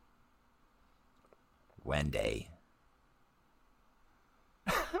 Wendy.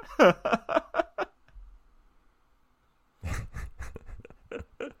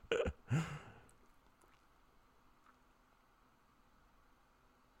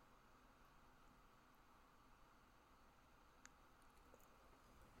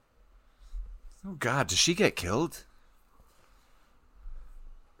 Oh God, does she get killed?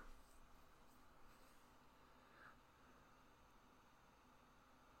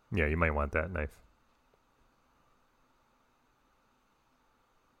 Yeah, you might want that knife.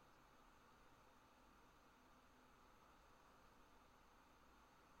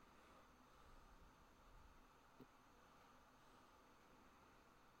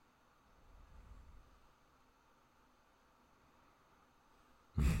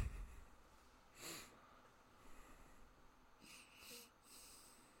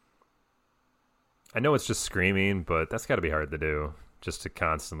 I know it's just screaming, but that's got to be hard to do. Just to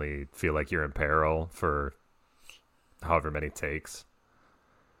constantly feel like you're in peril for however many takes.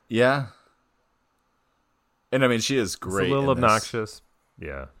 Yeah. And I mean, she is great. It's a little obnoxious.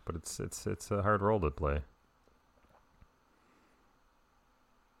 Yeah, but it's a hard role to play.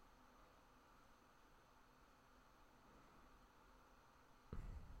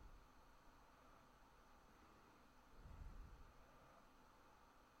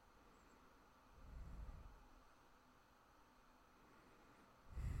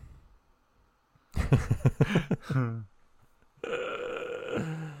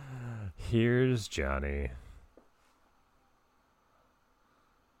 Here's Johnny.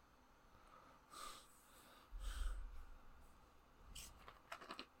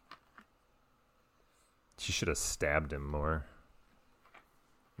 She should have stabbed him more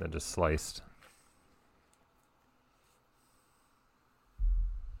than just sliced.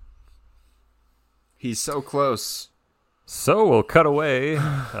 He's so close. So we'll cut away.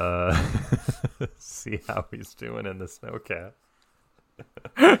 See how he's doing in the snowcat.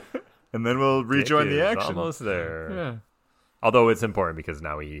 And then we'll rejoin the action. Almost there. Yeah. Although it's important because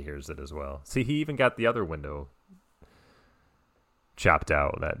now he hears it as well. See, he even got the other window chopped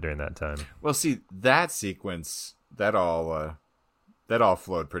out during that time. Well, see, that sequence, that all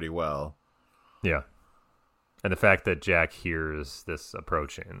flowed pretty well. Yeah. And the fact that Jack hears this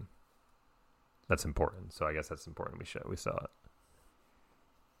approaching, that's important. So I guess that's important. We saw it.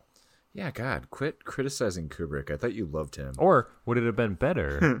 Yeah, God, quit criticizing Kubrick. I thought you loved him. Or would it have been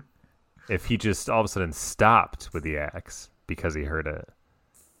better if he just all of a sudden stopped with the axe because he heard it,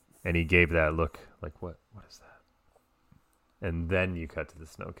 and he gave that look like, what is that? And then you cut to the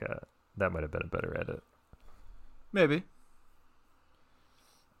snowcat. That might have been a better edit. Maybe.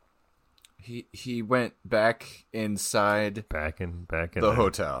 He went back inside back in the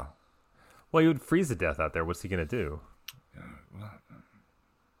hotel. Well, he would freeze to death out there. What's he gonna do?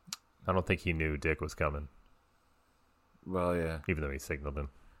 I don't think he knew Dick was coming. Well, yeah. Even though he signaled him.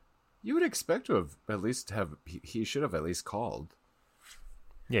 You would expect to have at least he should have at least called.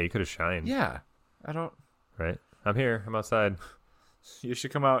 Yeah, you could have shined. Yeah. I don't. Right? I'm here. I'm outside. You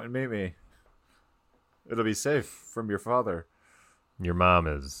should come out and meet me. It'll be safe from your father. Your mom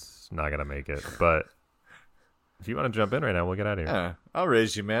is not going to make it, but if you want to jump in right now, we'll get out of here. Yeah, I'll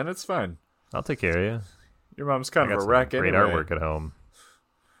raise you, man. It's fine. I'll take care of you. Your mom's kind of a wreck anyway. Great artwork at home.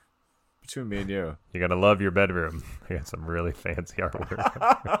 Between me and you. You're going to love your bedroom. I got some really fancy artwork.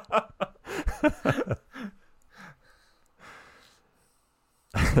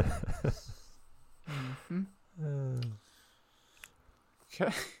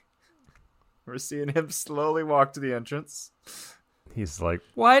 Okay. We're seeing him slowly walk to the entrance. He's like,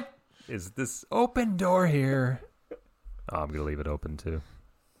 what is this open door here? Oh, I'm going to leave it open too.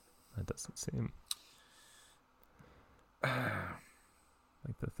 That doesn't seem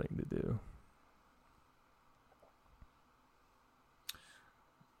like the thing to do.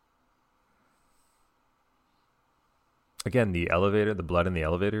 Again, the elevator, the blood in the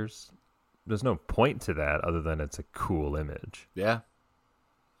elevators, there's no point to that other than it's a cool image. Yeah.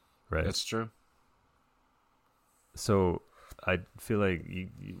 Right? That's true. So I feel like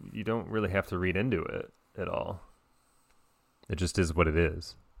you don't really have to read into it at all. It just is what it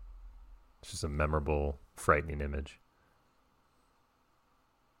is. It's just a memorable, frightening image.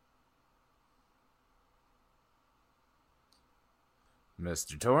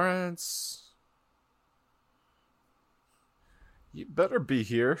 Mr. Torrance. You better be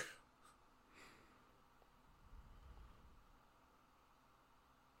here.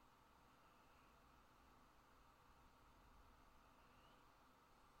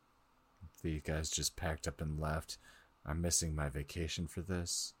 The guys just packed up and left. I'm missing my vacation for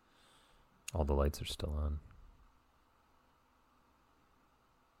this. All the lights are still on.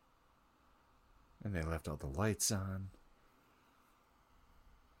 And they left all the lights on.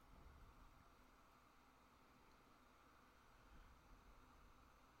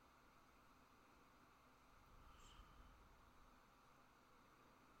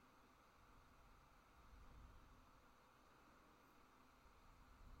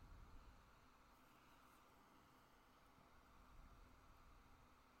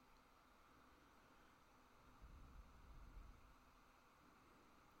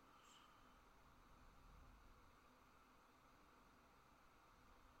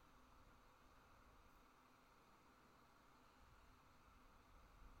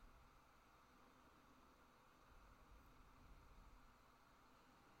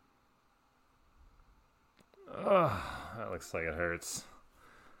 Oh, that looks like it hurts.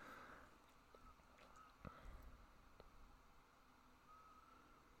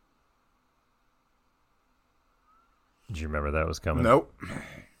 Did you remember that was coming? Nope.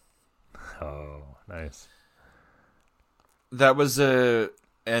 Oh, nice. That was an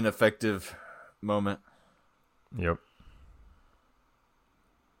effective moment. Yep.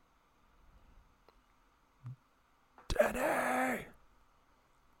 Daddy!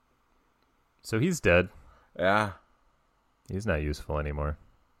 So he's dead. Yeah. He's not useful anymore.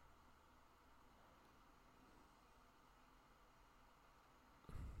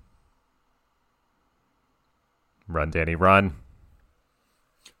 Run, Danny, run.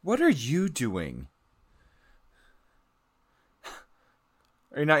 What are you doing?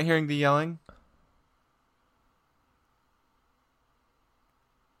 Are you not hearing the yelling?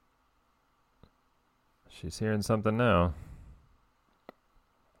 She's hearing something now.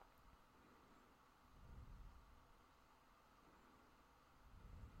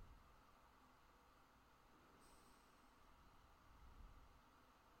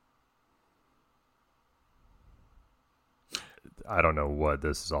 I don't know what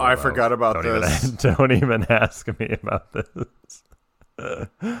this is all about. I forgot about this. Don't even ask me about this.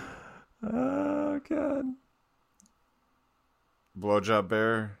 Oh, God. Blowjob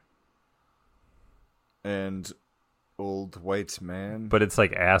bear and old white man. But it's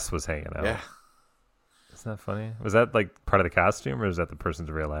like ass was hanging out. Yeah. Isn't that funny? Was that like part of the costume or is that the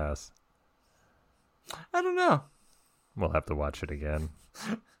person's real ass? I don't know. We'll have to watch it again.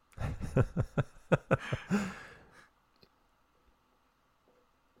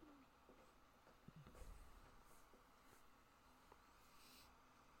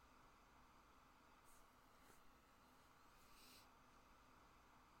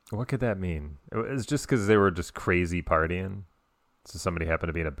 What could that mean? It was just because they were just crazy partying. So somebody happened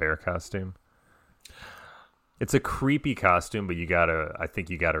to be in a bear costume. It's a creepy costume, but I think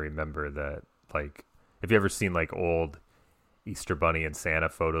you gotta remember that, like, have you ever seen like old Easter Bunny and Santa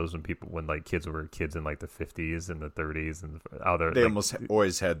photos when like kids were kids in like the 50s and the 30s and how they like, almost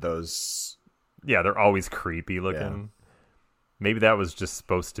always had those. Yeah, they're always creepy looking. Yeah. Maybe that was just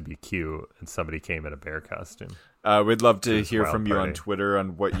supposed to be cute and somebody came in a bear costume. We'd love to hear from you party. on Twitter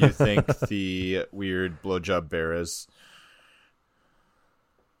on what you think the weird blowjob bear is.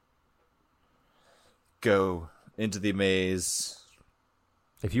 Go into the maze.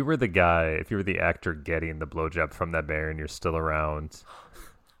 If you were the actor getting the blowjob from that bear and you're still around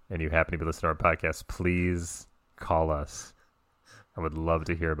and you happen to be listening to our podcast, please call us. I would love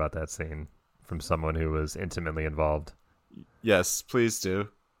to hear about that scene from someone who was intimately involved. Yes, please do.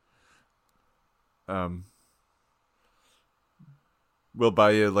 We'll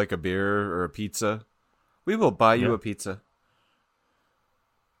buy you like a beer or a pizza. We will buy you a pizza.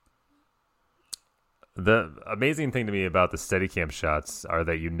 The amazing thing to me about the Steadicam shots are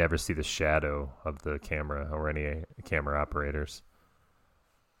that you never see the shadow of the camera or any camera operators.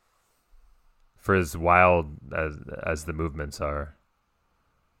 For as wild as the movements are.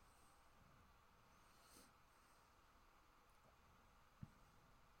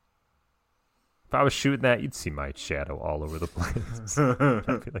 If I was shooting that, you'd see my shadow all over the place.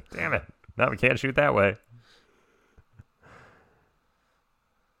 I'd be like, damn it. No, we can't shoot that way.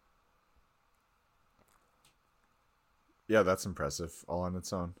 Yeah, that's impressive, all on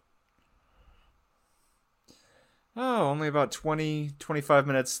its own. Oh, only about 25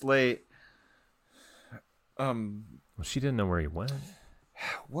 minutes late. Well, she didn't know where he went.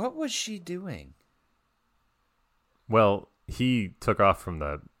 What was she doing? Well, he took off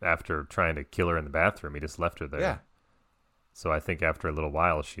after trying to kill her in the bathroom. He just left her there. Yeah. So I think after a little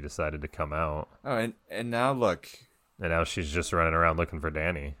while, she decided to come out. Oh, and now look. And now she's just running around looking for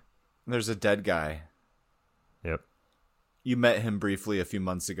Danny. There's a dead guy. Yep. You met him briefly a few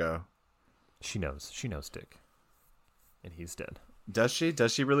months ago. She knows. She knows Dick. And he's dead. Does she?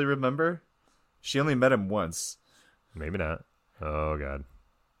 Does she really remember? She only met him once. Maybe not. Oh, God.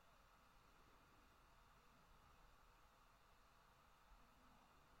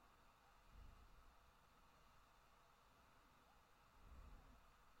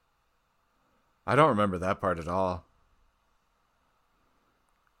 I don't remember that part at all.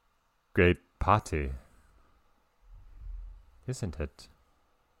 Great party. Isn't it?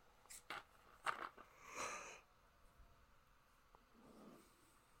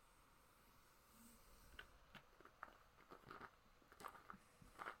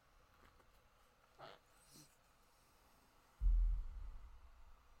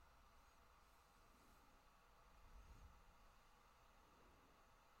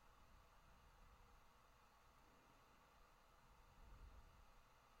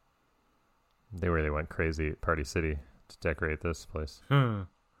 They really went crazy at Party City to decorate this place.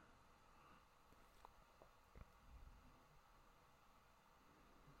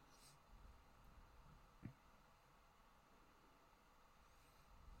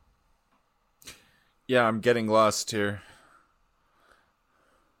 Yeah, I'm getting lost here.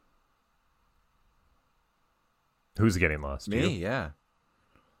 Who's getting lost? Me? You? Yeah.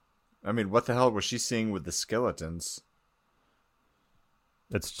 I mean, what the hell was she seeing with the skeletons?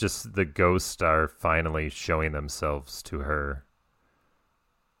 It's just the ghosts are finally showing themselves to her.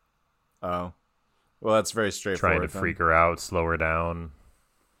 Oh. Well, that's very straightforward. Trying to freak her out, slow her down.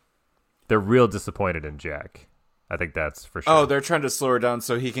 They're real disappointed in Jack. I think that's for sure. Oh, they're trying to slow her down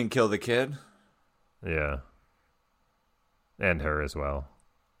so he can kill the kid? Yeah. And her as well.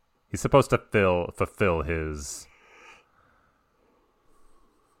 He's supposed to fulfill his,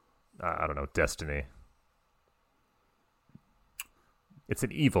 I don't know, destiny. It's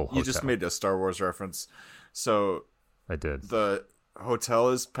an evil hotel. You just made a Star Wars reference. So I did. The hotel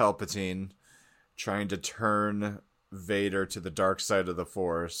is Palpatine trying to turn Vader to the dark side of the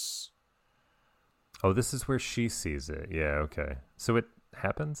Force. Oh, this is where she sees it. Yeah, okay. So it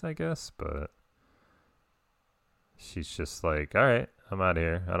happens, I guess, but she's just like, all right, I'm out of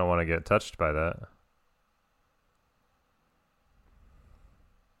here. I don't want to get touched by that.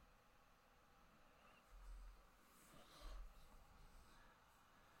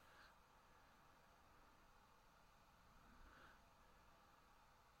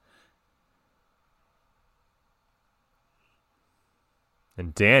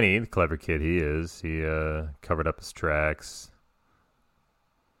 And Danny, the clever kid he is, he covered up his tracks.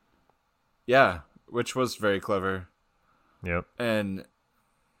 Yeah, which was very clever. Yep. And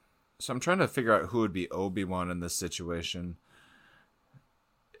so I'm trying to figure out who would be Obi-Wan in this situation.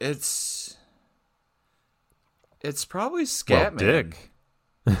 It's probably Scatman. Well,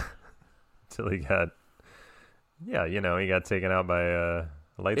 Dick. Till he got, yeah, you know, he got taken out by a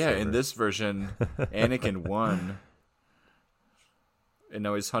lightsaber. Yeah, in this version, Anakin won. And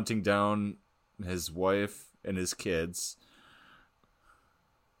now he's hunting down his wife and his kids.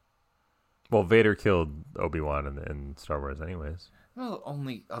 Well, Vader killed Obi-Wan in Star Wars anyways. Well,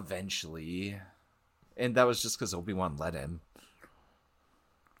 only eventually. And that was just because Obi-Wan let him.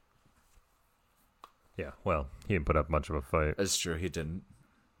 Yeah, well, he didn't put up much of a fight. That's true, he didn't.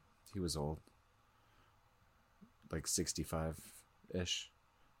 He was old. Like 65-ish.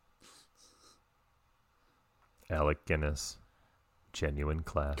 Alec Guinness. Genuine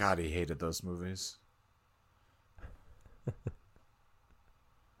class. God, he hated those movies.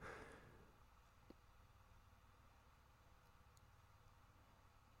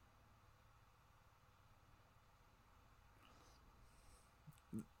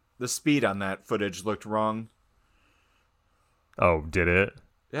 The speed on that footage looked wrong. Oh, did it?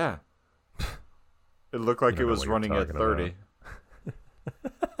 Yeah. It looked like it was running at 30.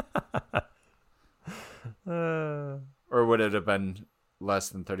 Or would it have been less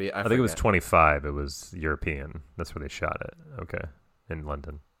than 30? I think it was 25. It was European. That's where they shot it. Okay. In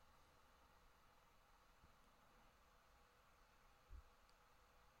London.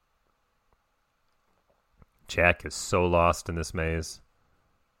 Jack is so lost in this maze.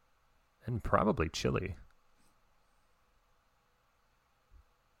 And probably chilly.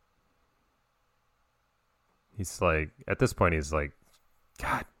 He's like, at this point, he's like,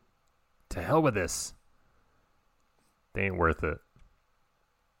 God, to hell with this. They ain't worth it.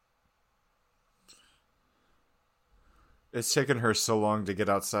 It's taken her so long to get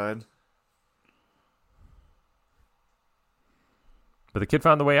outside. But the kid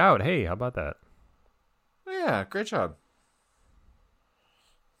found the way out. Hey, how about that? Oh, yeah, great job.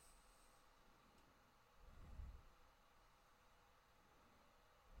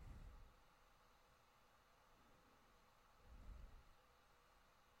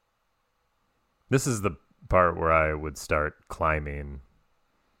 This is the part where I would start climbing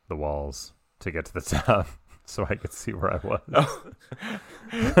the walls to get to the top so I could see where I was. Oh.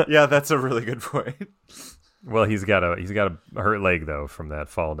 Yeah, that's a really good point. Well, he's got a hurt leg though from that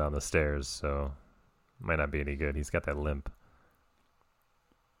fall down the stairs, so might not be any good. He's got that limp.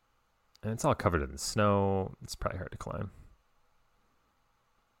 And it's all covered in snow. It's probably hard to climb.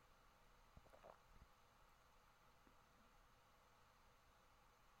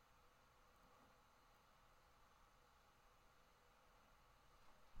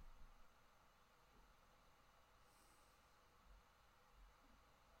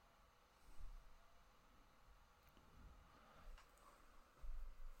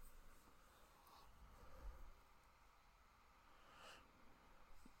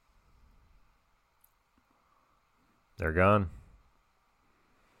 They're gone.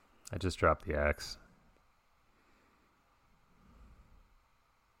 I just dropped the axe.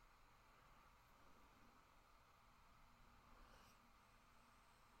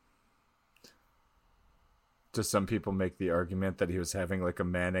 Do some people make the argument that he was having like a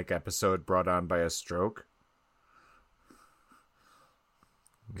manic episode brought on by a stroke?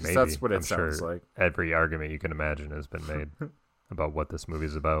 Maybe. That's what it I'm sounds sure like. Every argument you can imagine has been made about what this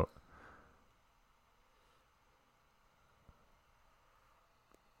movie's about.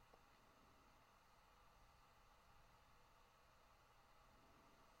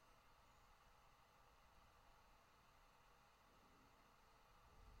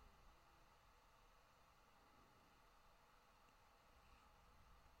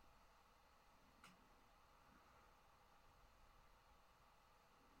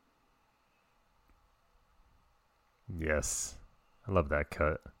 Yes. I love that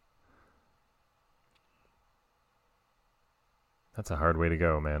cut. That's a hard way to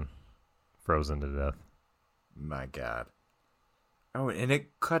go, man. Frozen to death. My God. Oh, and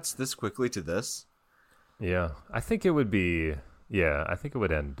it cuts this quickly to this? Yeah. I think it would be... Yeah, I think it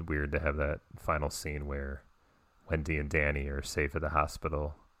would end weird to have that final scene where Wendy and Danny are safe at the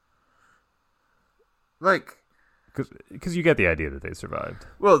hospital. Like... Because you get the idea that they survived.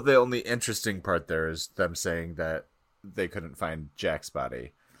 Well, the only interesting part there is them saying that they couldn't find Jack's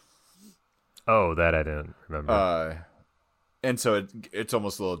body. Oh, that I didn't remember. And so it's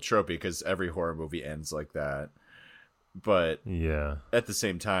almost a little tropey because every horror movie ends like that. But yeah, at the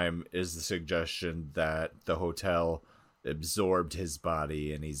same time is the suggestion that the hotel absorbed his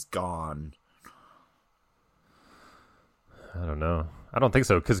body and he's gone. I don't know. I don't think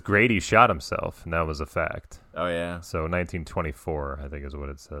so because Grady shot himself and that was a fact. Oh, yeah. So 1924, I think is what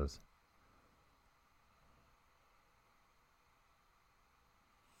it says.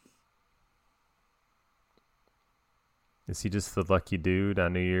 Is he just the lucky dude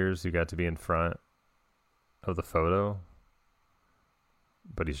on New Year's who got to be in front of the photo?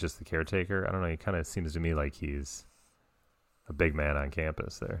 But he's just the caretaker? I don't know. He kind of seems to me like he's a big man on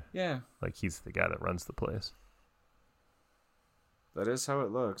campus there. Yeah. Like he's the guy that runs the place. That is how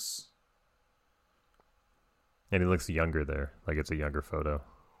it looks. And he looks younger there. Like it's a younger photo.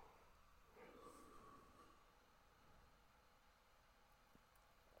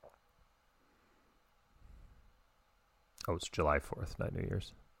 Oh, it's July 4th, not New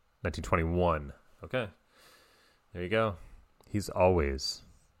Year's. 1921. Okay. There you go. He's always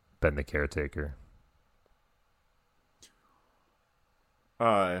been the caretaker.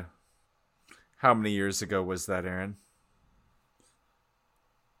 How many years ago was that, Aaron?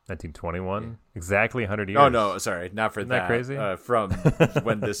 1921? Yeah. Exactly 100 years. Oh, no, sorry. Not for Isn't that. that crazy? From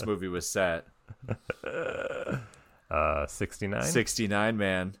when this movie was set. 69? 69,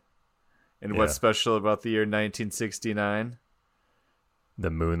 man. And what's special about the year 1969? The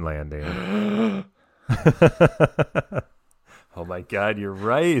moon landing. Oh my God, you're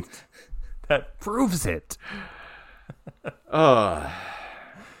right. That proves it.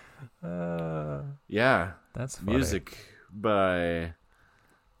 Yeah. That's funny. Music by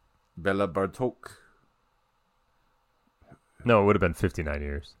Bela Bartok. No, it would have been 59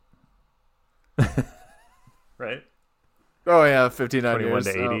 years. Right? Oh, yeah, 59 21 years.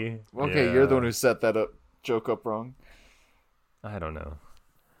 to 80. Oh. Okay, yeah. You're the one who set that joke up wrong. I don't know.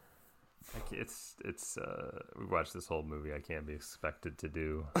 It's we watched this whole movie. I can't be expected to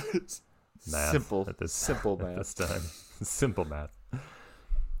do math simple math math this time. Simple math.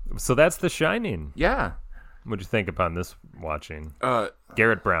 So that's The Shining. Yeah. What'd you think upon this watching?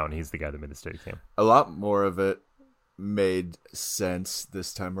 Garrett Brown, he's the guy that made the Steadicam. A lot more of it made sense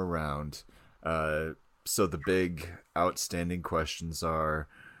this time around. So the big outstanding questions are,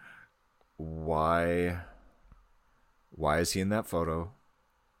 why is he in that photo?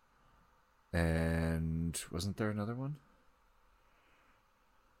 And wasn't there another one?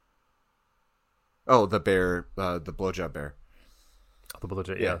 Oh, the bear, the blowjob bear. The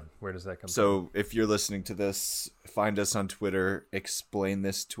blowjob, yeah. Where does that come from? So if you're listening to this, find us on Twitter. Explain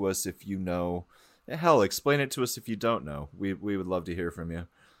this to us if you know. Hell, explain it to us if you don't know. We would love to hear from you.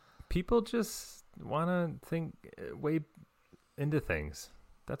 People just want to think way into things.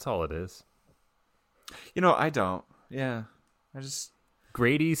 That's all it is. I don't. Yeah.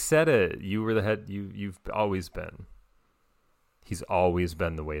 Grady said it. You were the head. You've always been. He's always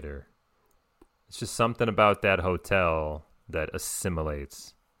been the waiter. It's just something about that hotel that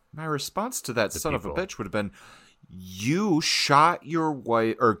assimilates. My response to that son people. of a bitch would have been, you shot your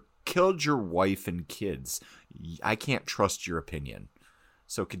wife or killed your wife and kids. I can't trust your opinion.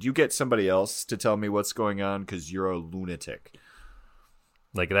 So could you get somebody else to tell me what's going on? Because you're a lunatic.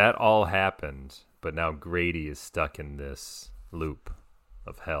 Like, that all happened, but now Grady is stuck in this loop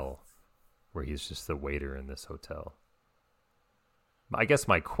of hell where he's just the waiter in this hotel. I guess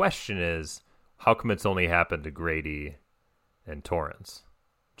my question is, how come it's only happened to Grady and Torrance,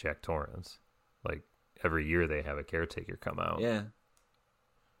 Jack Torrance? Like, every year they have a caretaker come out. Yeah.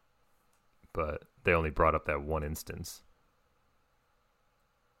 But they only brought up that one instance.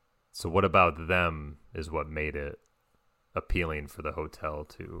 So what about them is what made it appealing for the hotel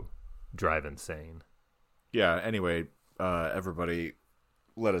to drive insane? Yeah, anyway, everybody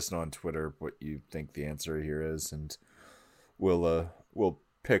let us know on Twitter what you think the answer here is, and we'll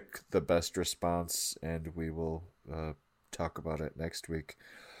pick the best response, and we will talk about it next week.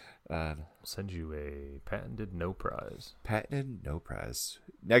 We'll send you a patented no prize. Patented no prize.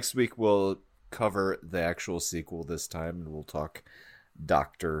 Next week we'll cover the actual sequel this time, and we'll talk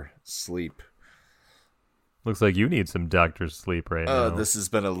Dr. Sleep. Looks like you need some Dr. Sleep right now. This has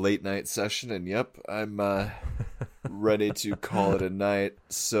been a late night session, and yep, I'm ready to call it a night.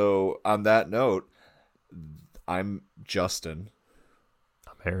 So on that note, I'm Justin.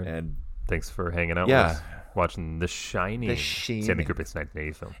 I'm Aaron. And thanks for hanging out with us, watching The Shining. Stanley Kubrick's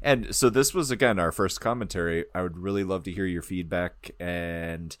 1980 film. And so this was, again, our first commentary. I would really love to hear your feedback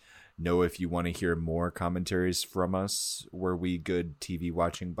and know if you want to hear more commentaries from us. Were we good TV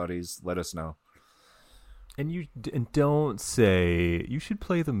watching buddies? Let us know. And don't say you should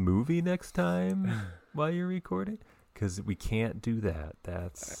play the movie next time while you're recording, because we can't do that.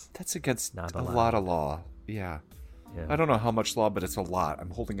 That's against not a lot of law. Yeah. Yeah. I don't know how much law, but it's a lot. I'm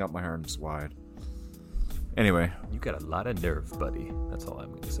holding up my arms wide. Anyway. You got a lot of nerve, buddy. That's all I'm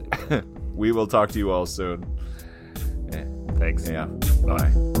going to say. We will talk to you all soon. Thanks. Yeah.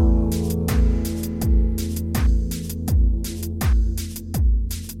 Bye.